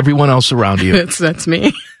 Oblivious to everyone else around you. That's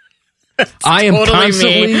me. I am totally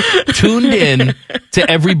constantly me. tuned in to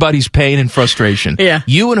everybody's pain and frustration. Yeah.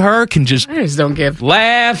 You and her can just I just don't give.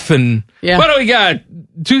 laugh and Yeah. what do we got?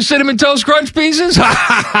 2 Cinnamon Toast Crunch pieces?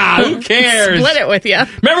 Who cares? Split it with you.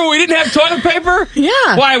 Remember we didn't have toilet paper?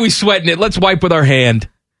 Yeah. Why are we sweating it? Let's wipe with our hand.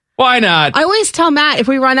 Why not? I always tell Matt, if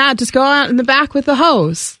we run out, just go out in the back with the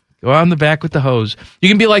hose. Go out in the back with the hose. You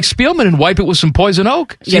can be like Spielman and wipe it with some poison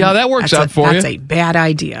oak. See how that works out for you. That's a bad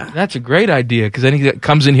idea. That's a great idea, because then he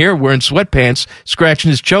comes in here wearing sweatpants,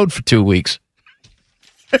 scratching his chode for 2 weeks.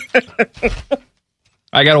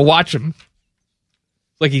 I got to watch him.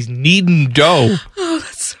 It's like he's kneading dough. Oh,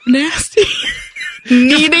 that's so nasty.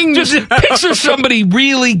 Kneading. Just picture somebody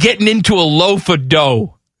really getting into a loaf of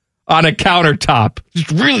dough on a countertop.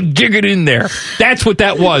 Just really digging in there. That's what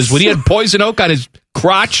that was. When he had poison oak on his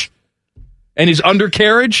crotch and his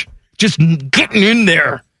undercarriage, just getting in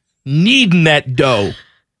there, kneading that dough.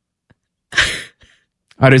 All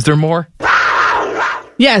right, is there more?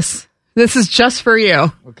 Yes, this is just for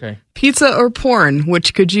you. Okay. Pizza or porn?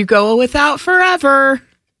 Which could you go without forever?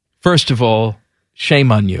 First of all,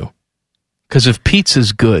 shame on you. Because if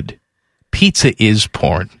pizza's good, pizza is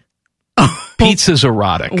porn. Pizza's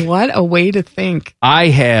erotic. What a way to think. I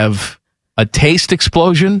have a taste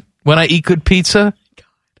explosion when I eat good pizza.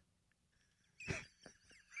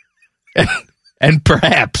 And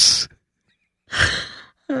perhaps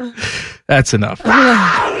that's enough.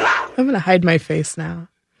 I'm going to hide my face now.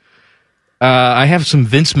 I have some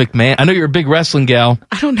Vince McMahon. I know you're a big wrestling gal.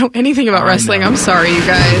 I don't know anything about wrestling. I'm sorry, you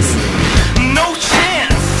guys. No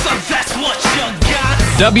chance. That's what you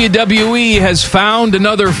got. WWE has found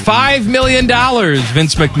another $5 million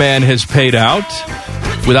Vince McMahon has paid out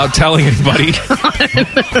without telling anybody,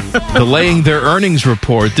 delaying their earnings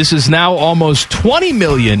report. This is now almost $20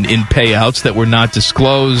 million in payouts that were not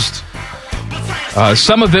disclosed.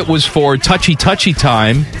 Some of it was for touchy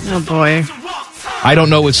time. Oh, boy. I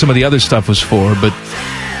don't know what some of the other stuff was for, but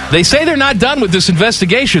they say they're not done with this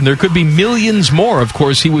investigation. There could be millions more. Of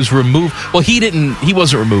course, he was removed. Well, he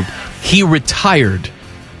wasn't removed. He retired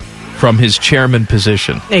from his chairman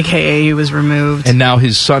position. AKA he was removed. And now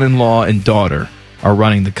his son-in-law and daughter are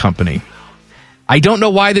running the company. I don't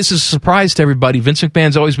know why this is a surprise to everybody. Vince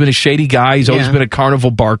McMahon's always been a shady guy. He's always been a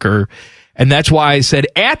carnival barker. And that's why I said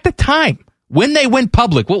at the time, when they went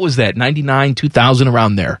public, what was that, 99, 2000,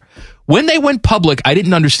 around there? When they went public, I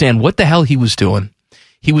didn't understand what the hell he was doing.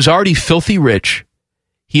 He was already filthy rich.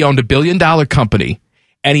 He owned $1 billion company,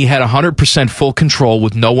 and he had 100% full control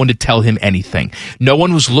with no one to tell him anything. No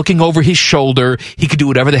one was looking over his shoulder. He could do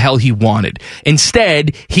whatever the hell he wanted.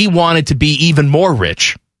 Instead, he wanted to be even more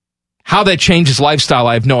rich. How that changed his lifestyle,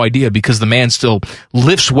 I have no idea, because the man still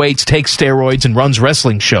lifts weights, takes steroids, and runs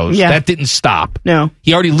wrestling shows. Yeah. That didn't stop. No.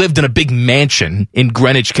 He already lived in a big mansion in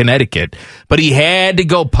Greenwich, Connecticut, but he had to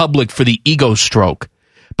go public for the ego stroke.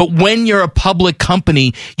 But when you're a public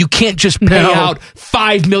company, you can't just pay out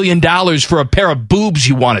 $5 million for a pair of boobs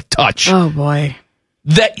you want to touch. Oh, boy.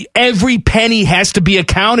 That every penny has to be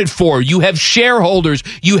accounted for. You have shareholders.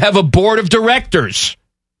 You have a board of directors.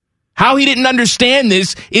 How he didn't understand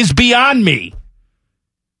this is beyond me.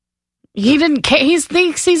 He didn't care. He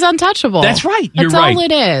thinks he's untouchable. That's right. You're That's right. all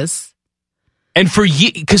it is. And for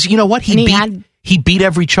because you know what? He beat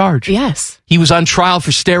every charge. Yes. He was on trial for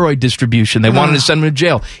steroid distribution. They wanted to send him to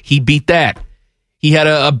jail. He beat that. He had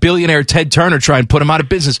a billionaire, Ted Turner, try and put him out of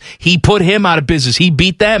business. He put him out of business. He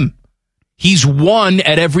beat them. He's won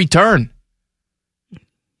at every turn.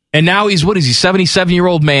 And now he's,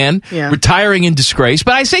 77-year-old man, retiring in disgrace.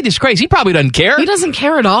 But I say disgrace, he probably doesn't care. He doesn't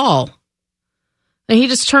care at all. And he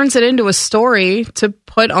just turns it into a story to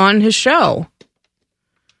put on his show.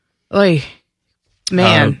 Oy,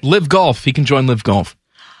 man. Live Golf. He can join Live Golf.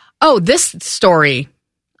 Oh, this story.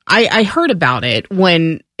 I heard about it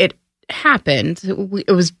when it happened.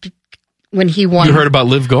 It was when he won. You heard about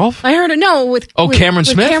Live Golf? I heard it. No, with Cameron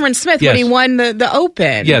Smith? Cameron Smith, Yes. when he won the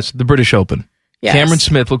Open. Yes, the British Open. Yes. Cameron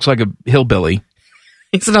Smith looks like a hillbilly.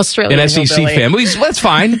 He's an Australian An SEC hillbilly. fan. Well, that's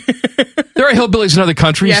fine. There are hillbillies in other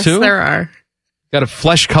countries, Yes, too. there are. Got a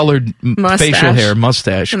flesh-colored Mustache. facial hair,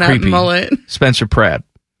 mustache. And that Creepy. mullet. Spencer Pratt.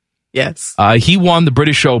 Yes. He won the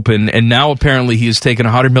British Open, and now apparently he has taken a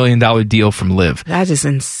 $100 million deal from Liv. That is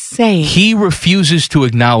insane. He refuses to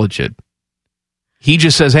acknowledge it. He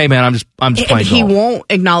just says, "Hey, man, I'm just playing He golf." won't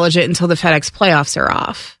acknowledge it until the FedEx playoffs are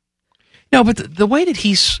off. No, but the way that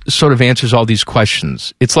he sort of answers all these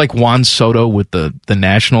questions, it's like Juan Soto with the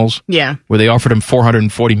Nationals. Yeah. Where they offered him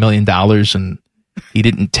 $440 million and he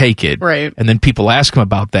didn't take it. Right. And then people ask him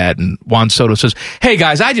about that, and Juan Soto says, "Hey,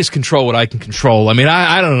 guys, I just control what I can control. I mean,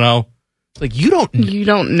 I don't know." It's like, you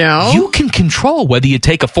don't know. You can control whether you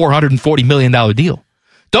take a $440 million deal.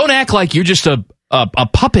 Don't act like you're just a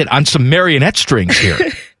puppet on some marionette strings here.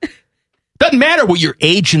 Doesn't matter what your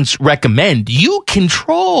agents recommend. You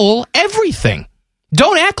control everything.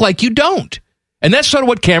 Don't act like you don't. And that's sort of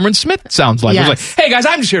what Cameron Smith sounds like. Yes. It's like, "Hey, guys,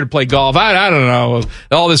 I'm just here to play golf. I don't know.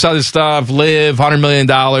 All this other stuff, live, $100 million.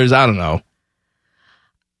 I don't know."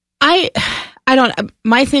 I don't.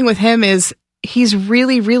 My thing with him is he's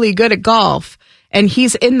really, really good at golf, and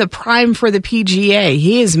he's in the prime for the PGA.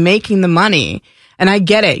 He is making the money, and I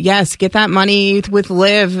get it. Yes, get that money with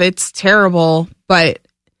Liv. It's terrible, but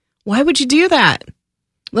why would you do that?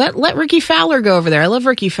 Let Ricky Fowler go over there. I love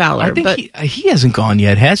Ricky Fowler. I think but he hasn't gone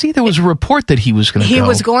yet, has he? There was a report that he was going to go. He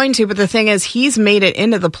was going to, but the thing is, he's made it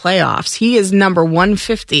into the playoffs. He is number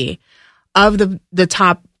 150 of the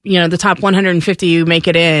top, the top 150 who make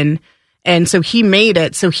it in. And so he made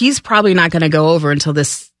it. So he's probably not going to go over until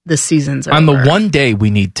this season's over. On the one day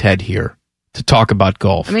we need Ted here to talk about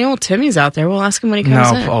golf. I mean, well, Timmy's out there. We'll ask him when he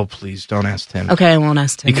comes in. Oh, please don't ask Tim. Okay, I won't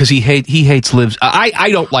ask Timmy. Because he hates Liv. I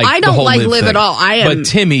don't like. I the don't whole like Liv Liv thing. at all. But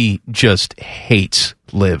Timmy just hates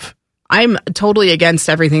Liv. I'm totally against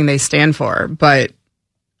everything they stand for. But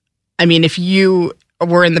I mean, if you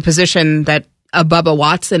were in the position that a Bubba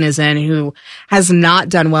Watson is in, who has not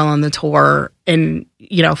done well on the tour in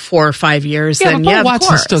 4 or 5 years, then Bubba of Watson's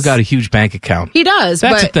course. still got a huge bank account. He does.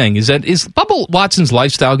 That's but the thing. Is Bubba Watson's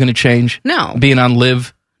lifestyle going to change? No. Being on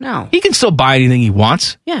Liv? No. He can still buy anything he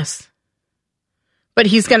wants. Yes. But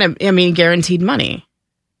he's going to, guaranteed money.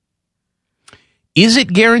 Is it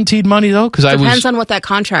guaranteed money, though? Because Depends on what that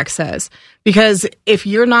contract says. Because if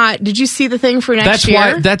you're not, did you see the thing for next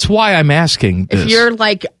year? That's why I'm asking this. If you're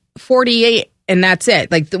like 48 and that's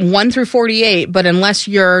it, like the 1 through 48, but unless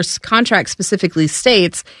your contract specifically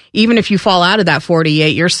states, even if you fall out of that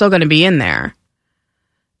 48, you're still going to be in there.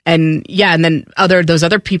 And and then those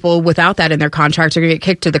other people without that in their contract are going to get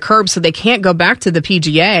kicked to the curb, so they can't go back to the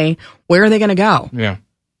PGA. Where are they going to go? Yeah.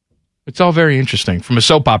 It's all very interesting from a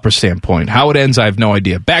soap opera standpoint. How it ends, I have no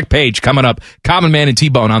idea. Back page coming up. Common Man and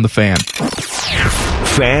T-Bone on the Fan.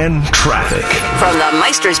 Fan traffic. From the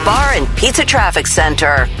Meister's Bar and Pizza Traffic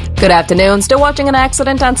Center. Good afternoon. Still watching an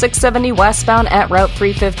accident on 670 westbound at Route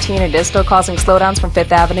 315. It is still causing slowdowns from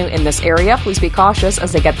 5th Avenue in this area. Please be cautious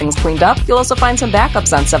as they get things cleaned up. You'll also find some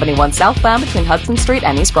backups on 71 southbound between Hudson Street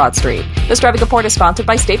and East Broad Street. This traffic report is sponsored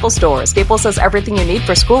by Staples Stores. Staples says everything you need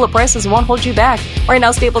for school at prices won't hold you back. Right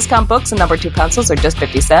now, Staples comp books and number 2 pencils are just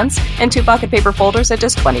 50 cents, and 2 bucket paper folders at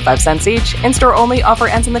just 25 cents each. In-store only offer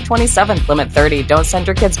ends on the 27th. Limit 30. Don't send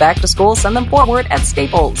your kids back to school. Send them forward at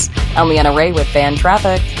Staples. I'm Leanna Ray with Fan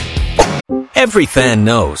Traffic. Every fan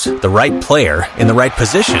knows the right player in the right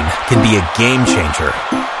position can be a game changer.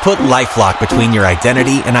 Put LifeLock between your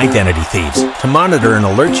identity and identity thieves to monitor and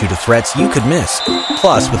alert you to threats you could miss.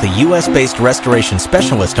 Plus, with a U.S.-based restoration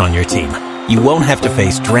specialist on your team, you won't have to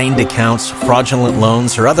face drained accounts, fraudulent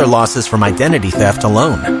loans, or other losses from identity theft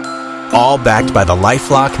alone. All backed by the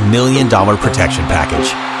LifeLock $1 Million Protection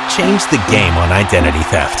Package. Change the game on identity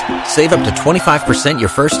theft. Save up to 25% your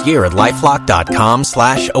first year at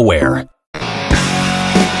LifeLock.com/aware.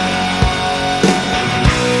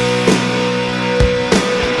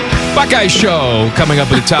 Buckeye Show coming up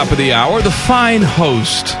at the top of the hour. The fine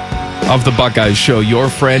host of the Buckeye Show, your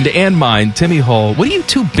friend and mine, Timmy Hall. What are you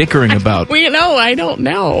two bickering about? I don't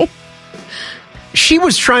know. She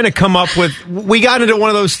was trying to come up with. We got into one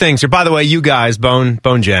of those things. Or by the way, you guys, Bone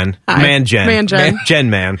Jen, Man Jen, Jen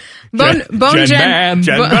Man, Bone Jen's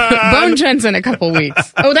in a couple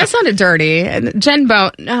weeks. Oh, that sounded dirty. Jen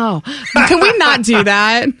Bone. No, can we not do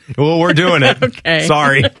that? Well, we're doing it. Okay.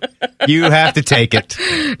 Sorry, you have to take it.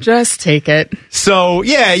 Just take it. So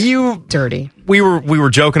yeah, you dirty. We were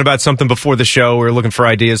joking about something before the show. We were looking for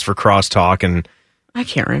ideas for crosstalk and. I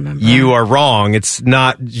can't remember. You are wrong. It's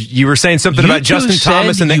not. You were saying something about Justin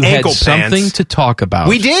Thomas and the ankle pants. Something to talk about.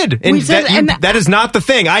 We did. And that is not the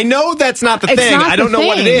thing. I know that's not the thing. I don't know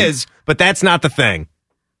what it is, but that's not the thing.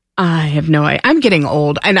 I have no idea. I'm getting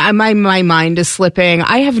old, and my mind is slipping.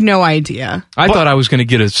 I have no idea. I thought I was going to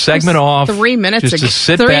get a segment off 3 minutes just ago. To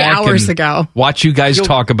sit 3 back hours and ago. Watch you guys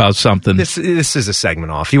talk about something. This is a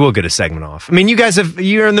segment off. You will get a segment off. I mean, you guys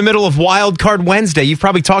you're in the middle of Wild Card Wednesday. You've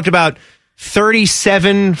probably talked about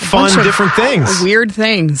 37 fun different things. Weird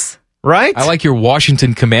things. Right? I like your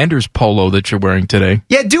Washington Commanders polo that you're wearing today.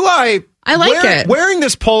 Yeah, do I? I like it. Wearing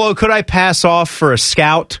this polo, could I pass off for a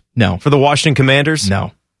scout? No. For the Washington Commanders?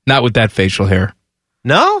 No. Not with that facial hair.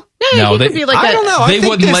 No? Yeah, no, could be like I don't know. They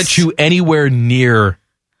wouldn't let you anywhere near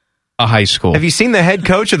a high school. Have you seen the head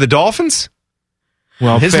coach of the Dolphins?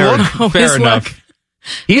 Well, fair enough.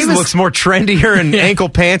 He looks more trendier and ankle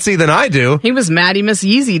pantsy than I do. He was Maddie Miss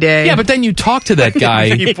Yeezy Day. Yeah, but then you talk to that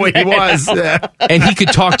guy. he was. And he could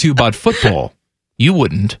talk to you about football. You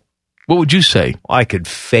wouldn't. What would you say? I could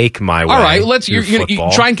fake my way. All right, you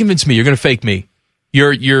try and convince me. You're going to fake me.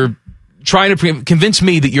 You're trying to convince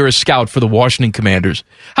me that you're a scout for the Washington Commanders.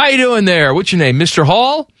 How you doing there? What's your name, Mr.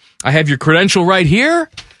 Hall? I have your credential right here.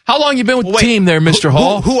 How long you been with the team there, Mr.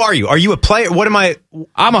 Hall? Who are you? Are you a player? What am I?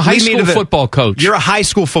 I'm a high school football coach. You're a high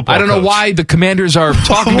school football coach. I don't know why the Commanders are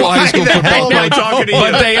talking to a high school football coach,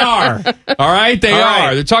 but they are. All right, they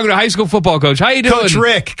are. They're talking to a high school football coach. How you doing?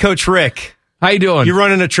 Coach Rick. How you doing? You're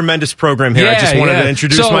running a tremendous program here. I just wanted to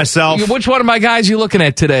introduce myself. Which one of my guys are you looking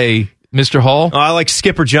at today, Mr. Hall? I like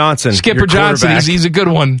Skipper Johnson. Skipper Johnson, he's a good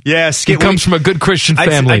one. Yeah, he comes from a good Christian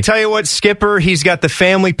family. I tell you what, Skipper, he's got the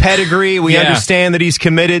family pedigree. We understand that he's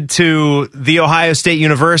committed to the Ohio State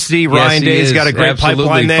University. Ryan Day's got a great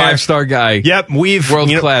pipeline there. 5-star guy. Yep, world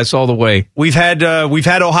class all the way. We've had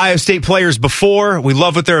Ohio State players before. We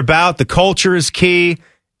love what they're about. The culture is key.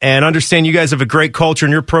 And understand you guys have a great culture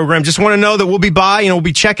in your program. Just want to know that we'll be we'll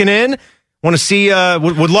be checking in. Want to see,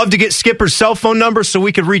 would love to get Skipper's cell phone number so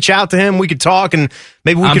we could reach out to him. We could talk and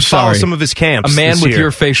maybe we could follow some of his camps. A man with your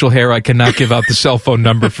facial hair, I cannot give out the cell phone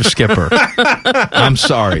number for Skipper. I'm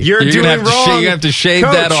sorry. You're doing wrong. You have to shave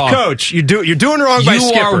that off. Coach, you're doing wrong by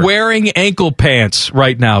Skipper. You are wearing ankle pants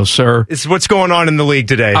right now, sir. It's what's going on in the league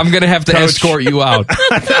today. I'm going to have to escort you out.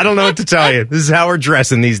 I don't know what to tell you. This is how we're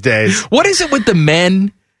dressing these days. What is it with the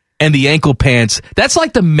men and the ankle pants? That's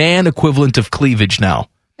like the man equivalent of cleavage now.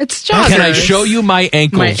 It's joggers. Can I show you my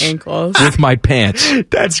ankles with my pants?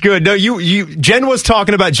 That's good. No, Jen was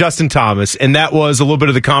talking about Justin Thomas, and that was a little bit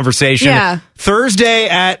of the conversation. Yeah. Thursday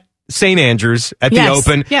at St. Andrews at the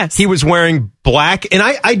Open, he was wearing black, and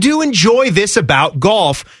I do enjoy this about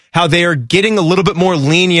golf, how they are getting a little bit more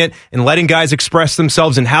lenient and letting guys express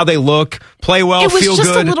themselves and how they look, play well, feel good. It was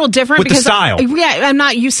just a little different with because the style. I'm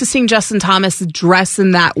not used to seeing Justin Thomas dress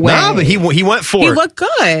in that way. No, but he went for it. He looked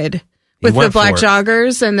good. With the black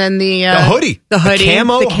joggers and then the hoodie. The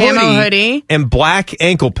camo hoodie. And black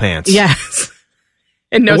ankle pants. Yes.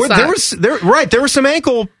 And no socks. There was some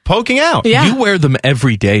ankle poking out. Yeah. You wear them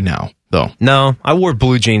every day now, though. No, I wore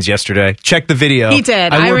blue jeans yesterday. Check the video. He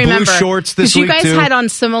did. I wore remember. blue shorts this week, you guys too. had on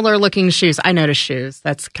similar looking shoes. I noticed shoes.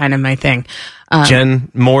 That's kind of my thing.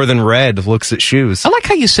 Jen, more than red, looks at shoes. I like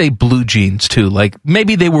how you say blue jeans, too. Like,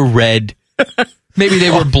 maybe they were red. Maybe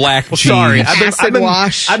they were black jeans. Sorry, Acid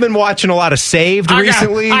I've been watching a lot of Saved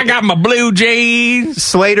recently. I got my blue jeans.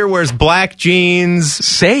 Slater wears black jeans.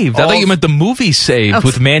 Saved. I thought you meant the movie Saved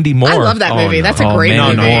with Mandy Moore. I love that movie. no. That's a great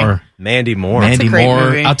movie. Mandy Moore. Mandy a great Moore.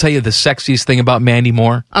 movie. I'll tell you the sexiest thing about Mandy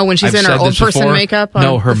Moore. Oh, when she's I've in her said old this person before. makeup?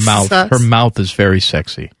 No, her This mouth. sucks. Her mouth is very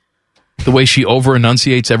sexy. The way she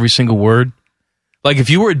over-enunciates every single word. Like,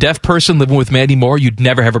 if you were a deaf person living with Mandy Moore, you'd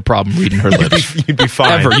never have a problem reading her lips. You'd be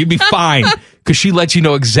fine. Ever. You'd be fine. Because she lets you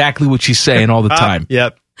know exactly what she's saying all the time.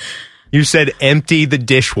 Yep. You said empty the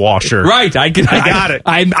dishwasher. Right. I got it.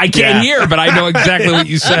 I can't hear, but I know exactly what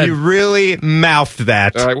you said. You really mouthed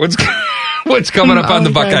that. All right, what's coming up on the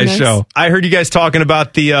Buckeye Show? I heard you guys talking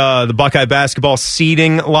about the Buckeye basketball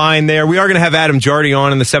seeding line there. We are going to have Adam Jardy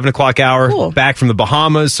on in the 7 o'clock hour, back from the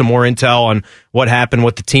Bahamas. Some more intel on what happened,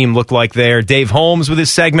 what the team looked like there. Dave Holmes with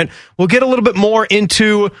his segment. We'll get a little bit more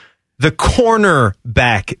into the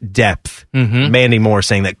cornerback depth. Mm-hmm. Mandy Moore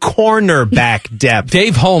saying that cornerback depth.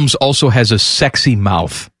 Dave Holmes also has a sexy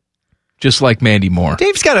mouth, just like Mandy Moore.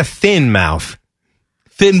 Dave's got a thin mouth.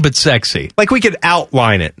 Thin but sexy. Like, we could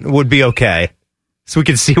outline it. It would be okay. So we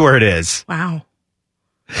could see where it is. Wow.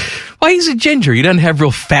 Well, he's a ginger. He doesn't have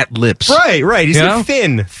real fat lips. Right. He's got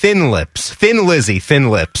thin lips. Thin Lizzy, thin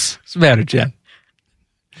lips. What's the matter, Jen?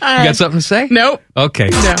 You got something to say? Nope. Okay.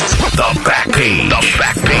 No. The Back Page. The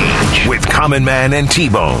Back Page with Common Man and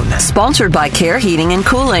T-Bone. Sponsored by Care Heating and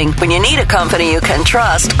Cooling. When you need a company you can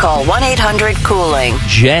trust, call 1-800-COOLING.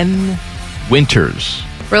 Jen Winters.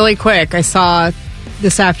 Really quick, I saw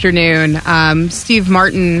this afternoon, Steve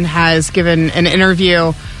Martin has given an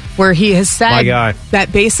interview where he has said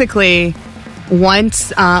that basically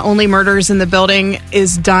once Only Murders in the Building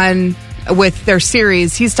is done with their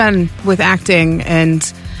series, he's done with acting, and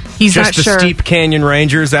he's just not sure. Just the Steep Canyon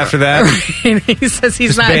Rangers after that? He says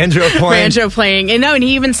he's just not banjo playing. And no, and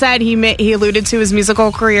he even said he alluded to his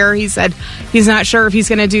musical career. He said he's not sure if he's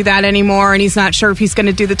going to do that anymore, and he's not sure if he's going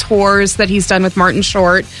to do the tours that he's done with Martin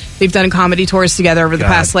Short. They've done comedy tours together over the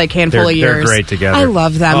past handful of years. They're great together. I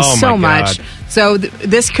love them so much. God. So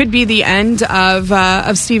this could be the end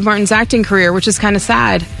of Steve Martin's acting career, which is kind of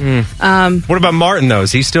sad. What about Martin, though?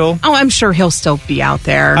 Is he still? Oh, I'm sure he'll still be out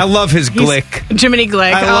there. I love his glick. Jiminy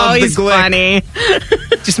Glick. I love he's the glick. funny.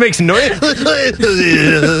 Just makes noise.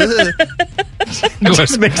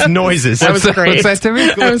 Just makes noises. That was great. What's that to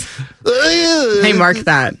me? Hey, mark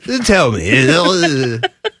that. Tell me.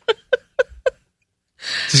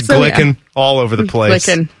 Just glicking all over the place.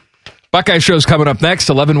 Glicking. Buckeye Show's coming up next.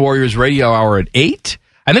 11 Warriors Radio Hour at 8.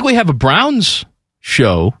 I think we have a Browns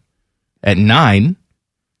show at 9.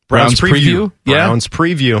 Browns preview. Yeah. Browns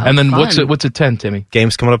preview. And then Fun. what's at 10, Timmy?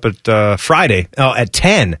 Game's coming up at Friday. Oh, at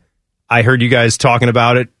 10. I heard you guys talking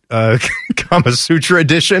about it. Kama Sutra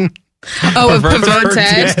edition. Oh, of Perverted.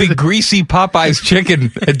 It's the greasy Popeyes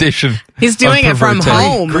chicken edition. He's doing it from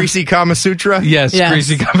home. Greasy Kama Sutra? Yes,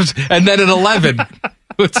 greasy Kama Sutra. And then at 11.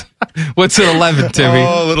 What's at 11, Timmy?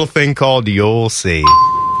 Oh, a little thing called You'll See.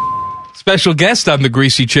 Special guest on the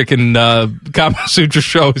Greasy Chicken Kama Sutra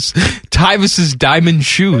shows, Tyvis's Diamond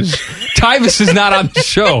Shoes. Tyvis is not on the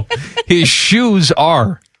show. His shoes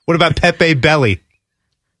are. What about Pepe Belly?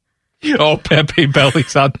 Oh, Pepe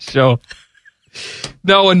Belly's on the show.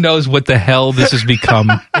 No one knows what the hell this has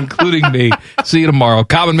become, including me. See you tomorrow.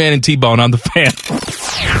 Common Man and T-Bone on the Fan.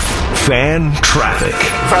 Fan traffic.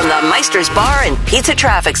 From the Meister's Bar and Pizza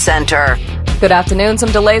Traffic Center. Good afternoon.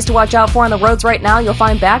 Some delays to watch out for on the roads right now. You'll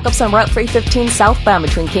find backups on Route 315 southbound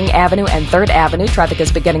between King Avenue and 3rd Avenue. Traffic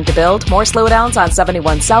is beginning to build. More slowdowns on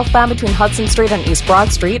 71 southbound between Hudson Street and East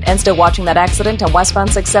Broad Street. And still watching that accident on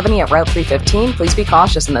westbound 670 at Route 315. Please be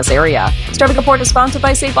cautious in this area. This traffic report is sponsored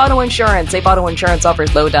by Safe Auto Insurance. Safe Auto Insurance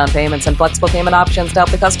offers low down payments and flexible payment options to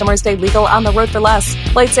help the customer stay legal on the road for less.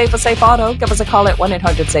 Play it safe with Safe Auto. Give us a call at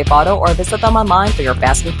 1-800-SAFE-AUTO or visit them online for your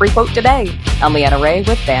fast and free quote today. I'm Leanna Ray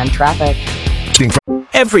with Fan Traffic.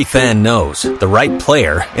 Every fan knows the right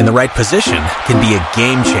player in the right position can be a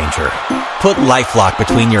game changer. Put LifeLock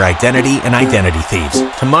between your identity and identity thieves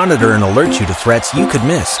to monitor and alert you to threats you could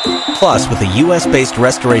miss. Plus, with a U.S.-based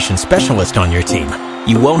restoration specialist on your team,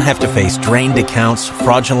 you won't have to face drained accounts,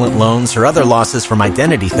 fraudulent loans, or other losses from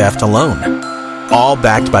identity theft alone. All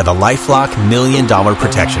backed by the LifeLock $1 Million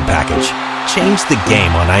Protection Package. Change the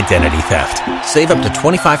game on identity theft. Save up to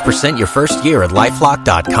 25% your first year at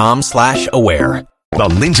LifeLock.com/aware. The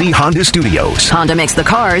Lindsay Honda Studios. Honda makes the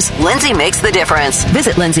cars. Lindsay makes the difference.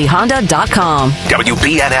 Visit LindsayHonda.com.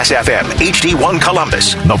 WBNS-FM, HD1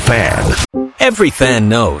 Columbus, The Fan. Every fan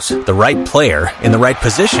knows the right player in the right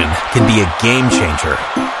position can be a game changer.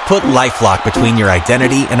 Put LifeLock between your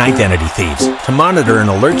identity and identity thieves to monitor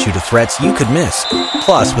and alert you to threats you could miss.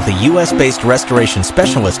 Plus, with a U.S.-based restoration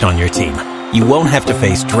specialist on your team, you won't have to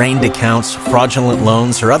face drained accounts, fraudulent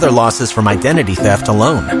loans, or other losses from identity theft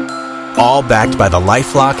alone. All backed by the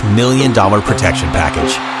LifeLock $1 Million Protection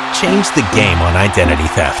Package. Change the game on identity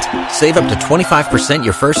theft. Save up to 25%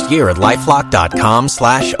 your first year at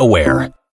LifeLock.com/aware.